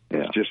 Yeah.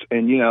 It's just,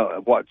 and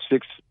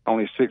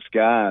only 6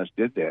 guys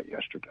did that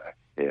yesterday.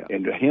 Yeah.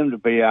 And to him to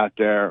be out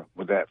there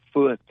with that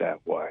foot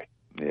that way.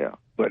 Yeah.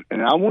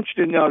 And I want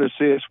you to notice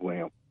this,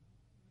 William.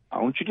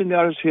 I want you to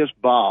notice his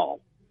ball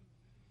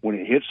when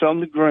it hits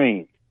on the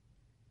green.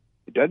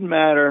 It doesn't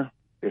matter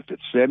if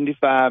it's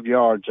 75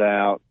 yards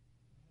out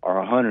or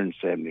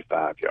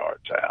 175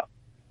 yards out.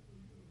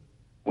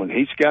 When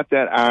he's got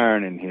that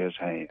iron in his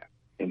hand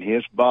and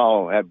his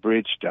ball at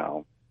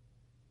Bridgestone,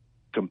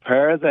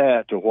 compare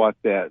that to what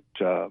that,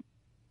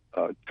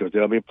 because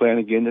they'll be playing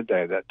again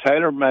today, that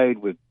TaylorMade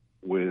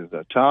with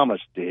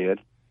Thomas did,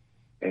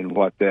 and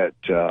what that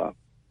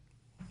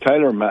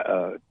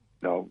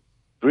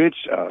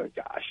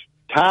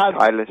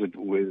Titleist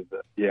with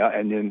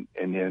and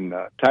then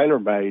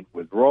TaylorMade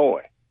with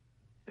Roy.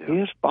 Yeah.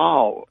 His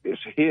ball is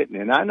hitting,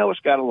 and I know it's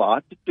got a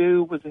lot to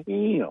do with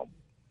him,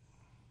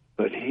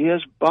 but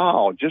his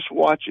ball, just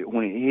watch it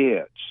when it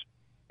hits.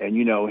 And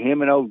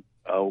him and old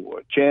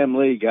Cham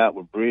Lee got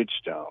with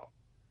Bridgestone,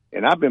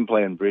 and I've been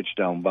playing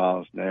Bridgestone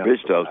balls now.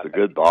 Bridgestone's a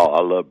good ball.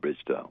 I love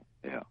Bridgestone.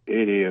 Yeah,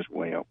 it is.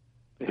 Well,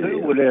 who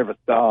would ever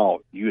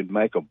thought you'd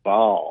make a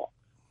ball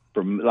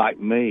like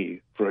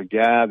me for a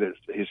guy that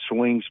his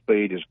swing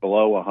speed is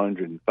below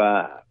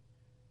 105?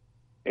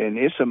 And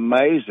it's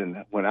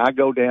amazing when I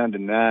go down to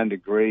 9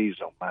 degrees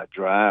on my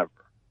driver,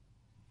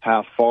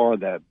 how far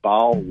that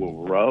ball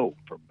will roll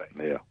from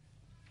me.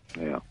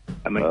 Yeah.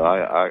 I mean,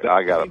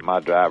 I got my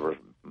driver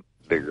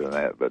bigger than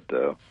that, but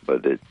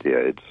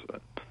it's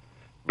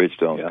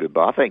Bridgestone's good.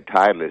 But I think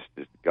Titleist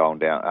has gone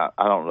down.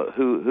 I don't know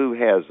who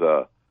has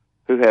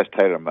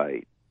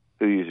TaylorMade.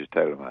 Who uses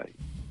TaylorMade?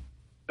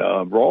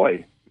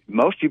 Roy.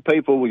 Most of you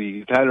people with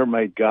your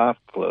TaylorMade golf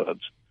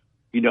clubs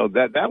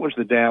that was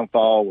the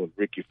downfall with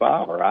Ricky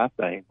Fowler, I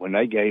think, when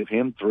they gave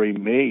him $3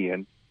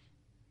 million,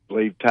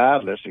 leave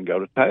Titleist and go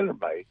to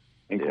TaylorMade.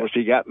 And of course,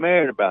 he got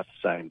married about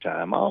the same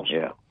time also.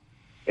 Yeah.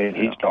 And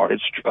he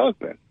started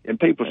struggling. And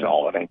people say,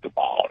 "Oh, it ain't the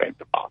ball, it ain't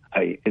the ball."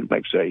 Hey, it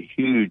makes a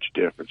huge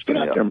difference. Get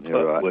out there and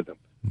putt with them.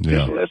 Yeah.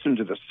 Just listen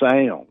to the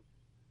sound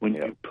when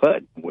you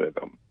putt with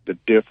them, the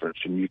difference,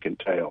 and you can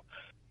tell.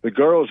 The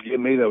girls give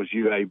me those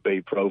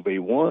UAB Pro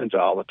V1s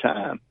all the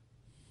time,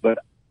 but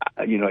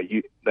they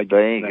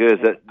ain't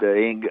good as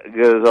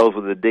those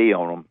with a D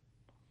on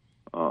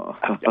them.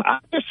 I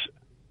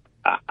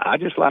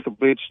just like a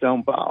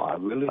Bridgestone ball. I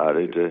really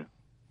do too.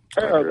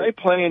 Are they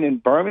playing in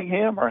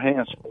Birmingham or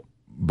Hansville?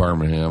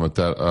 Birmingham at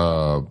that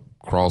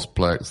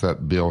Crossplex,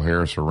 that Bill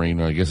Harris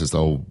Arena. I guess it's the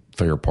old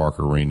Fair Park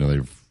Arena.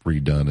 They've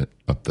redone it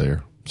up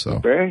there. So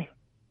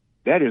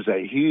that is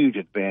a huge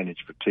advantage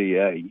for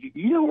TA.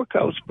 You know where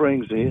Cold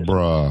Springs is?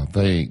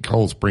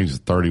 Cold Springs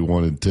is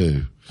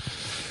 31-2.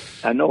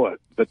 I know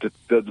it, but the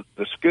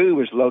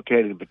school is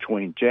located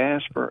between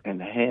Jasper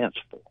and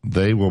Hansville.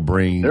 They will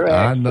bring.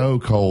 I know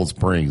Cold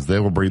Springs. They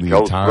will bring the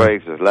Cold entire.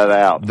 Springs is let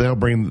out. They'll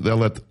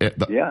let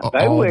they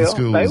all will. the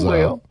schools They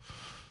will. out.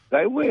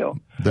 They will.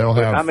 They'll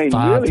have really,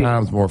 5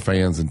 times more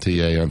fans than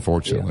TA.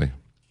 Unfortunately,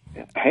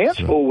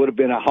 Hansville would have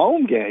been a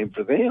home game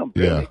for them.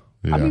 Really.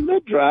 Yeah. I mean, they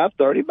drive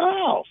 30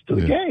 miles to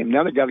the game.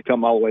 Now they got to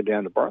come all the way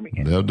down to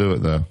Birmingham. They'll do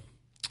it though.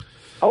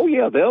 Oh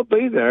yeah, they'll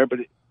be there,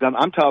 but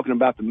I'm talking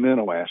about the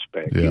mental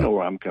aspect. Yeah. You know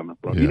where I'm coming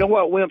from. Yeah. You know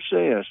what Wimp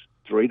says?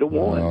 3-1.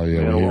 Oh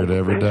yeah, we hear it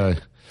every day.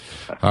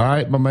 All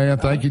right, my man.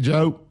 Thank you,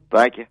 Joe.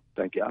 Thank you.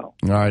 Thank y'all.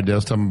 All right,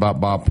 Dale, tell me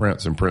about Bob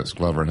Prince and Prince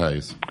Glover and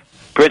Hayes.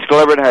 Prince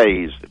Glover and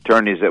Hayes,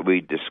 attorneys that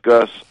we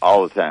discuss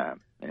all the time.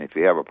 And if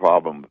you have a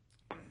problem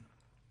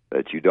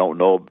that you don't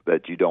know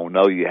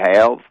you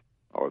have,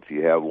 or if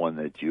you have one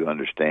that you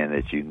understand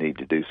that you need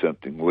to do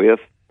something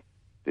with,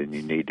 then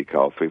you need to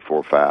call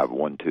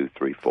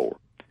 345-1234.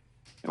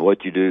 And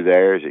what you do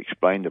there is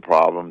explain the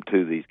problem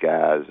to these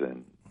guys,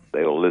 and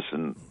they'll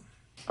listen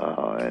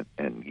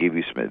and give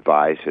you some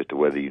advice as to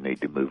whether you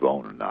need to move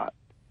on or not.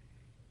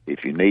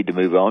 If you need to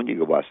move on, you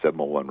go by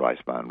 701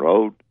 Rice Mine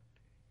Road.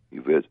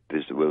 You visit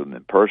with them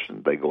in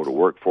person. They go to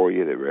work for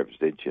you. They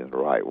represent you in the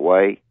right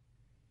way.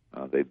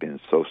 They've been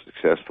so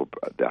successful,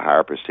 the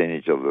higher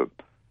percentage of the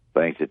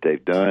things that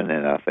they've done,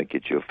 and I think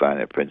that you'll find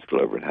that Prince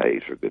Glover and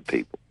Hayes are good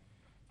people.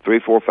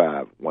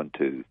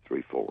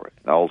 345-1234.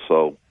 And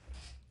also,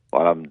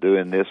 while I'm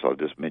doing this, I'll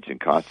just mention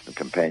Constant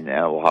Companion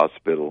Animal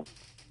Hospital,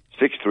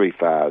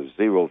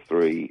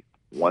 635-0313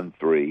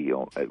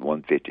 at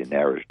 150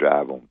 Narrows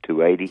Drive on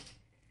 280.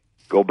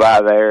 Go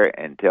by there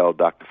and tell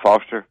Dr.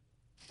 Foster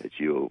that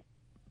you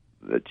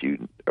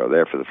are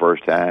there for the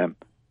first time,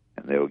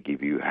 and they'll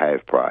give you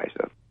half price.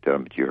 Tell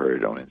them that you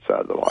heard it on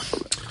Inside the Locker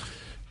Room.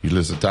 You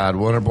listen to Tide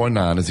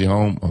 100.9 is the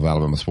home of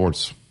Alabama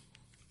sports.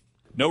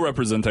 No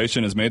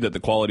representation is made that the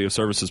quality of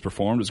services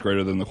performed is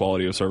greater than the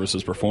quality of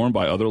services performed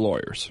by other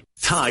lawyers.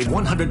 Tide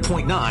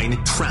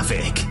 100.9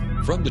 traffic.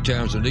 From the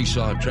Townsend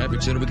Nissan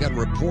Traffic Center, we got a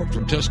report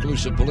from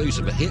Tuscaloosa Police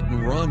of a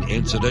hit-and-run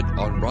incident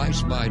on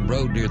Rice Mine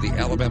Road near the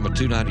Alabama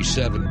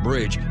 297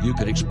 bridge. You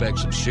could expect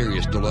some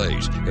serious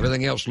delays.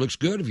 Everything else looks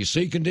good. If you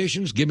see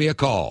conditions, give me a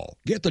call.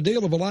 Get the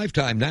deal of a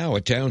lifetime now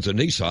at Townsend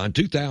Nissan.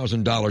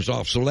 $2,000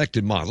 off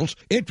selected models.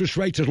 Interest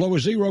rates as low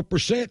as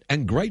 0%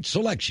 and great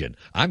selection.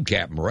 I'm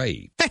Captain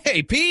Ray.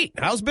 Hey, Pete,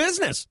 how's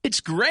business?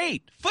 It's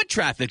great. Foot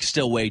traffic's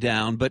still way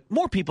down, but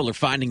more people are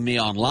finding me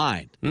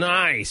online.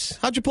 Nice.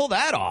 How'd you pull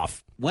that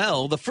off?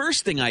 Well, the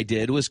first thing I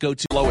did was go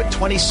to low at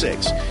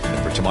 26.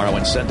 And for tomorrow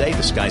and Sunday,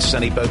 the sky's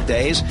sunny both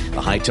days.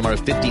 The high tomorrow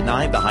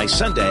 59, the high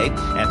Sunday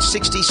at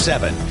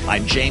 67.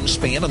 I'm James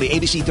Spann on the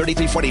ABC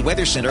 3340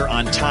 Weather Center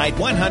on Tide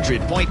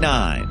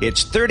 100.9.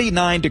 It's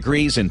 39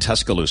 degrees in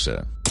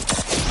Tuscaloosa.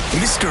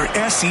 Mr.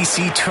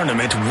 SEC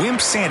Tournament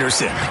Wimp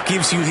Sanderson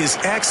gives you his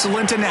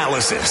excellent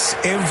analysis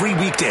every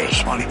weekday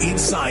on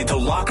Inside the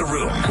Locker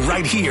Room,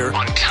 right here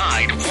on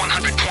Tide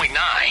 100.9.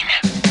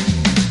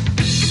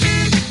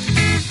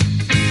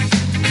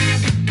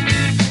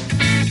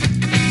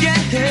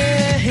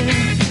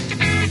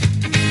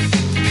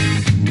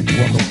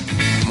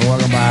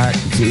 Welcome back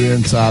to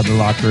Inside the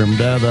Locker Room.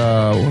 Dad,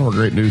 one of our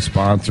great new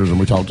sponsors, and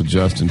we talk to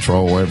Justin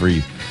Troll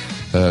every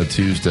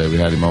Tuesday. We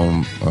had him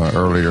on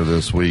earlier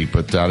this week,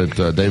 but out at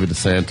David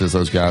DeSantis,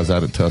 those guys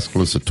out at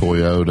Tuscaloosa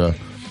Toyota.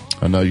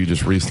 I know you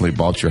just recently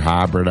bought your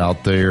hybrid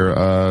out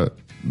there.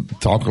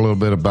 Talk a little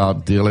bit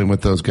about dealing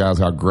with those guys,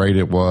 how great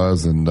it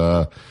was, and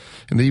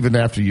even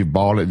after you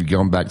bought it, you've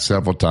gone back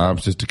several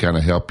times just to kind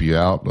of help you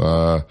out,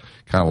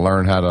 kind of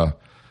learn how to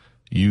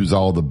use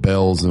all the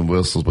bells and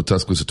whistles. But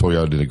Tuscaloosa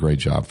Toyota did a great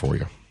job for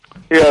you.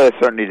 Yeah, they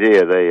certainly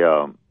did. They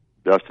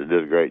Justin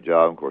did a great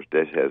job. Of course,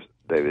 David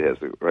has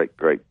a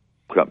great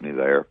company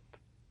there,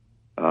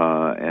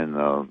 and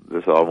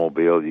this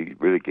automobile, you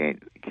really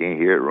can't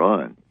hear it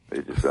run.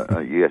 It just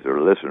you have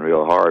to listen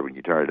real hard when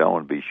you turn it on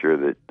and be sure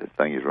that the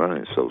thing is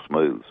running. It's so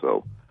smooth.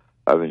 So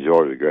I've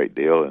enjoyed it a great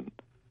deal, and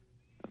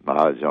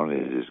mileage on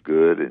it is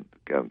good, and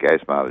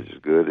gas mileage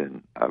is good,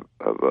 and I've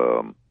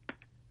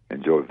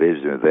enjoy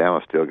visiting with them.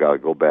 I still got to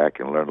go back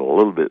and learn a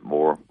little bit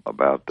more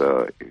about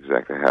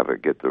exactly how to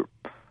get the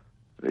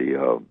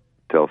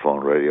telephone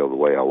radio the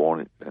way I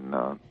want it, and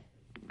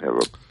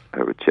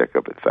have a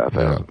checkup at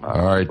 5,000 miles.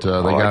 All right, they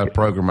got a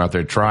program out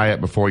there. Try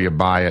it before you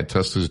buy it.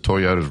 Tuscaloosa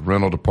Toyota's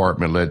rental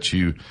department lets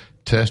you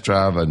test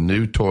drive a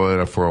new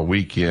Toyota for a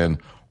weekend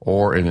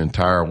or an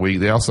entire week.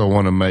 They also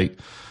want to make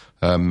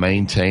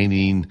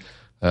maintaining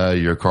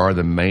your car,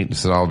 the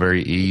maintenance is all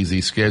very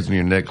easy. Scheduling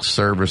your next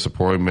service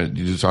appointment,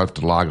 you just have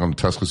to log on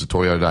to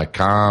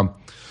TuscaloosaToyota.com.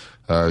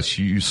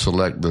 You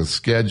select the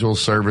schedule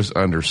service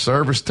under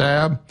service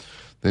tab.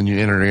 Then you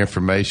enter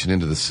information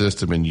into the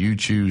system and you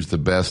choose the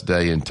best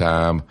day and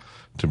time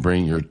to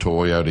bring your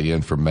Toyota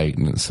in for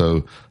maintenance.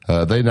 So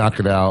they knock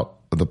it out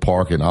of the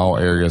park in all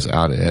areas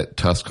out at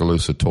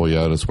Tuscaloosa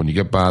Toyotas. When you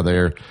get by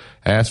there,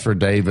 ask for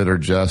David or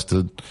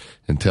Justin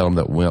and tell them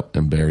that Wimp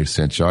and Barry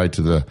sent you. All right,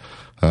 to the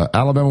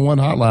Alabama One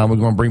hotline, we're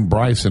going to bring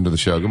Bryce into the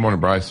show. Good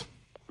morning, Bryce.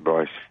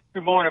 Bryce.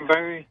 Good morning,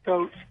 Barry,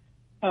 Coach.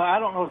 I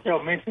don't know if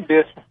y'all mentioned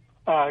this.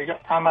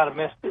 I might have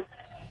missed it.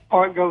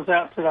 Heart goes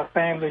out to the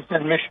families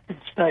in Michigan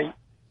State.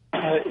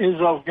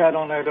 Izzo got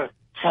on there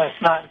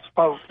last night and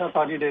spoke. I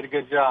thought he did a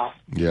good job.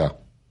 Yeah.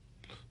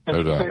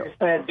 No doubt. It's a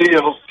sad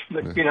deal,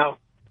 but,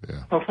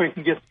 hopefully we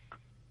can get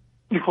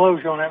the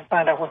closure on that and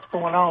find out what's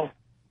going on.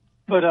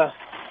 But I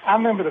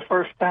remember the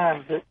first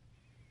time that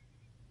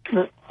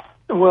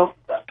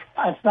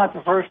it's not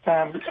the first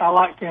time. I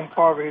like Tim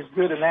Carver. He's a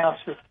good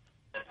announcer.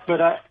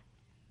 But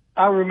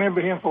I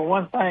remember him for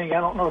one thing. I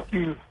don't know if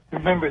you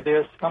remember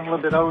this. I'm a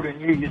little bit older than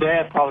you. Your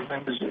dad probably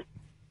remembers it.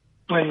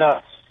 When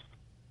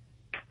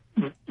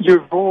your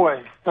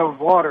boy threw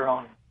water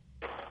on him.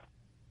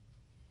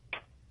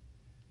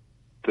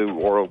 Through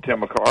World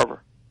Tim McCarver?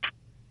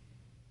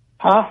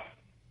 Huh?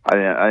 I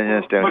didn't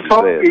understand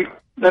what you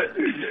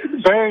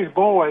said. Barry's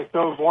boy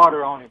throws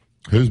water on him.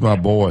 Who's my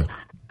boy?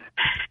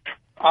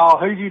 Oh,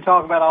 who do you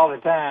talk about all the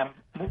time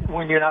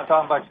when you're not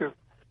talking about your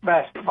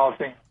basketball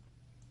team?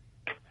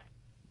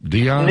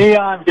 Dion?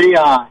 Dion.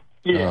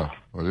 Yeah.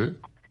 Okay.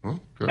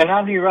 And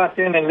I knew right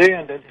then and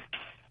then that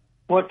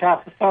what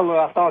type of fellow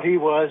I thought he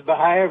was, but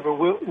however,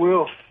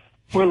 we'll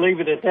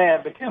leave it at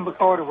that. But Tim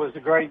McCarter was a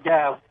great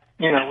guy.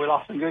 We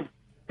lost a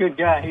good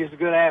guy. He was a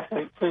good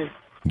athlete, too.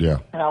 Yeah.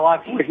 And I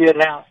like what he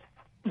announced.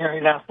 He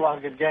announced a lot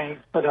of good games.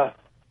 But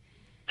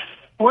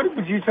what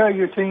would you tell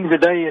your team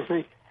today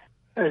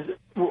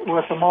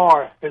with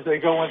Lamar as they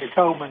go into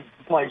Coleman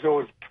to play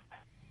Georgia?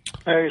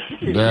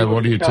 Dad,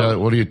 what are you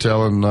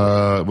telling?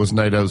 What's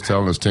Nadeau's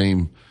telling his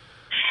team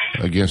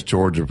against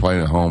Georgia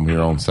playing at home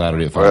here on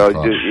Saturday at 5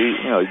 o'clock?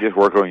 You just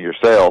work on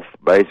yourself.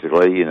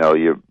 Basically, you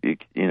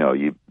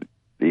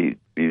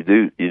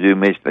do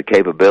mention the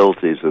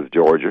capabilities of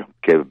Georgia,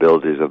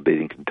 capabilities of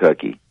beating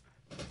Kentucky,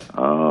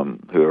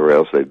 whoever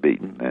else they've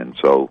beaten, and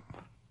so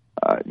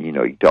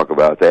you talk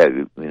about that.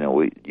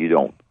 You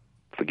don't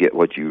forget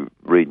what you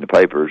read in the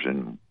papers,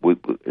 and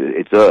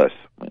it's us.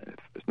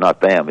 It's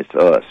not them. It's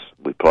us.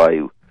 We play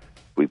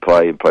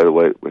and play the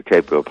way we're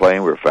capable of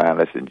playing. We're fine.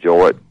 Let's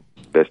enjoy it.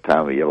 Best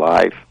time of your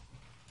life.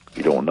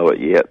 You don't know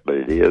it yet, but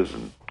it is,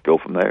 and go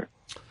from there.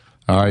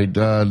 All right,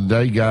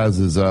 today, guys,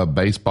 is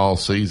baseball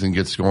season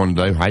gets going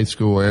today. High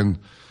school and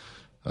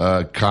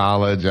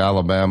college.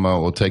 Alabama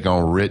will take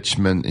on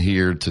Richmond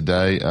here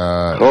today.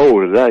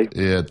 Today?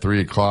 Yeah,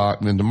 3 o'clock.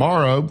 And then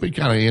tomorrow, be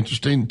kind of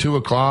interesting, 2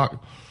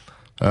 o'clock.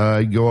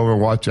 You go over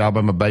and watch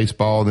Alabama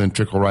baseball, then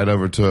trickle right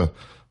over to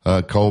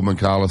Coleman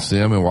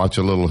Coliseum and watch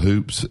a little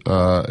hoops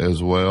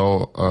as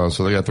well.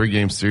 So they got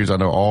 3-game series. I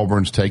know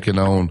Auburn's taking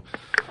on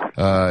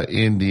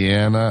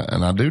Indiana,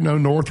 and I do know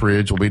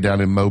Northridge will be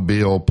down in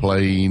Mobile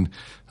playing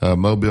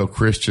Mobile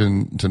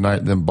Christian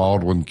tonight, then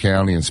Baldwin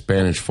County and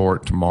Spanish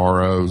Fort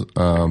tomorrow.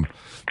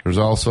 There's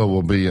also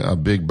will be a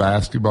big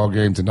basketball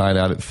game tonight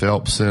out at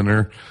Phelps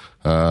Center.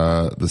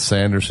 The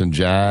Sanderson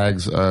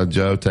Jags,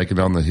 Joe, taking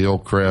on the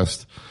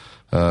Hillcrest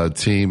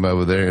team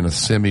over there in a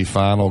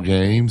semifinal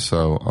game.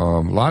 So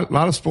a lot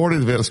of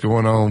sporting events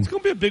going on. It's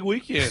going to be a big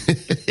weekend.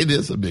 It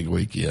is a big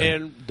weekend.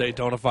 And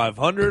Daytona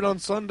 500 on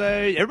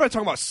Sunday. Everybody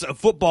talking about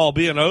football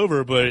being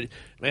over, but,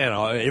 man,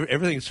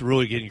 everything's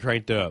really getting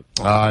cranked up.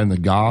 And the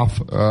golf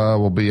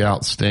will be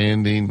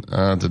outstanding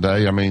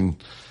today. I mean,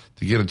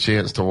 to get a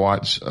chance to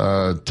watch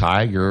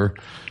Tiger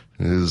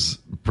is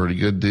a pretty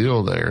good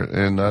deal there.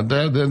 And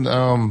then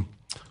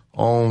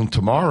on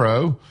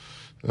tomorrow,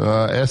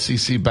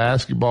 SEC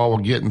basketball will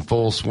get in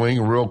full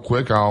swing. Real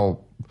quick,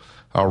 I'll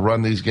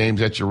run these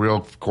games at you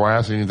real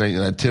fast. Anything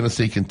that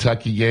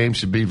Tennessee-Kentucky game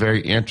should be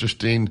very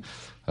interesting.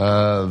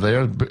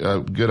 There, a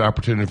good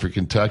opportunity for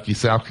Kentucky.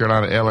 South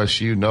Carolina,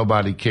 LSU,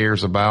 nobody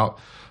cares about.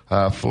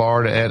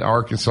 Florida at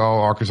Arkansas.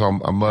 Arkansas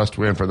a must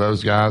win for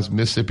those guys.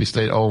 Mississippi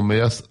State, Ole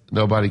Miss,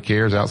 nobody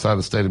cares outside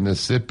the state of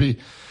Mississippi.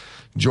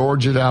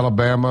 Georgia at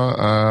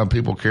Alabama,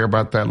 people care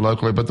about that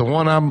locally. But the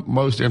one I'm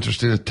most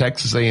interested in is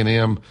Texas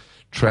A&M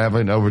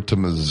traveling over to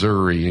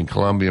Missouri in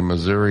Columbia,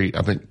 Missouri.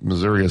 I think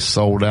Missouri is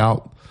sold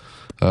out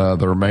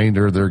the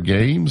remainder of their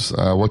games.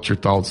 What's your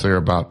thoughts there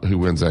about who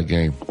wins that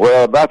game?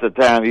 Well, about the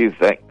time you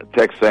think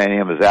Texas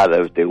A&M is out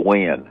of it, they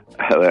win.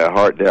 They're a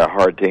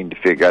hard team to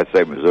figure. I'd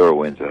say Missouri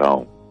wins at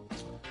home.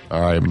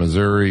 All right,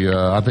 Missouri.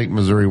 I think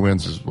Missouri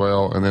wins as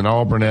well. And then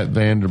Auburn at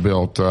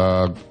Vanderbilt.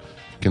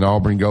 Can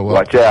Auburn go up?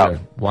 Watch out.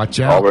 Watch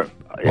out. Auburn,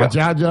 yeah. Watch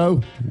out,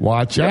 Joe.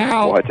 Watch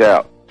out. Watch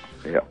out.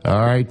 Yeah. All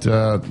right,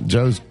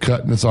 Joe's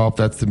cutting us off.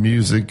 That's the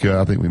music.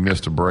 I think we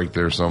missed a break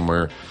there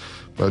somewhere.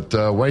 But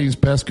Wayne's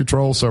Pest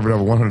Control serving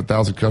over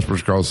 100,000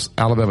 customers across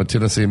Alabama,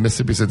 Tennessee, and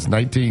Mississippi since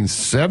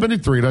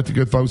 1973. Let the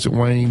good folks at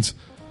Wayne's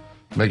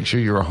make sure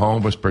your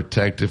home is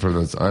protected from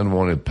this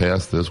unwanted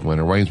pest this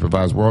winter. Wayne's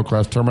provides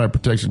world-class termite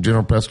protection,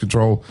 general pest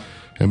control,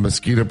 and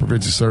mosquito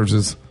prevention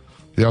services.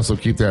 They also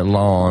keep that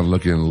lawn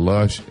looking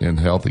lush and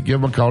healthy. Give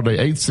them a call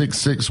today,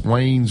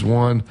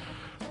 866-WAYNES-1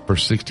 for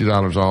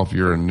 $60 off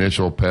your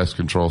initial pest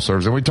control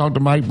service. And we talked to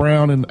Mike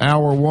Brown in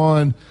hour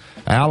one.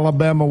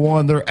 Alabama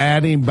won. They're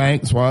adding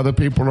banks while other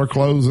people are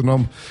closing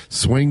them.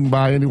 Swing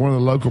by any one of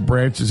the local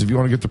branches. If you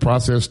want to get the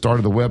process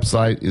started, the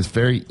website is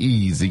very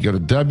easy. Go to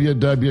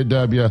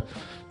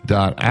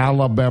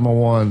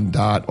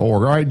www.alabama1.org. All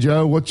right,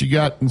 Joe, what you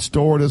got in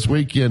store this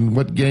weekend?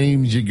 What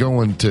games you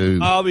going to?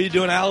 I'll be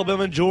doing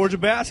Alabama and Georgia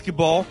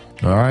basketball.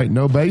 All right,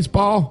 no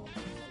baseball?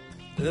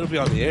 It'll be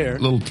on the air. A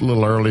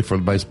little early for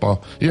the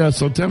baseball. Yeah,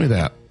 so tell me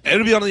that.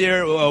 It'll be on the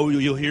air. Oh,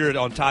 you'll hear it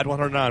on Tide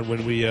 109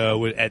 when we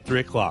at 3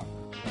 o'clock.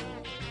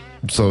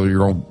 So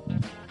you're on.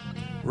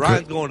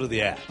 Ryan's going to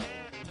the app.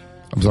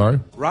 I'm sorry?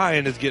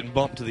 Ryan is getting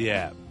bumped to the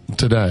app.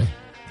 Today?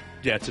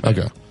 Yeah, today.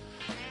 Okay.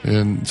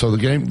 And so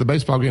the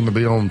baseball game will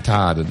be on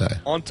Tide today.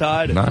 On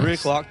Tide at 3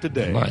 o'clock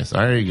today. Nice.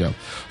 There you go.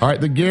 All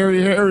right, the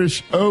Gary Harris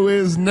Show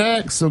is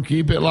next, so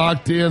keep it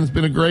locked in. It's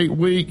been a great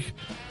week.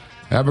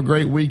 Have a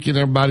great weekend.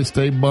 Everybody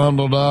stay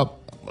bundled up.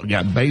 We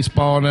got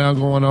baseball now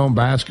going on,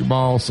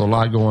 basketball, so a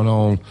lot going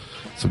on.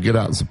 So get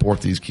out and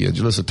support these kids.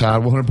 You listen to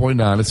Tide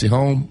 100.9. It's the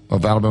home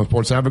of Alabama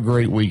sports. Have a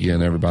great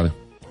weekend, everybody.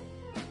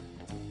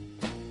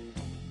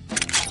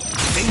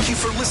 Thank you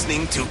for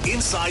listening to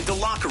Inside the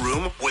Locker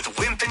Room with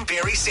Wimp and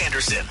Barry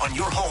Sanderson on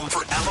your home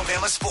for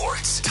Alabama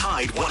sports.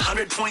 Tide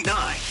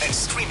 100.9 and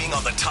streaming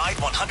on the Tide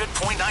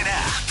 100.9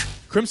 app.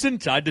 Crimson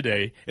Tide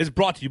Today is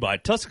brought to you by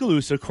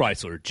Tuscaloosa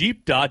Chrysler,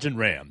 Jeep, Dodge, and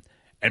Ram,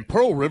 and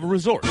Pearl River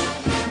Resort.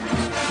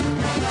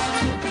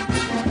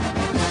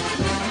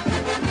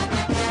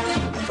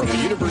 From the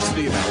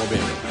University of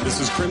Alabama, this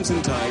is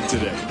Crimson Tide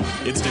Today.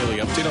 Its daily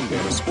update on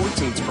Bama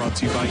sports, and it's brought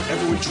to you by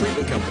Everwood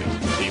Treatment Company,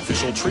 the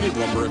official treated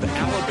lumber of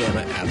Alabama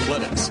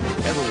athletics.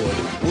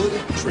 Everwood, wood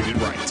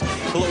treated right.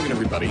 Hello again,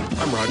 everybody.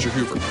 I'm Roger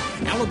Hoover.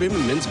 Alabama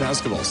men's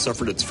basketball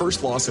suffered its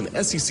first loss in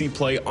SEC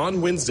play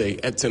on Wednesday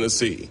at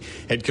Tennessee.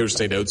 Head coach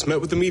Nate Oates met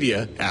with the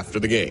media after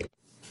the game.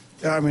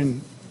 Yeah, I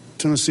mean,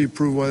 Tennessee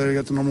proved why they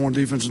got the number one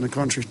defense in the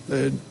country.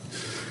 They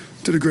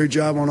did a great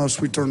job on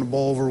us. We turned the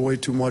ball over way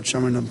too much. I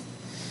mean,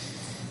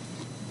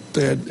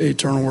 they had 8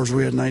 turnovers.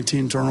 We had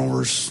 19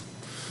 turnovers.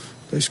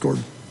 They scored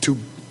 2,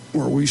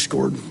 or we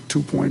scored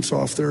 2 points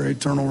off their 8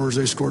 turnovers.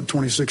 They scored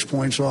 26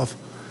 points off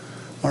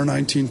our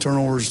 19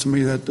 turnovers. To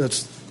me,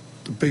 that's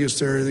the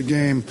biggest area of the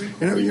game.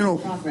 And, you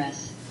know,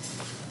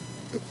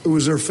 it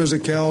was their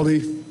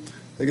physicality.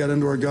 They got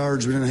into our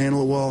guards. We didn't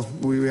handle it well.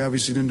 We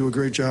obviously didn't do a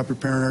great job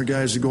preparing our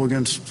guys to go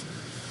against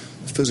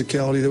the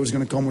physicality that was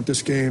going to come with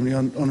this game. The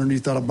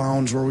underneath out of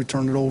bounds where we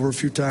turned it over a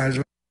few times.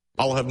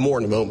 I'll have more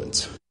in a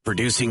moment.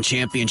 Producing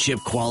championship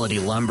quality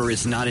lumber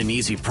is not an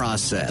easy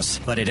process,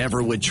 but at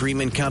Everwood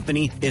Treatment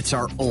Company, it's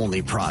our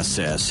only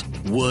process.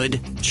 Wood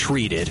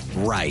treated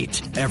right.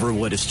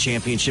 Everwood is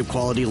championship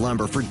quality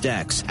lumber for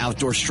decks,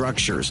 outdoor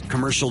structures,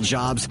 commercial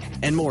jobs,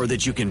 and more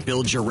that you can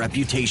build your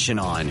reputation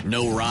on.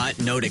 No rot,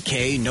 no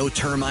decay, no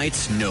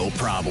termites, no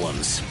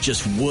problems.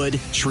 Just wood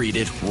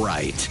treated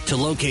right. To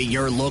locate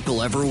your local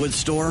Everwood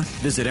store,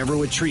 visit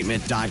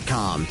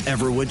everwoodtreatment.com.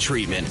 Everwood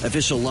Treatment,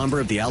 official lumber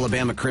of the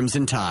Alabama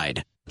Crimson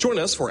Tide. Join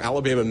us for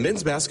Alabama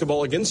men's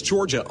basketball against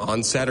Georgia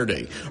on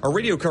Saturday. Our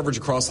radio coverage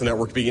across the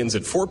network begins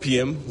at 4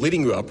 p.m.,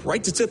 leading you up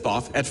right to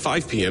tip-off at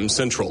 5 p.m.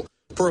 Central.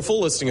 For a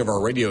full listing of our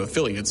radio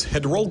affiliates,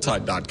 head to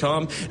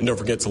RollTide.com, and don't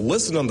forget to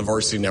listen on the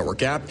Varsity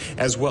Network app,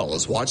 as well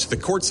as watch the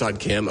Courtside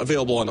Cam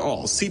available on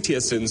all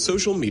CTSN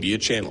social media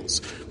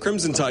channels.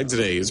 Crimson Tide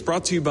Today is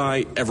brought to you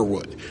by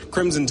Everwood.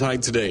 Crimson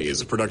Tide Today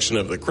is a production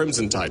of the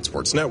Crimson Tide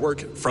Sports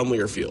Network from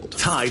Learfield.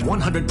 Tide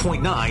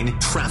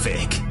 100.9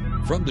 Traffic.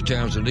 From the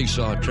Townsend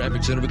Nissan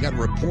Traffic Center, we got a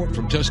report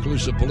from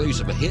Tuscaloosa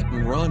Police of a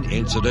hit-and-run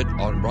incident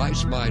on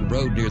Rice Mine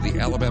Road near the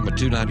Alabama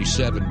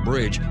 297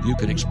 bridge. You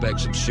can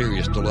expect some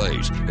serious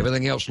delays.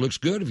 Everything else looks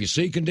good. If you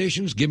see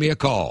conditions, give me a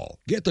call.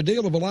 Get the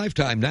deal of a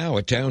lifetime now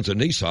at Townsend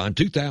Nissan.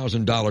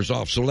 $2,000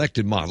 off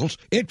selected models.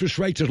 Interest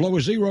rates as low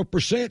as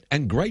 0%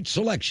 and great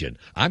selection.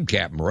 I'm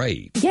Captain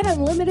Ray. Get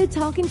unlimited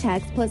talk and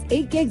text plus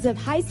 8 gigs of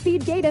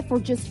high-speed data for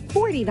just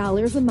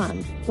 $40 a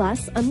month.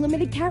 Plus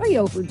unlimited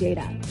carryover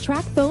data.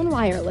 Track phone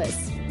wireless.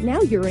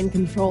 Now you're in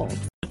control.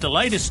 The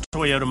latest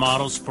Toyota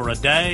models for a day